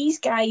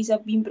guys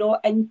have been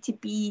brought in to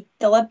be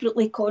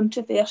deliberately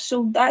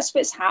controversial. That's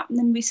what's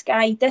happening with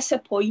Sky.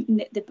 Disappointing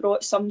that they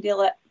brought somebody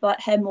like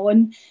him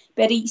on,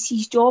 but it's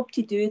his job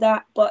to do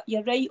that. But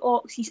you're right,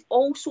 Ox. He's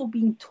also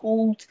been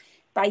told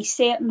by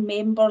certain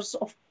members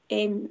of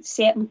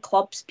certain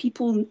clubs,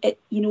 people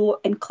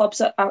in clubs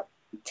that are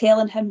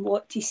telling him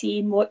what to say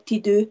and what to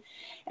do,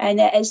 and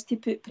it is to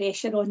put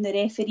pressure on the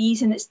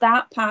referees, and it's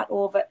that part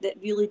of it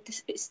that really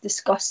it's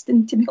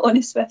disgusting, to be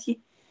honest with you.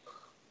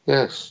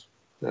 Yes.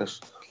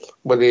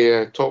 When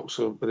he talks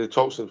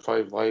in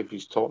 5 Live,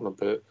 he's talking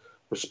about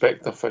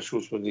respect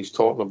officials when he's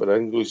talking about the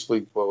English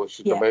League. Well, I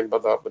should remember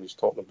that when he's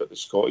talking about the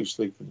Scottish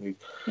League and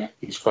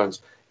his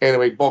fans.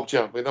 Anyway, Bob,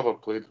 we never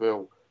played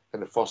well in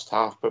the first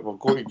half, but we're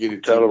going to give the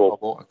team a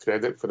lot of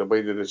credit for the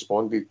way they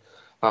responded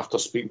after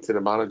speaking to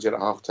the manager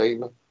at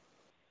half-time.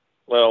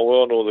 Well, we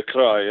all know the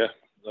cry, yeah?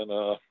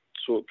 And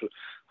so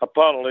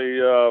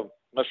apparently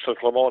Mr.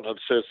 Clement had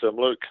said to him,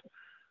 look,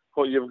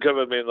 what you've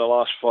given me in the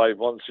last 5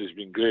 months has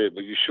been great,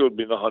 but you showed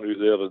me nothing out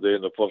there today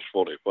in the first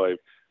 45.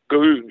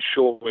 Go out and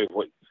show me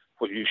what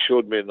you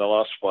showed me in the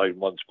last 5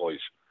 months, boys.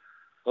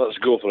 Let's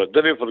go for it.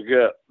 Didn't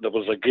forget, there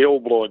was a gale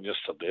blowing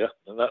yesterday,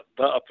 and that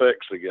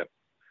affects the game.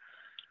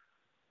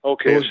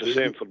 Okay, it's the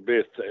same for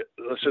both.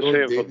 It's the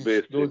same for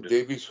both. No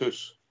Davies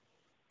house.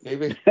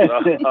 Davy. But,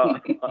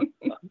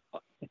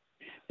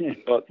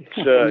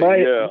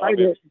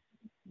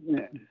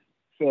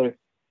 sorry.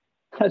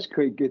 That's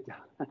quite good.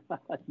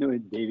 No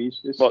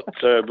Davies. But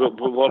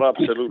we're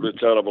absolutely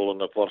terrible in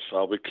the first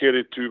half. We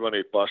carried too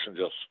many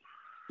passengers.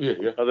 Yeah.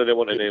 I didn't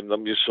want to name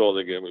them. You saw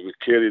the game. We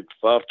carried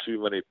far too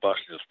many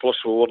passengers.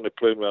 Plus, we weren't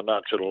playing with a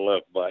natural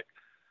left back.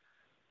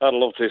 I'd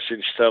love to have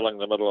seen Sterling in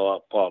the middle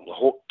of that part. I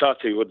hope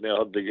Tati wouldn't have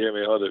had the game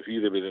he had if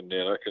he'd have been in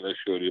there, I can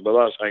assure you. But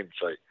that's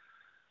hindsight.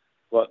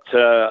 But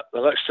the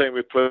next time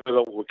we play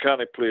them, we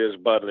can't play as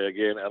badly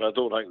again, and I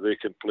don't think they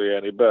can play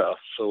any better.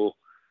 So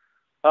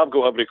I've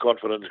got every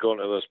confidence going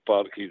to this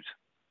park, kids.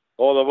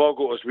 Oh, they've all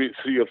got us beat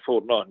 3 or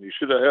 4-0. You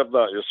should have heard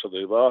that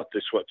yesterday, but I had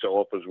to switch it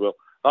off as well.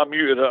 I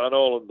muted it in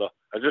Hollander.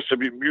 I just a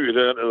bit muted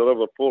it into the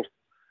River Port.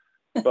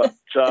 But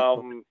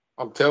I'm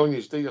telling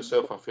you, do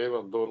yourself a favour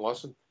and don't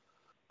listen.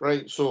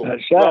 Right, so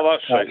that's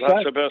right.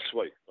 That's the best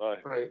way.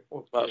 Right, okay.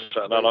 That's it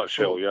in a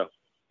nutshell, yeah.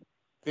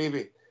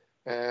 Davey,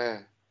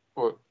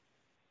 we're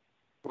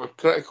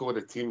critical of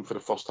the team for the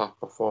first half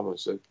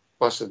performance. And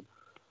listen,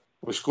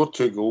 we scored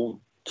 2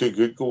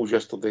 good goals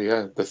yesterday.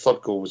 Yeah, the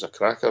third goal was a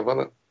cracker,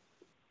 wasn't it?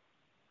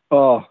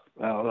 Oh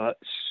well,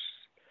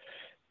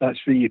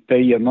 that's where you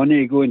pay your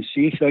money, go and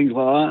see things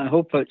like that. I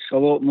hope it's a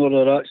lot more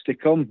of that's to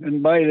come.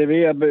 And by the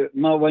way, about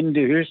my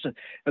windy house,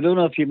 I don't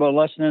know if you were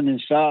listening on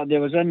Saturday. I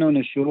was in on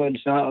a show on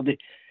Saturday,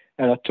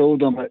 and I told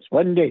them it's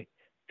windy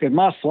because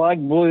my flag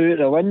blew out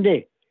the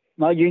window.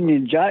 My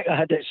Union Jack, I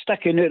had it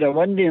sticking out the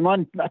window,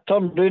 man. I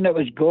turned round, it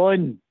was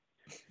gone.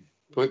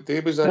 What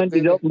day was that?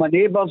 Ended up my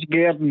neighbour's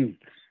garden.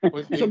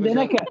 Did somebody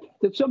nick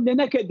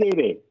it,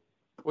 Davey?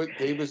 What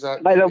day was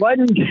that? By the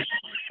wind.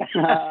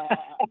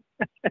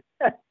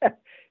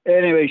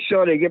 Anyway,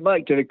 sorry, get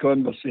back to the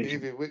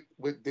conversation. Davey,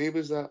 what day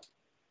was that?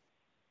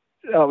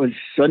 That was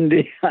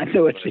Sunday. I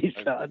know it's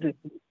Saturday.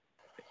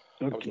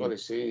 Okay. I was going to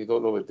say, you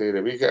don't know what day of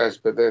the week it is,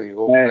 but there you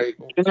go. Right.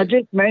 Can I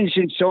just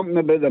mention something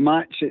about the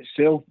match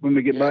itself when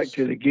we get back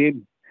to the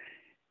game?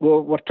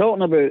 Well, we're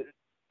talking about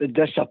the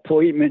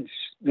disappointments.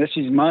 This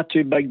is my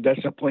 2 big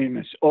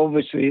disappointments.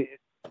 Obviously,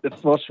 the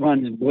first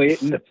one's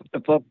blatant, the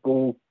first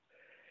goal.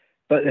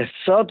 But the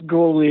third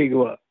goal,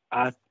 Lego,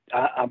 I've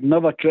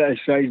never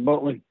criticised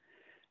Butland,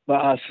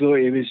 but I thought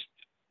he was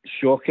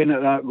shocking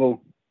at that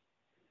goal.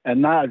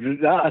 And that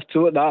I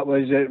thought that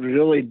was it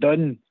really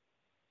done.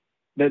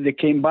 But they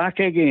came back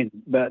again.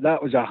 But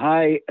that was a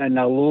high and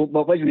a low.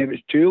 But wasn't it? It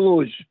was 2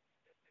 lows.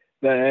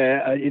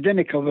 But he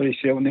didn't cover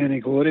himself in any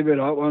glory with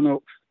that one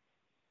up.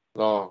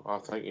 No, I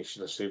think he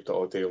should have saved it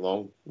all day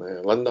long.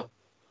 Linda?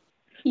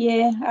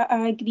 Yeah,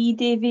 I agree,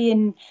 Davey.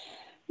 And,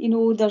 you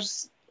know,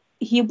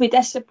 he'll be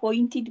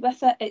disappointed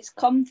with it. It's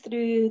come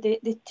through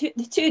the 2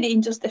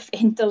 Rangers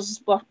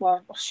defenders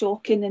were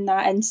shocking in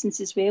that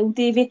instance as well,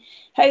 Davey.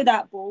 How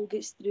that ball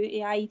gets through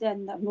to Ida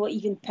and they're not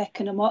even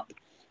picking him up.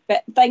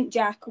 But I think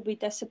Jack will be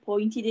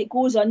disappointed. It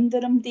goes under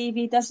him,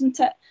 Davey, doesn't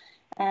it?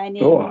 And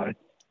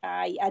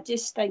I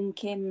just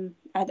think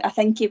I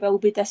think he will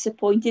be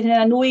disappointed. And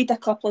I know he had a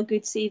couple of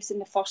good saves in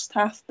the first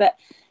half, but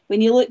when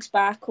he looks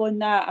back on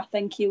that, I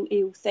think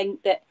he'll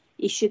think that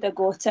he should have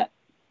got it.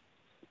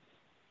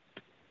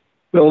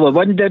 Well, the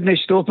wind didn't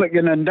stop it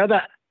going in, did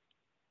it?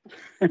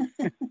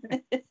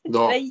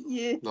 No. Right,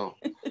 you. No.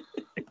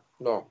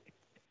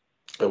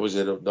 It was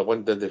the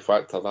wind didn't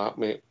factor that,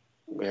 mate.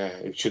 Yeah,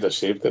 he should have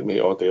saved it,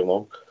 mate, all day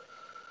long.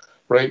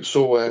 Right,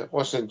 so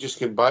listen, just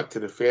getting back to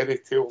the fairy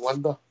tale,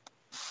 Linda.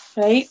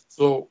 Right.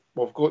 So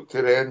we've got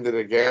to the end of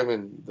the game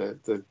and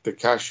the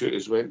cash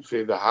shooters went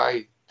from the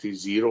high to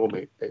 0,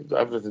 mate.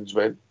 Everything's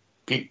went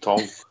peak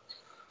tongue.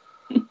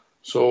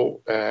 So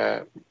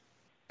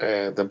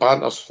the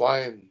banter's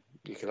flying.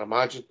 You can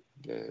imagine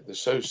the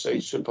South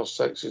Side Super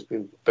 6 has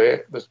been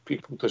bet. There's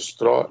people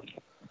distraught.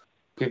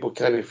 People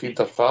can't feed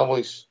their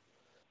families.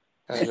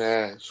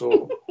 And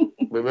so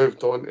we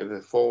moved on to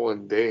the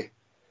following day.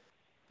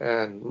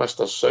 And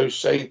Mr.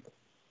 Southside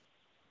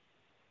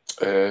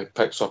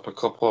picks up a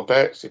couple of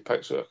bets. He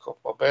picks out a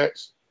couple of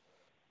bets.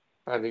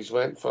 And he's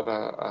went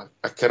for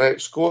a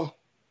correct score.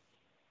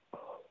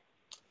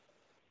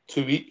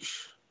 2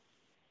 each.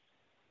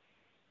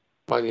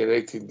 Man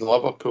United,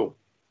 Liverpool.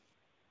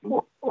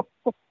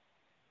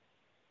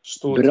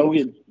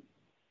 Brilliant.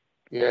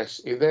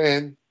 Yes, he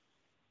then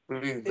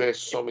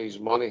reinvests some of his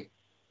money,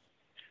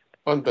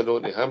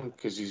 unbeknown to him,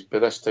 because by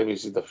this time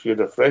he's had a few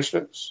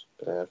refreshments,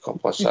 a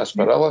couple of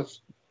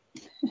sarsaparillas,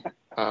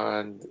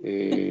 and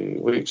he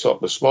wakes up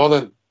this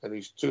morning and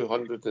his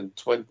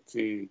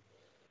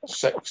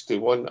 226 to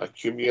 1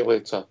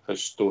 accumulator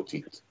has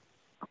started.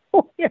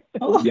 Yeah,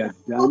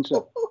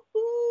 dancer.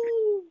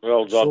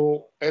 Well done.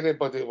 So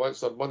anybody who wants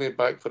their money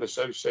back for the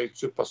Southside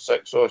Super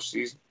 6 all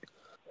season,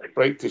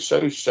 right to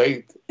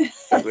Southside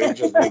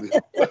Rangers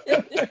Radio.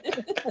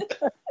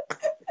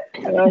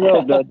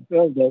 Well done.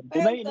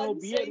 They might not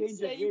be at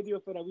Rangers Radio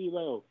for a wee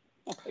while.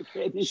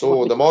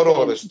 So the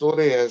moral of the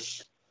story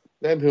is,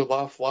 them who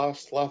laugh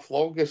last, laugh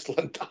longest,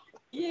 Linda.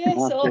 Yes,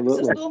 so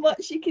there's not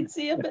much you can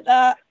say about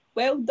that.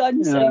 Well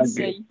done,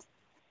 Southside.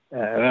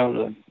 Well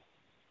done.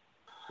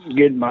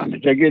 Good man.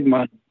 He's a good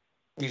man.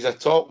 He's a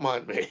top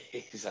man, mate.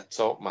 He's a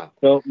top man.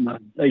 Top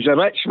man. He's a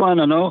rich man,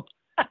 I know.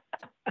 I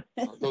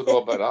don't know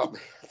about that,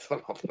 mate. I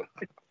don't know about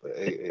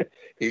that.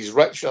 He's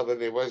richer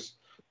than he was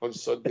on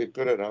Sunday,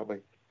 put it that way.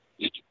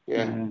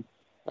 Yeah.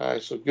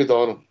 So good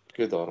on him.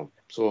 Good on him.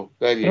 So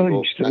there you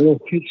go.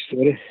 Good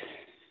story.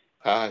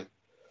 Aye.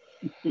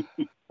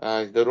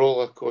 Aye, the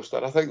roller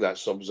coaster. I think that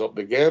sums up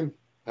the game.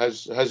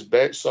 His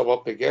bets sum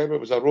up the game. It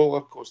was a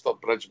roller coaster,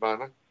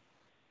 Bridgeman.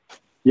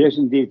 Yes,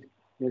 indeed.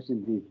 Yes,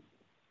 indeed.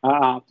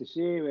 I have to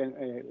say, when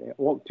I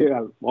walked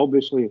out,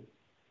 obviously,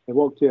 I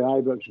walked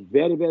out Ibrox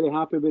very, very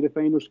happy with the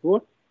final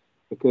score,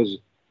 because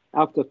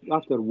after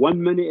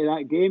 1 minute of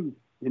that game,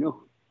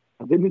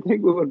 I didn't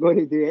think we were going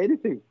to do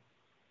anything.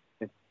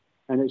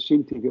 And it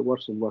seemed to get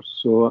worse and worse.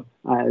 So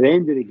at the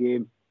end of the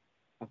game,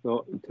 I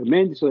thought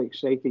tremendously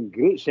exciting,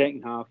 great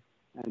second half,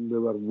 and we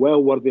were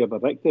well worthy of a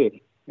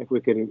victory if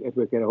we could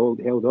have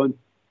held on.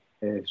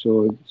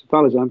 So as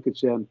far as I'm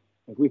concerned,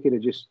 if we could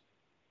have just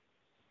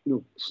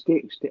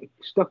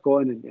stuck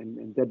on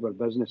and did our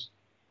business,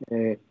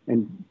 and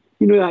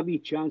that wee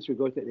chance we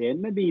got at the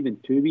end, maybe even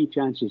 2 wee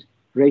chances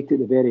right at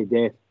the very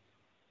death.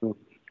 If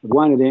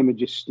one of them had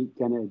just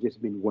sneaked in, it had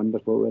just been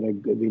wonderful. It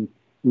would have been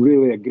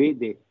really a great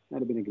day.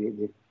 That'd have been a great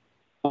day.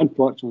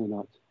 Unfortunately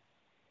not.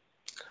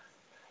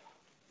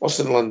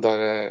 Listen,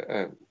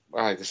 Linda,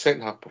 the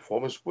second half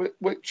performance,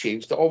 what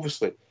changed it?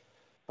 Obviously,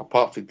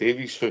 apart from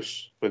Davies'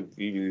 house, when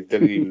he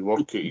didn't even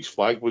work out, his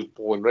flag was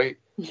blowing right.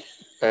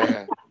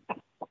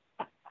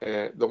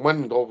 The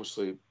win,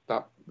 obviously,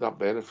 that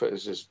benefit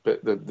is this,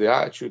 but the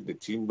attitude of the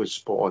team was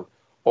spot on.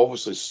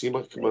 Obviously,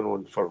 Seema coming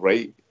on for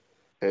right,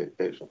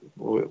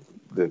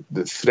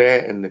 the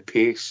threat and the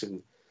pace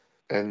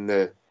and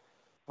the,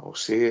 I'll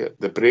say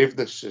it, the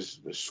braveness is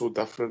so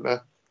different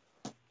now.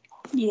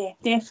 Yeah,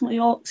 definitely,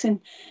 Ox,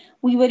 and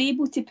we were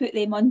able to put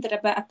them under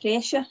a bit of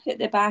pressure at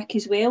the back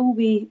as well.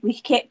 We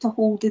kept a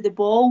hold of the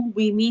ball.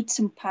 We made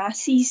some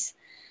passes.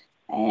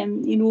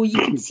 You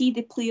could see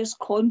the players'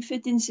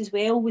 confidence as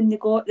well when we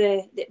got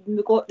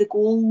the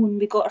goal, when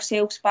we got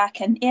ourselves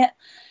back into it.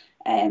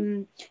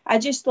 I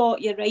just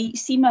thought, you're right,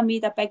 Seema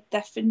made a big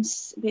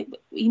difference.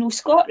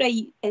 Scott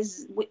Wright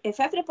is, if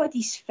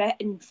everybody's fit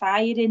and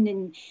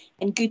firing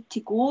and good to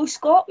go,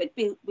 Scott would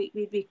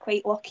be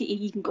quite lucky to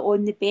even get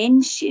on the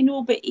bench,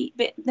 but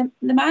the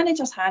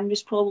manager's hand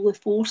was probably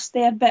forced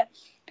there. But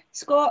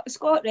Scott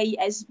Wright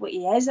is what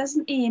he is,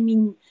 isn't he? I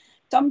mean,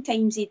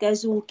 sometimes he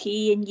does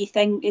okay, and you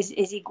think, is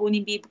he going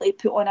to be able to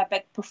put on a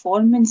big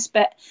performance?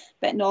 But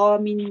no, I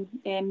mean,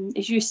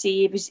 as you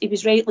say, he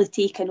was rightly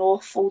taken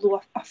off,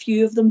 although a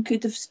few of them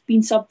could have been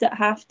subbed at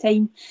half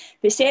time.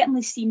 But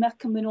certainly Seema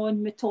coming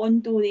on,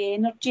 Matondo, the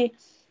energy.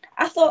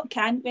 I thought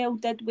Cantwell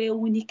did well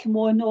when he came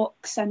on,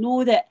 Ox. I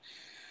know that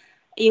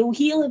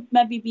he'll have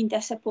maybe been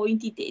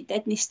disappointed that he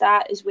didn't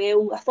start as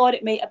well. I thought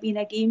it might have been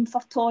a game for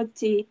Todd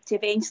to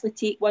eventually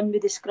take one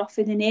with the scruff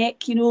of the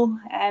neck,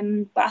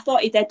 but I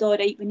thought he did all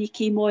right when he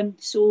came on.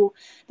 So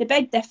the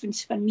big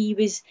difference for me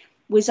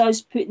was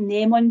us putting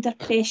them under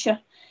pressure,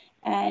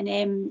 and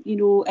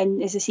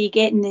and as I say,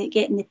 getting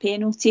the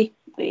penalty,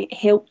 it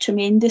helped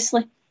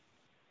tremendously.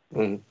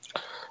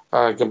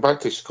 Going back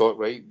to Scott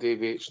Wright,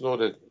 Davey, it's not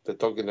the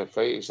dog in the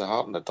fight, it's the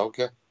heart in the dog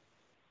here.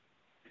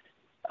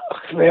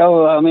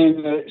 Well, I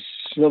mean,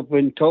 we've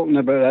been talking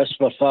about this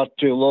for far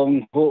too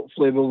long.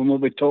 Hopefully we'll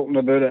not be talking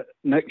about it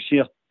next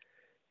year,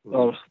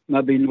 or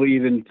maybe not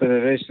even for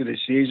the rest of the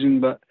season,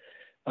 but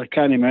I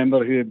can't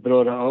remember who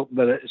brought it up,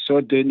 but it's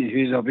all down to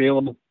who's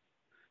available.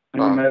 I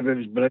think maybe it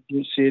was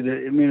Bridget said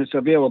that, it's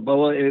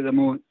availability at the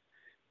moment,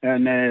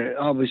 and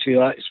obviously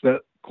that's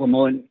what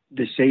Clement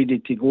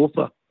decided to go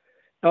for.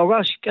 Now,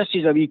 this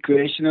is a wee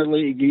question I'd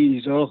like to give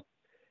you all.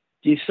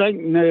 Do you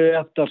think now,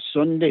 after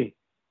Sunday,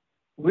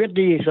 where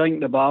do you think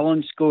the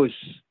balance goes?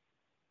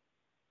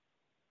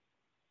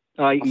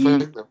 I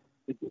think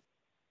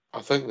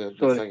the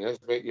thing is,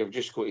 mate, you've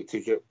just got to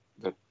take it.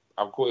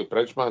 I've got a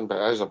Bridgeman,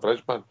 but as a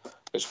Bridgeman,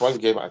 it's one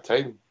game at a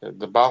time.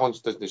 The balance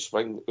doesn't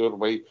swing our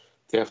way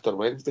to after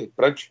Wednesday.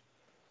 Bridge?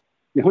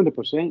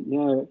 100%.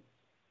 Yeah,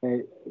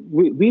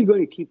 we're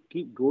going to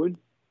keep going.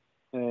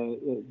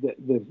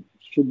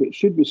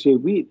 Should we say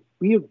we've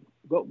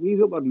got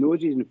our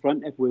noses in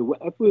front. If we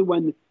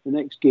win the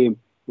next game,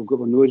 we've got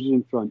our noses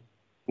in front.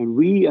 And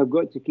we have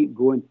got to keep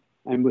going.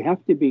 And we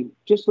have to be,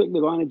 just like the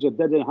manager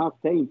did at half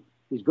time,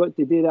 he's got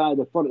to do that at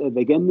the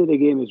beginning of the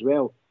game as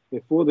well.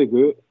 Before they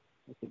go out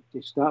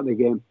to start the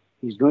game,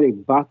 he's going to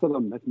batter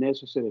them if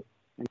necessary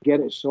and get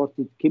it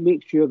sorted.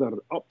 Make sure they're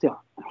up to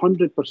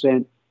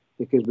 100%,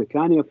 because we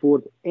can't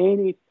afford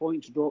any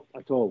points dropped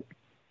at all.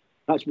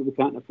 That's what we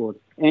can't afford.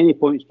 Any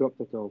points dropped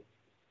at all.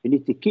 We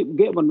need to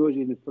get our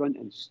noses in front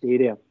and stay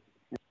there.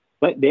 And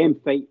let them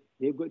fight.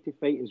 They've got to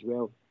fight as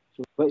well.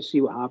 So let's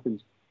see what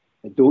happens.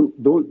 Don't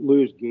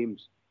lose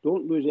games.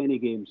 Don't lose any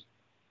games.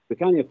 We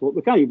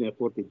can't even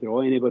afford to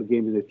draw any more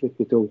games, the truth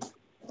be told.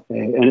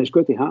 And it's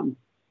got to happen.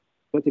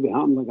 It's got to be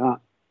happening like that.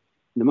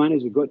 The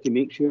manager's got to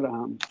make sure it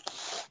happens.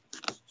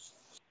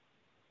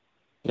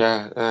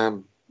 Yeah,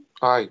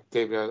 aye,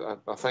 David,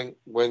 I think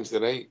Wednesday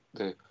night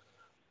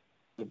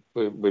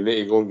we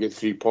need to go and get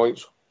 3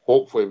 points.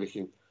 Hopefully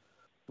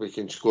we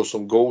can score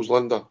some goals,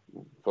 Linda,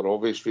 for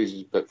obvious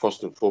reasons, but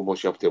first and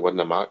foremost you have to win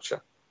the match.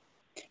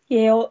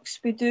 Yeah, Ox,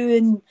 we do,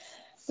 and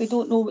we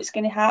don't know what's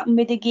going to happen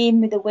with the game,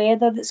 with the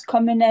weather that's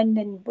coming in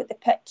and what the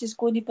pitch is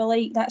going to be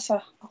like. That's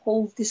a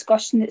whole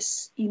discussion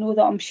that's, that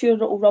I'm sure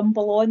it'll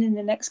rumble on in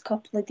the next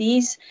couple of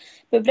days.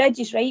 But Reg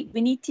is right,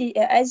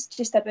 it is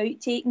just about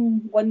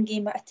taking one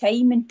game at a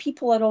time, and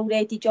people are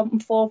already jumping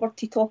forward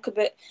to talk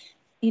about,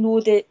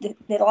 the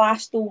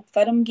last Old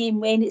Firm game,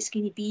 when it's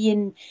going to be,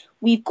 and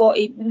we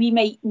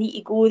might need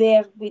to go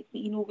there. We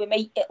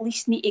might at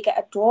least need to get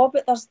a draw,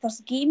 but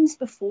there's games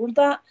before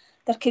that.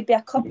 There could be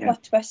a couple of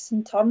twists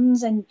and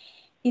turns, and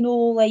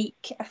I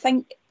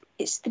think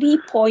it's 3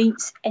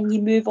 points and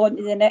you move on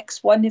to the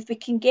next one. If we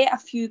can get a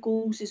few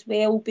goals as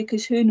well,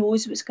 because who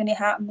knows what's going to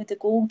happen with the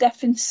goal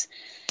difference.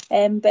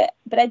 But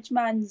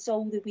Bridgeman's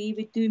all the way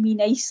would do me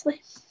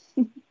nicely.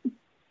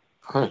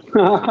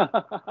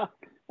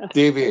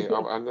 Davey,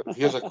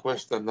 here's a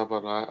question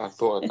I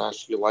thought I'd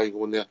ask you live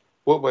on there.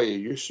 What way are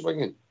you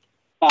swinging?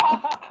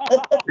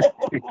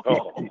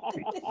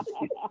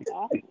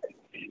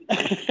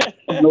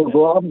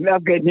 No,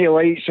 I've got no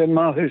lights in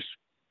my house.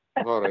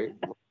 All right.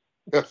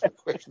 That's a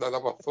question I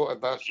never thought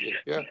I'd ask you,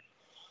 yeah?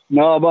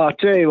 No, but I'll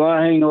tell you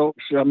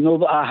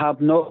what, I have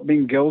not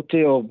been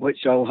guilty of,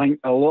 which I think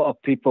a lot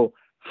of people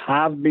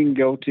have been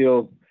guilty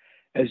of,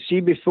 is see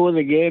before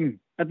the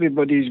game,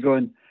 everybody's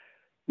going,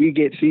 we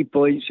get 3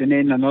 points and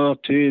then another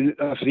 2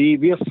 or 3,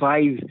 we're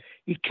 5.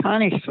 You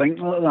can't think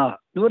like that.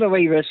 Not the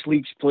way this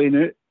league's playing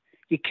out.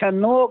 You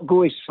cannot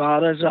go as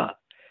far as that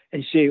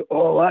and say,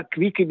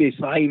 we could be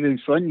 5 in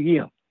front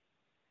here.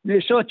 Now,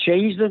 it's all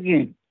changed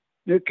again.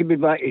 Now it could be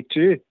back to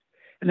 2.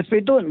 And if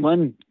we don't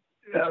win,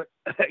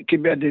 it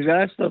could be a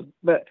disaster.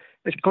 But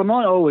as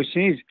Clement always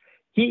says,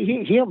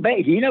 he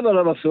never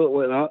ever thought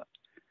like that.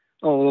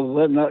 Oh,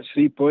 well, that's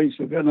 3 points.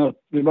 We win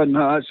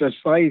that, that's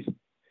 5.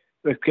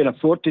 We can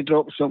afford to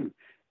drop some.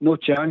 No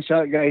chance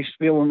that guy's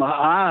feeling that.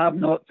 I have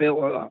not felt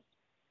like that.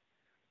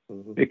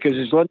 Mm-hmm. Because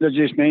as Linda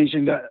just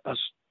mentioned,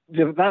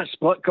 that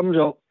split comes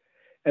up,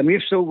 and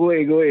we've still got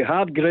to go to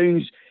hard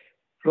grounds,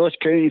 cross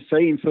county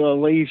fighting for our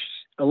lives,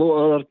 a lot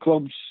of other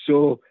clubs.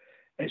 So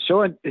it's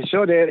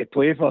all there to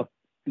play for.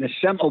 And the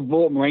simple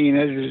bottom line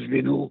is, as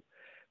we know,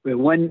 we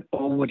win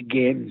all the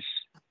games.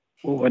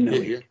 We'll win the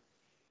league.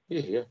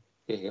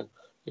 Yeah.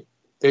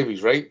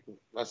 Davey's right.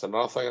 That's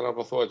another thing I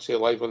never thought I'd say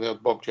live on the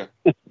Bob Jim.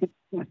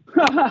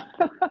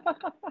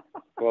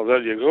 Well,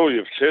 there you go.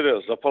 You've said it.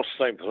 It's the first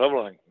time for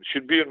everything. It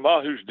should be in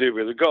my house,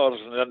 Davey. The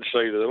gutters on the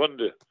inside of the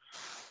window.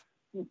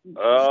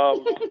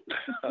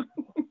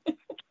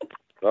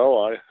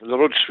 The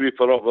road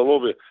sweeper up the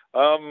lobby.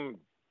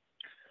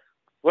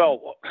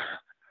 Well,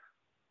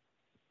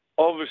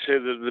 obviously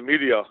the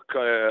media,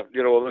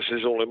 this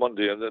is only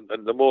Monday,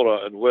 and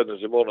tomorrow and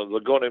Wednesday morning, they're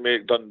going to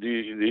make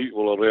Dundee the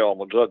equal of Real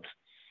Madrid.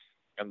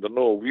 And they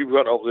know we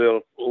went up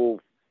there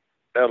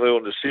early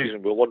on the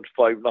season, we won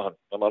 5-0.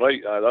 Am I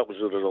right? That was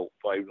the result,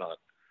 5-0.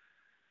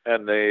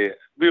 And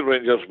we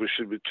Rangers, we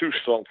should be too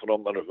strong for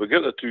them. And if we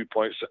get the 3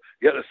 points,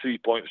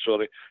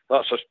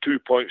 that's us 2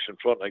 points in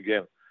front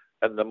again.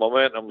 And the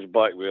momentum's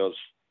back with us.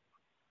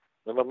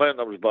 For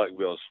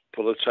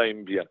the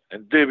time being.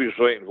 And Davy's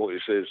right in what he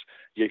says.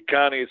 You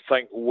can't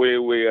think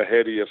way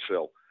ahead of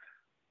yourself.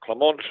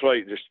 Clement's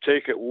right. Just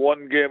take it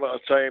one game at a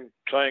time,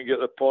 try and get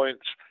the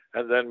points,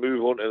 and then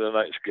move on to the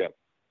next game.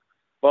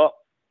 But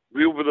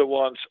we'll be the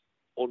ones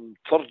on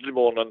Thursday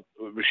morning.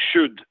 We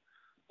should,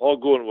 all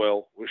going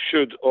well,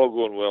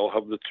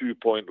 have the 2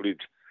 point lead.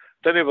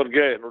 Don't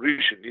forget, in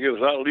recent years,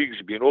 that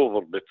league's been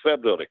over by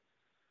February.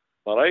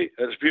 All right?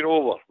 It's been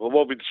over. We've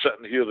all been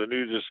sitting here, the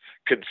news is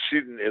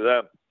conceding to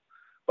them.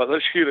 But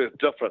this year is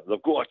different.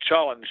 They've got a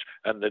challenge,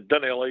 and they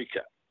didn't like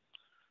it.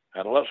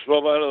 And let's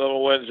rub out of them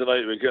on Wednesday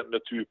night, we're getting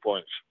the 2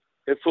 points.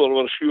 They thought we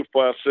were sure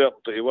by a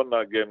certainty to win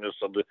that game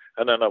yesterday,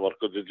 and they never,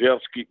 because the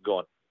Jers keep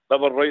going.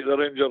 Never write the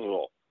Rangers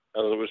off,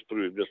 as it was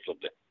proved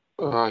yesterday.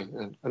 Aye,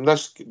 and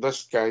this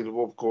guy that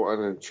we've got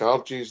in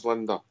charges,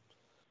 Linda,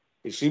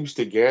 he seems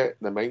to get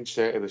the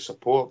mindset of the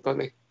support,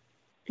 doesn't he?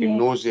 He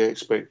knows the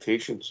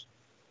expectations.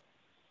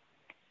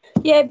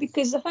 Yeah,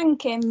 because I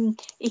think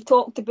he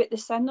talked about the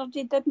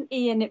synergy, didn't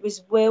he? And it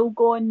was well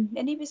gone.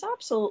 And he was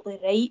absolutely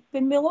right.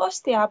 When we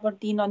lost to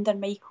Aberdeen under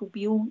Michael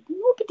Beale,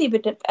 nobody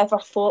would have ever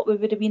thought we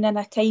would have been in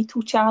a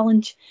title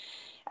challenge.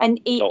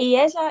 And he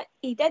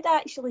did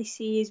actually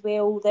say as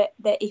well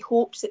that he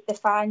hopes that the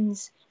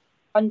fans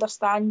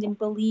understand and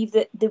believe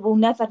that they will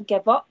never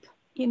give up.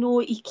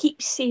 He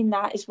keeps saying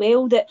that as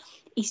well, that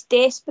he's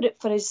desperate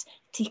for us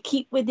to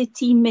keep with the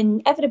team,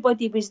 and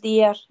everybody was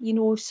there,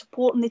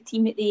 supporting the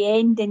team at the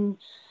end. And,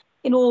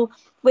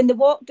 when they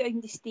walked down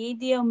the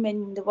stadium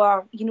and they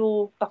were,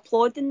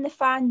 applauding the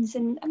fans,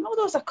 and I know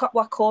there was a couple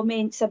of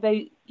comments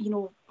about,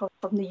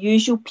 from the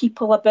usual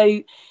people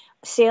about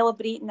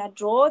celebrating a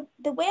draw.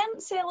 They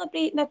weren't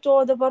celebrating a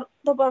draw. They were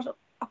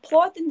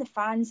applauding the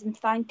fans and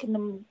thanking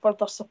them for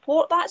their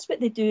support. That's what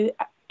they do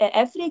at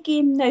every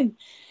game now.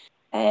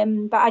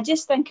 But I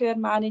just think our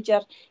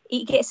manager,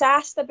 he gets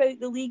asked about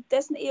the league,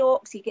 doesn't he,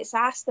 Ox? He gets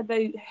asked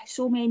about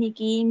so many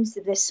games,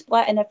 the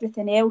split and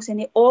everything else,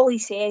 and all he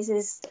says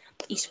is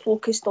he's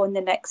focused on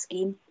the next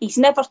game. He's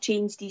never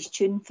changed his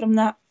tune from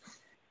that.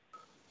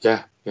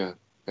 Yeah.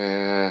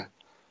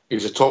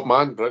 He's a top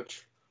man,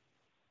 Bridge.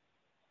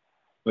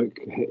 Look,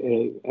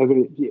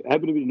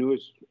 everybody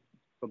knows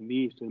from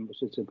me since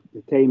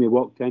the time he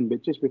walked in,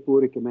 but just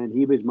before he came in,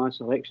 he was my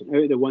selection.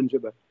 Out of the ones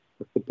that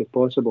could be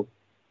possible,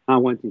 I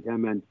wanted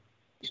him in.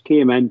 He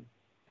came in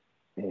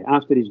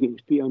after he's getting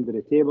his feet under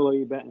the table a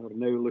wee bit, and we're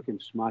now looking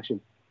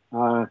smashing.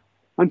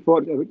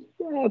 Unfortunately,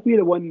 if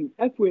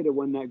we'd have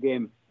won that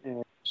game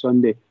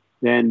Sunday,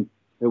 then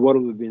the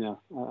world would have been a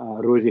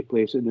rosy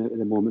place at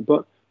the moment.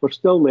 But we're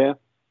still there.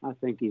 I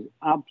think he's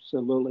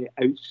absolutely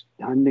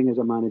outstanding as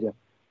a manager.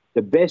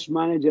 The best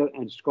manager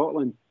in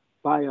Scotland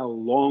by a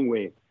long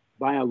way.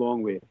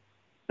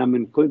 I'm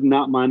including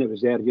that man that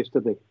was there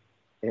yesterday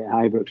at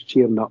Ibrox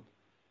cheering up.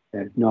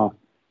 No.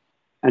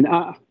 And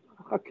I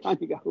can't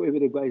get away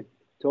with the guys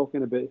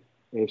talking about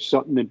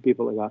Sutton and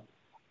people like that.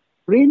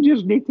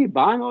 Rangers need to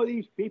ban all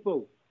these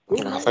people.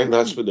 I think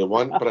that's what they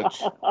want,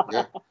 Bridge.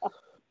 Yeah.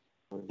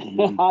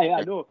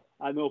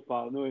 I know,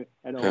 pal. No,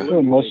 and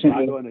Don't listen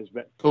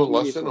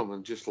to them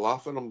and just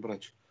laugh at them,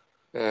 Bridge.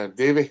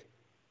 Davy?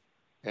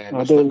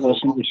 I don't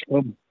listen to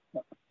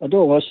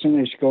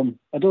scum.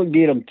 I don't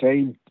give him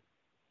time.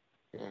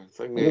 Yeah,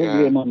 I don't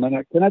give him a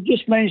minute. Can I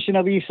just mention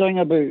a wee thing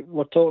about,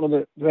 we're talking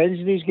about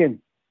Wednesday's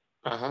game?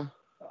 Uh-huh.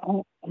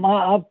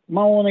 My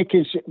only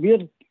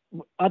concern,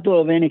 I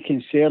don't have any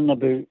concern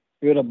about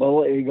your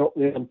ability to go up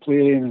there and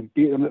play and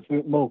beat them at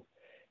football.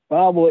 But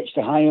I watched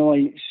the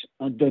highlights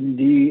of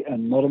Dundee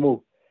and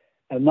Motherwell,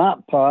 and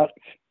that park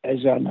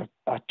is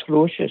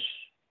atrocious.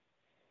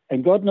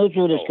 And God knows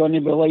what it's going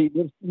to be like.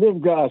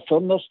 We've got a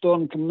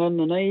thunderstorm coming in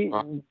tonight,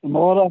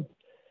 tomorrow.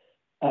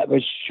 It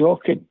was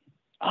shocking.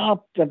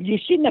 Have you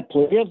seen the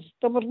players?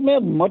 There was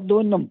more mud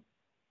on them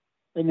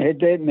than they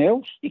had anything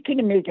else. You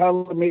couldn't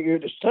hardly make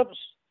out the strips.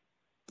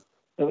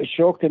 It was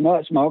shocking.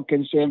 That's my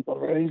concern for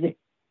Wednesday.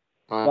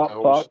 That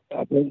part,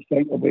 I don't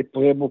think will be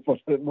playable for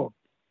football.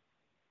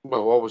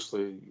 Well,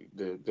 obviously,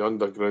 the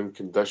underground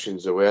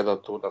conditions, the weather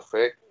don't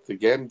affect the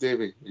game,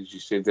 Davy, as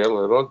you said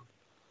earlier on.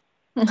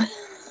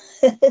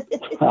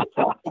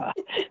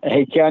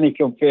 I can't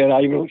compare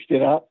Ibrox to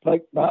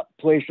that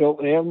place up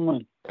there,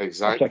 man.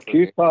 Exactly. It's a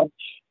cue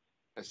patch.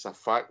 It's a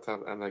factor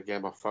in a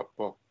game of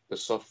football, the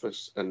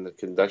surface and the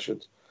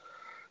conditions.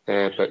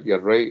 But you're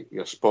right,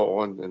 you're spot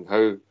on, and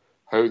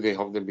how they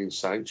haven't been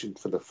sanctioned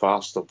for the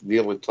farce have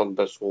nearly turned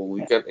this whole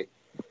league into.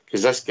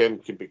 Because this game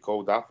could be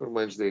called after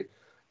Wednesday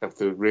if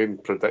the rain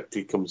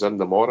predicted comes in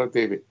tomorrow,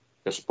 David.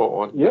 You're spot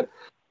on. Yeah.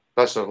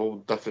 That's a whole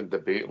different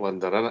debate,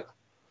 Linda, isn't it?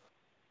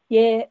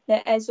 Yeah,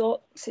 it is.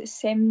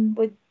 It's,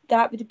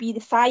 would be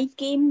the 5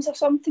 games or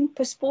something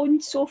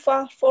postponed so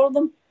far for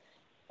them.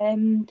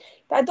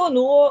 But I don't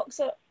know.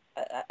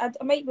 I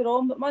might be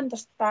wrong, but my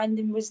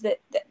understanding was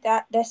that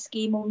this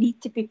game will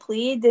need to be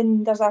played,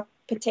 and there's a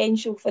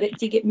potential for it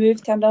to get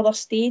moved to another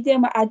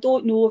stadium. I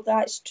don't know if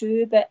that's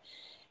true, but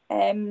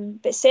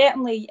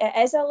certainly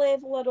it is a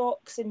level of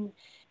rocks, and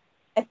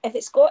if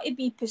it's got to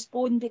be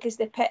postponed because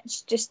the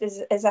pitch just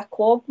is a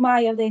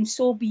quagmire, then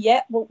so be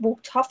it. We'll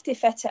have to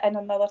fit it in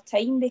another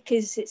time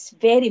because it's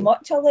very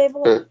much a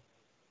level.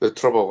 The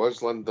trouble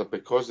is, Linda,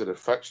 because of the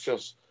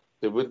fixtures,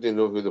 they wouldn't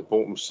know who the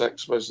bottom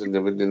 6 was, and they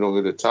wouldn't know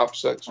who the top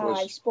 6 was.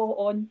 Aye, spot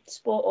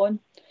on.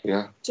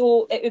 Yeah.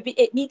 So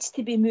it needs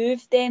to be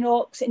moved then,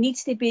 Ox. It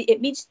needs to be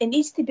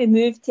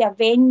moved to a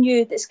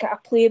venue that's got a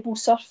playable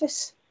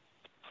surface.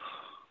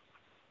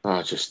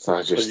 I just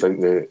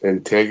think the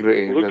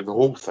integrity and the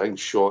whole thing's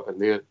shot, and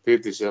they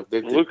deserve.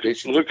 Look at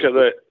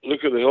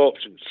the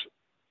options.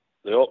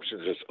 The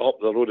options is up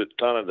the road at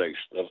Tannadice.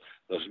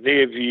 There's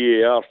no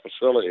VAR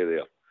facility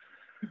there.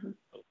 Mm-hmm.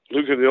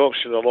 Look at the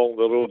option along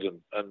the road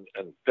in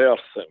Perth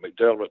at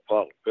McDermott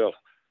Park, Perth.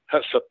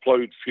 It's a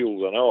ploughed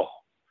field and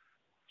all.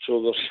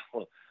 So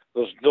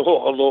there's not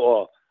a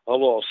lot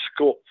of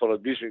scope for a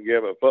decent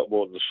game of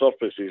football on the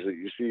surfaces that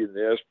you see in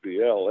the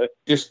SPL.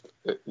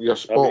 You're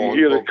spot on. You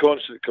hear the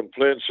constant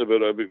complaints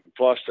about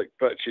plastic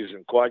pitches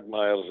and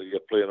quagmires that you're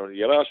playing on.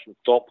 You're asking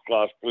top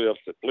class players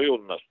to play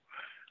on this,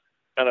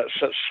 and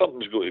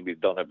something's got to be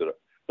done about it.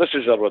 This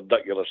is a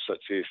ridiculous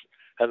situation,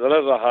 and there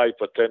is a high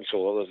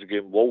potential that this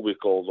game will be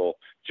called off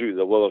due to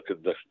the weather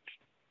conditions.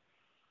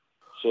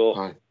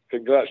 So,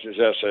 Congratulations,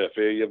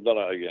 SFA, you've done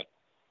it again.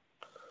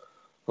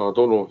 Well, I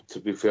don't know, to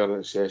be fair,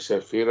 it's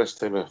SFA this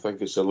time. I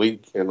think it's the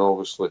league, and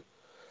obviously.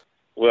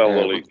 Well,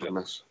 the league.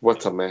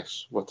 What a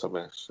mess.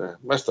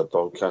 Mr.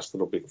 Doncaster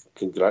will be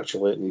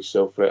congratulating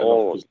himself right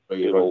enough.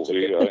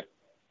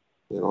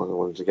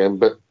 Once again.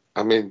 But,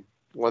 I mean,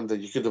 Linda,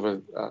 you could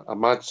have a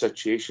mad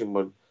situation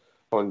when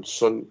on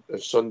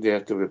Sunday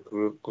after we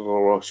played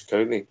Ross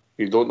County.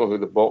 You don't know who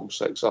the bottom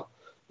six are.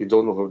 You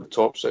don't know who the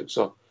top six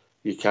are.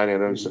 You can't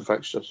announce the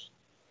fixtures.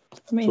 I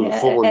mean, So the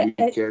following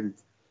weekend,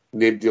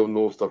 nobody will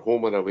know if they're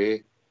home or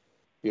away.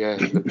 Yeah,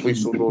 the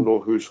police will not know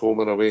who's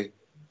home or away.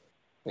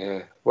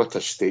 What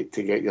a state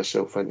to get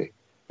yourself into.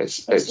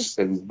 It's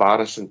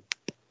embarrassing.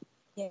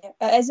 Yeah,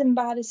 it is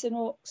embarrassing,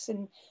 Ox.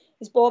 And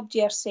as Bob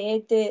Jer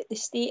said, the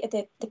state of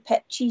the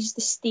pitches,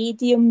 the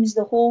stadiums,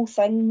 the whole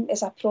thing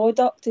as a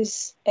product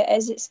it's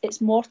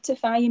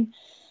mortifying.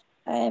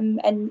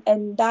 And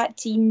that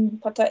team,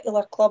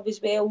 particular club as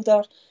well,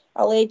 they're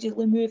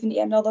allegedly moving to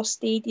another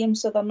stadium,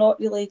 so they're not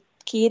really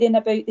caring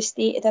about the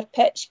state of their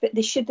pitch, but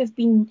they should have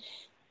been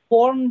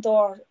warned,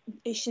 or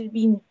it should have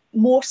been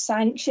more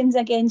sanctions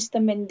against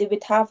them, and they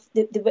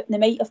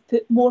might have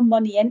put more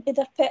money into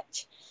their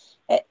pitch.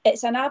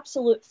 It's an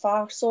absolute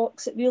farce,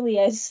 Ox. It really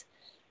is.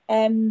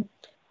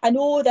 I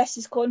know this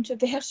is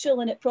controversial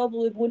and it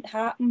probably won't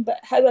happen, but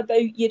how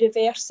about you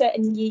reverse it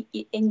and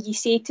you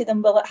say to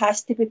them, well, it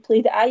has to be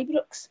played at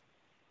Ibrox?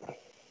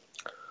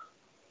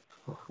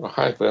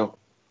 Well,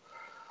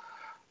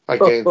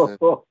 again,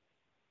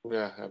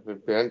 yeah, it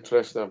would be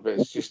interesting, but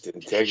it's just the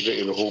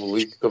integrity of the whole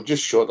league. They've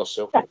just shot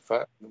themselves in the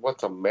foot.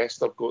 What a mess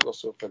they've got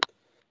themselves in.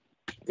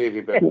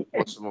 Davey, but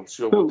listen, I'm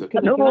sure we'll do.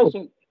 Can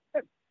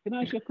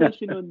I ask you a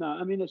question on that?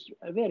 I mean, it's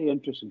a very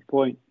interesting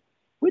point.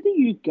 What do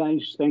you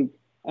guys think,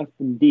 if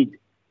indeed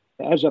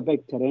it is a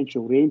big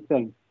torrential rain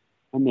thing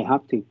and they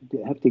have to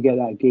get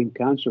that game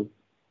cancelled?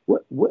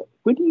 What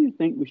do you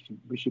think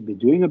we should be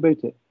doing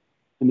about it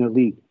in the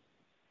league?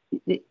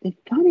 They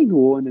can't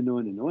go on and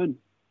on and on.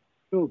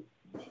 So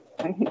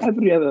I think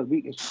every other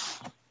week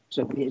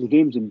the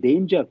game's in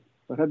danger.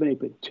 We're having to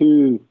put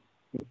 2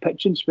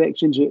 pitch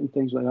inspections out and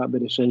things like that by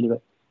the side of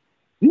it.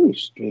 Really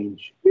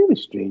strange. Really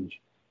strange.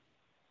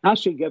 I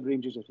should give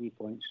Rangers 3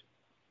 points.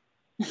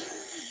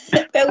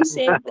 Bill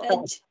said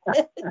Bridge.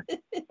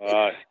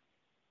 Aye.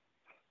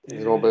 You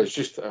know, but it's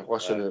just,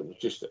 listen,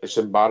 it's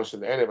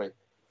embarrassing. Anyway,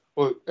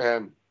 look,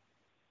 I'm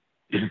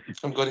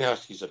going to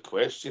ask you a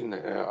question.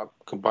 I'll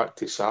come back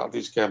to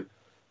Saturday's game.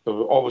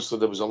 Obviously,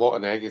 there was a lot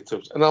of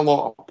negatives and a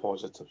lot of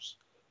positives.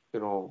 You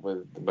know,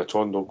 with the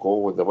Matondo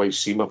goal, with the way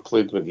Seema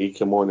played when he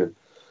came on, and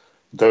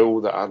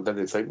Dowell that I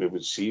didn't think we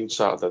would see on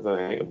Saturday. I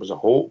didn't think it was a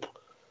hope.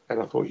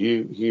 And I thought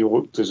he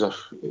looked as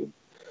if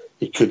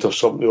he could have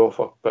something to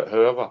offer. But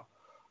however,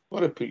 I'm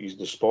going to put you in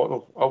the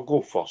spot. I'll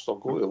go first. I'll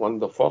go to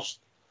Linda first.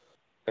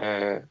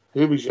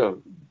 Who was your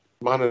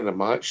man in the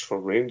match for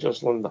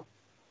Rangers, Linda?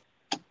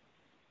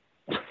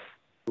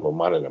 Well,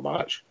 man in the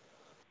match.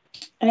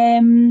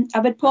 I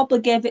would probably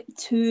give it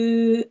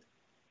to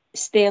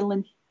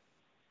Sterling.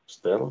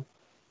 Sterling,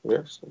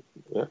 yes,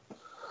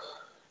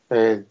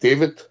 yeah.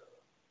 David?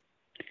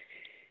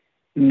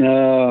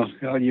 No,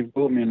 you've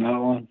got me on that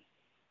one.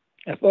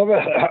 If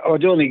I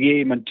would only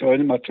give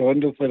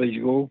Matondo for his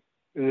goal.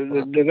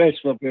 The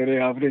rest were very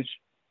average.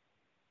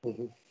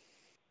 Mm-hmm.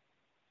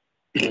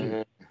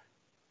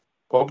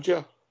 Bob,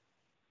 Joe?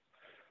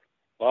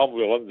 I'm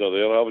with Linda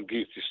there. I would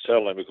give it to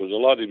Sterling because the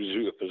lad, he was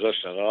out of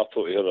position and I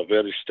thought he had a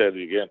very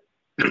steady game.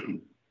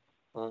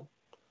 I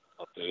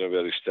thought he had a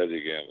very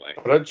steady game.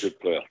 Good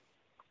player.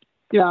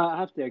 Yeah, I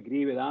have to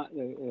agree with that.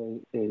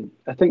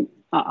 I think,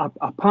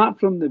 apart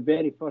from the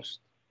very first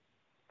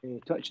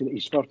touch,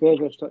 his first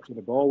ever touch of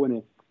the ball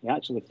when he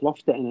actually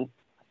fluffed it in it,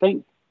 I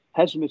think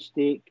his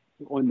mistake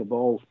on the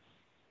ball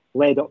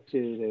led up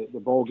to the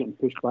ball getting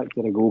pushed back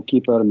to the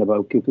goalkeeper and the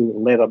goalkeeper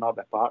led him up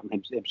apart and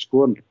him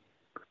scoring.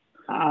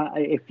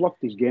 He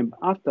fluffed his game.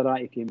 After that,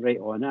 he came right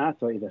on. I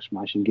thought he had a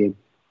smashing game.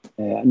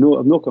 I've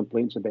no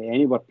complaints about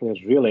any of our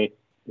players, really,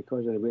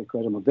 because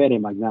I'm a very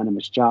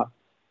magnanimous chap.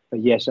 But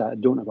yes, I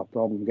don't have a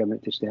problem giving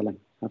it to Sterling.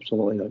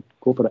 Absolutely.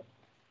 Go for it.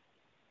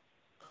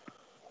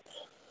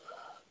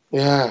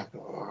 Yeah,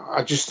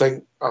 I just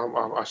think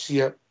I see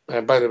it.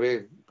 By the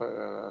way,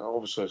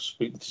 obviously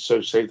speaking to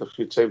Southside a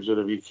few times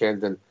over the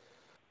weekend,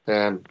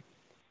 and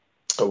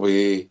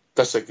we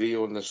disagree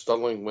on the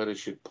Sterling where he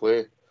should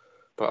play.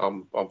 But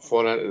I'm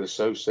falling into the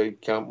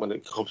Southside camp when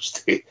it comes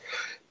to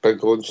Big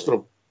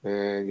Lundstrom.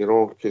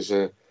 Because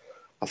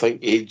I think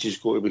age has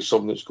got to be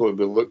something that's got to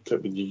be looked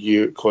at when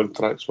you get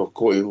contracts. We've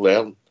got to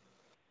learn,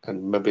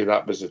 and maybe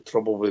that was the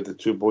trouble with the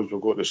 2 boys we've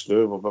got to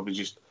snow. We've maybe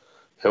just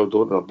held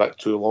on a bit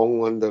too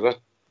long, Linda.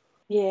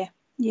 Yeah.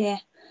 You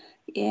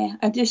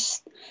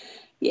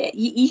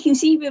can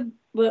see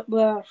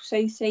where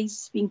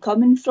Southside's been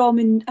coming from,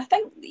 and I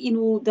think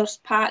there's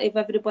part of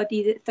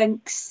everybody that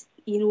thinks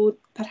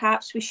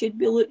perhaps we should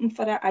be looking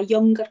for a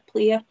younger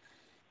player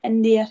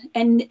in there.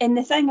 And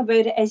the thing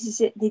about it is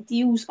that the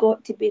deal's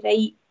got to be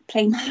right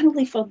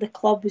primarily for the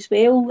club as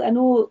well. I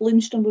know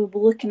Lundstrom will be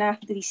looking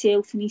after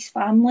himself and his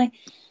family.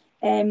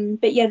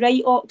 But you're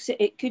right, Ox,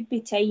 it could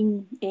be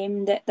time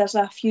that there's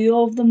a few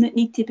of them that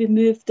need to be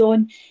moved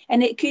on.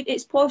 And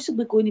it's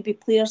possibly going to be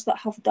players that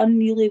have done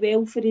really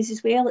well for us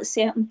as well at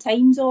certain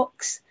times,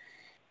 Ox.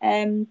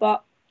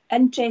 But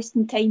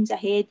interesting times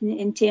ahead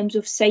in terms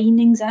of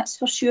signings, that's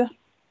for sure.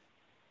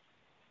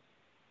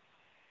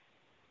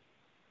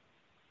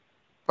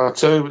 I'll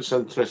tell you what's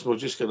interesting. We'll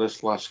just get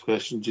this last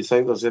question. Do you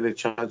think there's any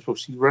chance we'll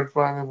see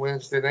Ridvan on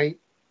Wednesday night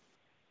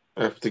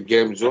if the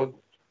game's on?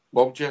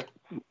 Bob, do you?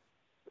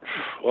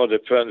 Well, it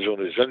depends on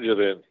his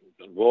injury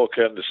and walk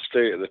in the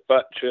state of the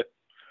pitch.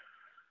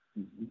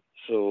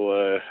 So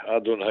I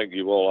don't think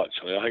he will,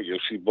 actually. I think you'll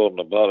see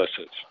Borna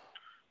Barisic.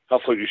 I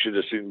thought you should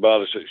have seen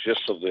Barisic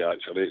yesterday,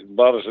 actually.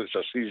 Barisic's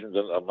a seasoned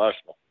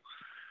international.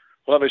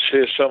 Let me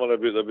say something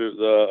about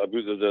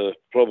the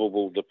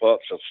probable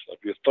departures.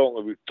 If you're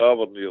talking about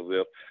Tavernier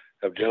there,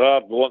 if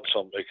Gerrard wants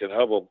him, he can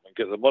have him and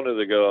get the money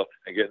together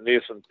and get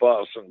Nathan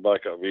Patterson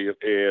back up here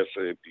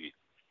ASAP.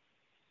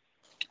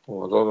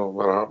 Well, I don't know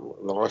what happened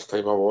the last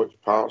time I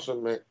watched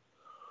Patterson, mate.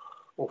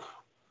 Oof.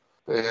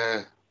 But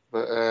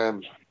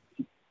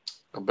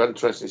I'd be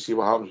interested to see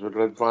what happens with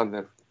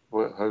Ridvan,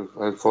 how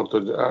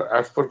far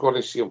if we're going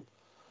to see him.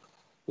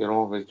 You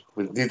know,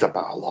 we need a bit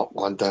of luck,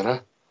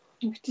 Linda.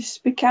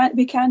 We can't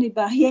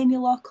buy any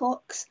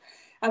Lockhawks.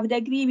 I would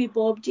agree with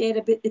Bob Jer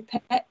about the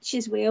pitch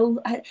as well.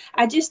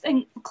 I just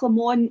think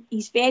Clement,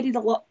 he's very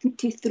reluctant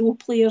to throw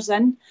players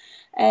in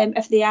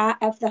if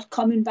they're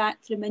coming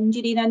back from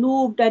injury. And I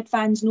know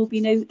Ridvan's not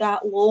been out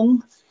that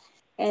long.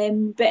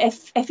 But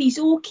if he's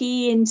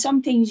okay, and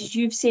sometimes, as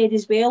you've said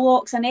as well,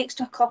 Ox, an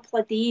extra couple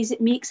of days,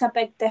 it makes a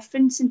big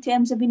difference in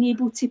terms of being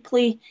able to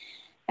play.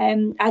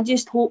 I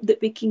just hope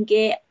that we can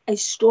get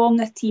as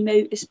strong a team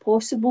out as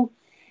possible.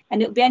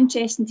 And it'll be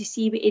interesting to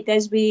see what he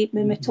does with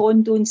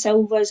Matondo and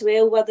Silva as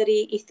well, whether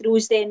he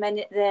throws them in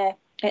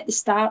at the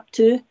start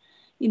too.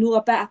 You know,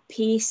 a bit of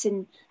pace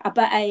and a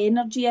bit of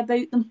energy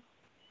about them.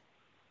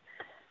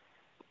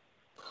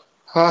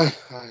 Aye,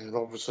 and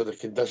obviously the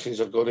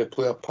conditions are going to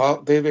play a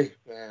part, Davy.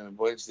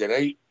 Wednesday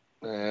night.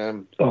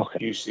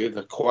 You see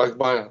the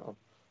quagmire.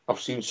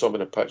 I've seen some of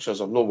the pictures.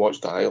 I've not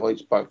watched the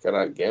highlights back of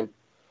that game.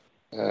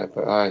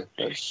 But aye,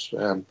 it's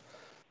young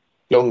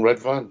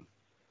Ridvan.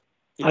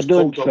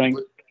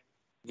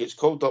 Gets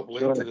called up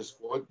late to the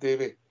squad,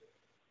 Davy.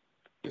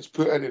 Gets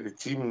put into the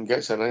team and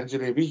gets an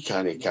injury. We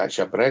can't catch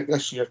a break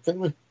this year, can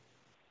we?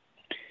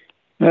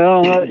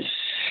 Well,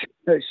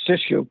 it's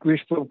just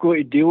we've got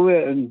to deal with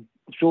it, and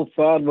so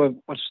far we're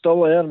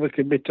still there. We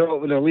could be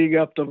top of the league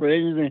after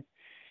Wednesday.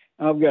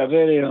 I've got a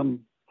very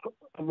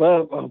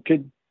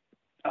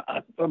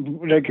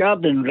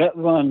regarding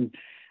Ridvan,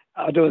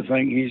 I don't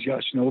think he's got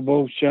a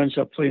snowball's chance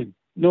of playing.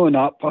 No, in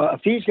that part.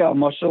 If he's got a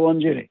muscle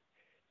injury,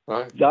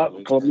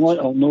 that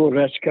Clement will no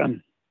risk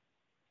him.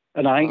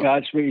 And I think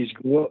that's what he's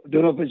got. I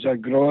don't know if it's a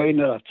groin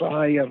or a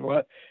thigh or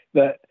what,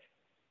 but...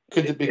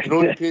 Could it be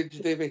groin pains,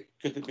 Davy?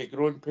 Could it be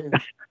groin pains?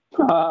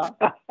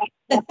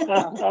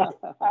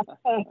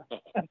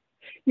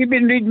 You've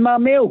been reading my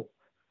mail.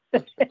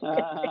 It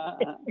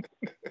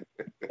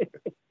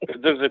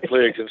doesn't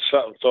play, he can sit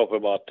on top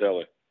of my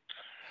telly.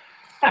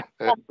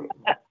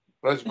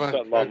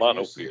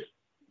 Ridvan, do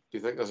you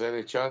think there's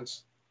any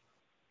chance?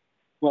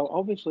 Well,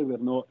 obviously we're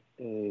not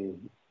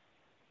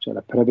sort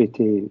of privy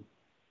to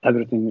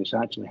everything that's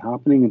actually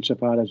happening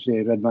insofar as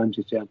Ridvan's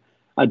concerned.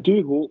 I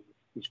do hope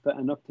he's fit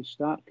enough to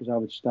start, because I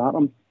would start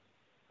him.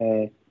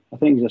 I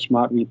think he's a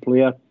smart wee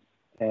player.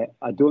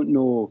 I don't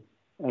know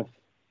if,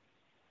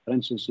 for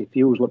instance, he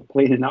feels like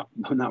playing on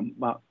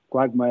that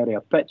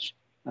quagmire pitch.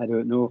 I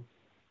don't know.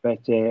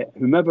 But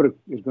whomever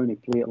is going to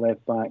play at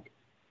left back,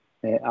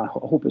 I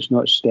hope it's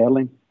not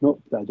Sterling. Not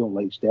that I don't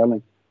like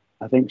Sterling.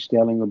 I think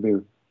Sterling will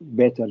be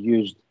better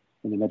used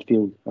in the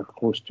midfield or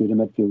close to the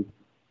midfield,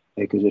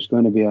 because it's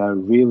going to be a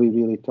really,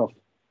 really tough,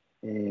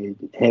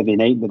 heavy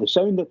night. But the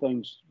sound of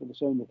things, would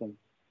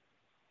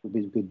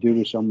be good to do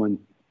with someone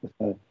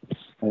with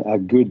a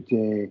good,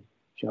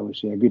 shall we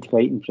say, a good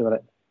fighting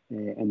spirit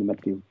in the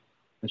midfield.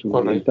 That's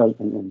what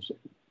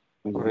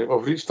All right,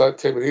 we've reached that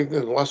time of the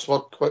evening. Last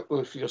word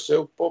quickly for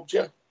yourself, Bob,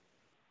 yeah?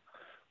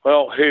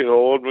 Well, hey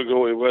ho, on we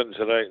go to win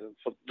tonight.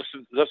 This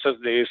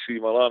isn't the AC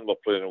Milan we're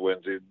playing on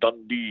Wednesday.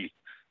 Dundee.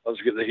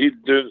 Let's get the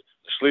heat down,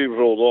 the sleeve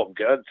rolled up,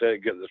 get into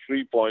it, get the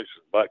 3 points,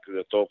 and back to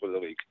the top of the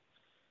league.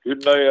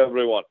 Good night,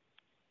 everyone.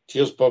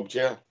 Cheers, Bob,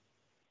 yeah.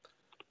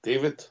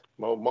 David,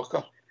 Mal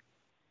Mucker.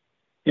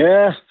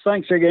 Yeah,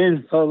 thanks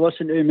again for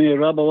listening to me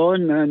rabble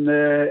on, and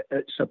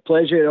it's a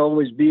pleasure to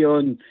always be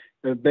on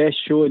the best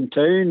show in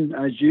town,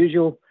 as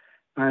usual.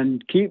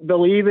 And keep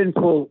believing,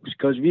 folks,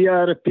 because we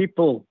are the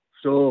people.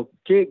 So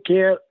take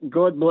care.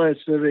 God bless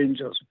the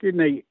Rangers. Good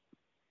night.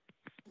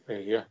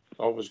 Yeah,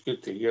 always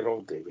good to hear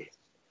all, Davey.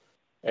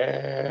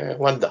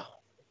 Linda.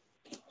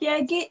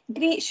 Yeah,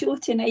 great show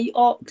tonight,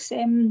 Ox.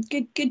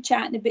 Good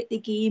chatting about the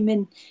game,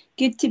 and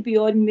good to be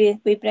on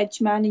with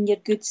Bridgeman and your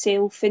good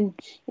self. And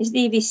as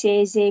Davey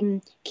says,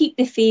 keep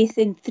the faith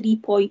in 3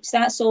 points.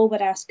 That's all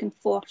we're asking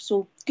for.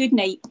 So good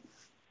night.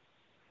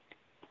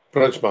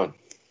 Bridgeman.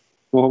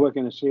 Well, we're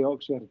going to say,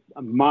 Ox,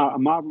 a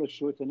marvellous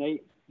show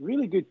tonight.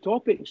 Really good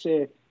topics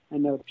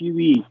and a few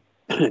wee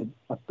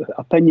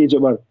opinions that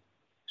were,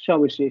 shall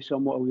we say,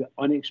 somewhat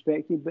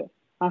unexpected, but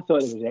I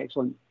thought it was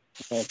excellent.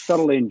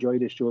 Thoroughly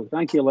enjoyed the show.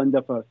 Thank you,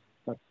 Linda, for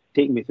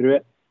taking me through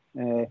it.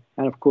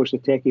 And of course, the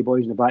techie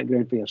boys in the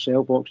background for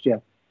yourself, Ox.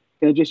 Can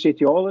I just say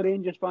to all the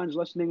Rangers fans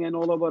listening in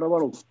all over the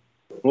world,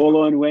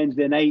 Roll on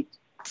Wednesday night.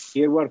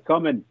 Here we're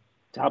coming.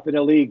 Top of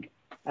the league.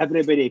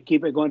 Everybody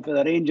keep it going for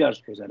the Rangers,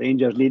 because the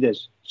Rangers need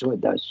us. So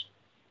it does.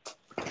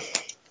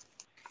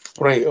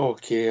 Right,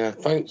 okay.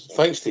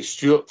 Thanks to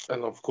Stuart,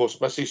 and of course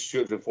Mrs.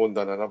 Stuart who phoned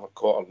in. I never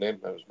caught her name.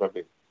 It was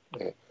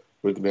maybe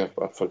rude of me.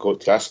 I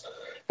forgot to ask.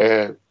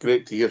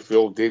 Great to hear from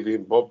all Davey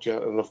and Bob,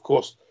 and of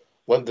course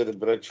London and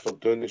Bridge for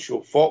doing the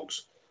show.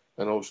 Fox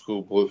and Old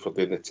School Blue for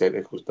doing the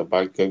technicals, the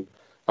background.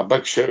 A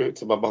big shout out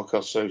to my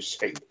Mucker South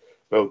Side.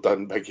 Well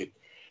done, Biggie.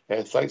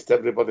 Thanks to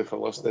everybody for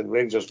listening.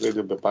 Rangers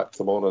Radio will be back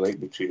tomorrow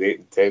night between 8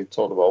 and 10,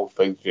 talking about all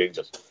things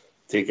Rangers.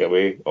 Take it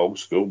away, Old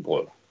School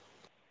Blue.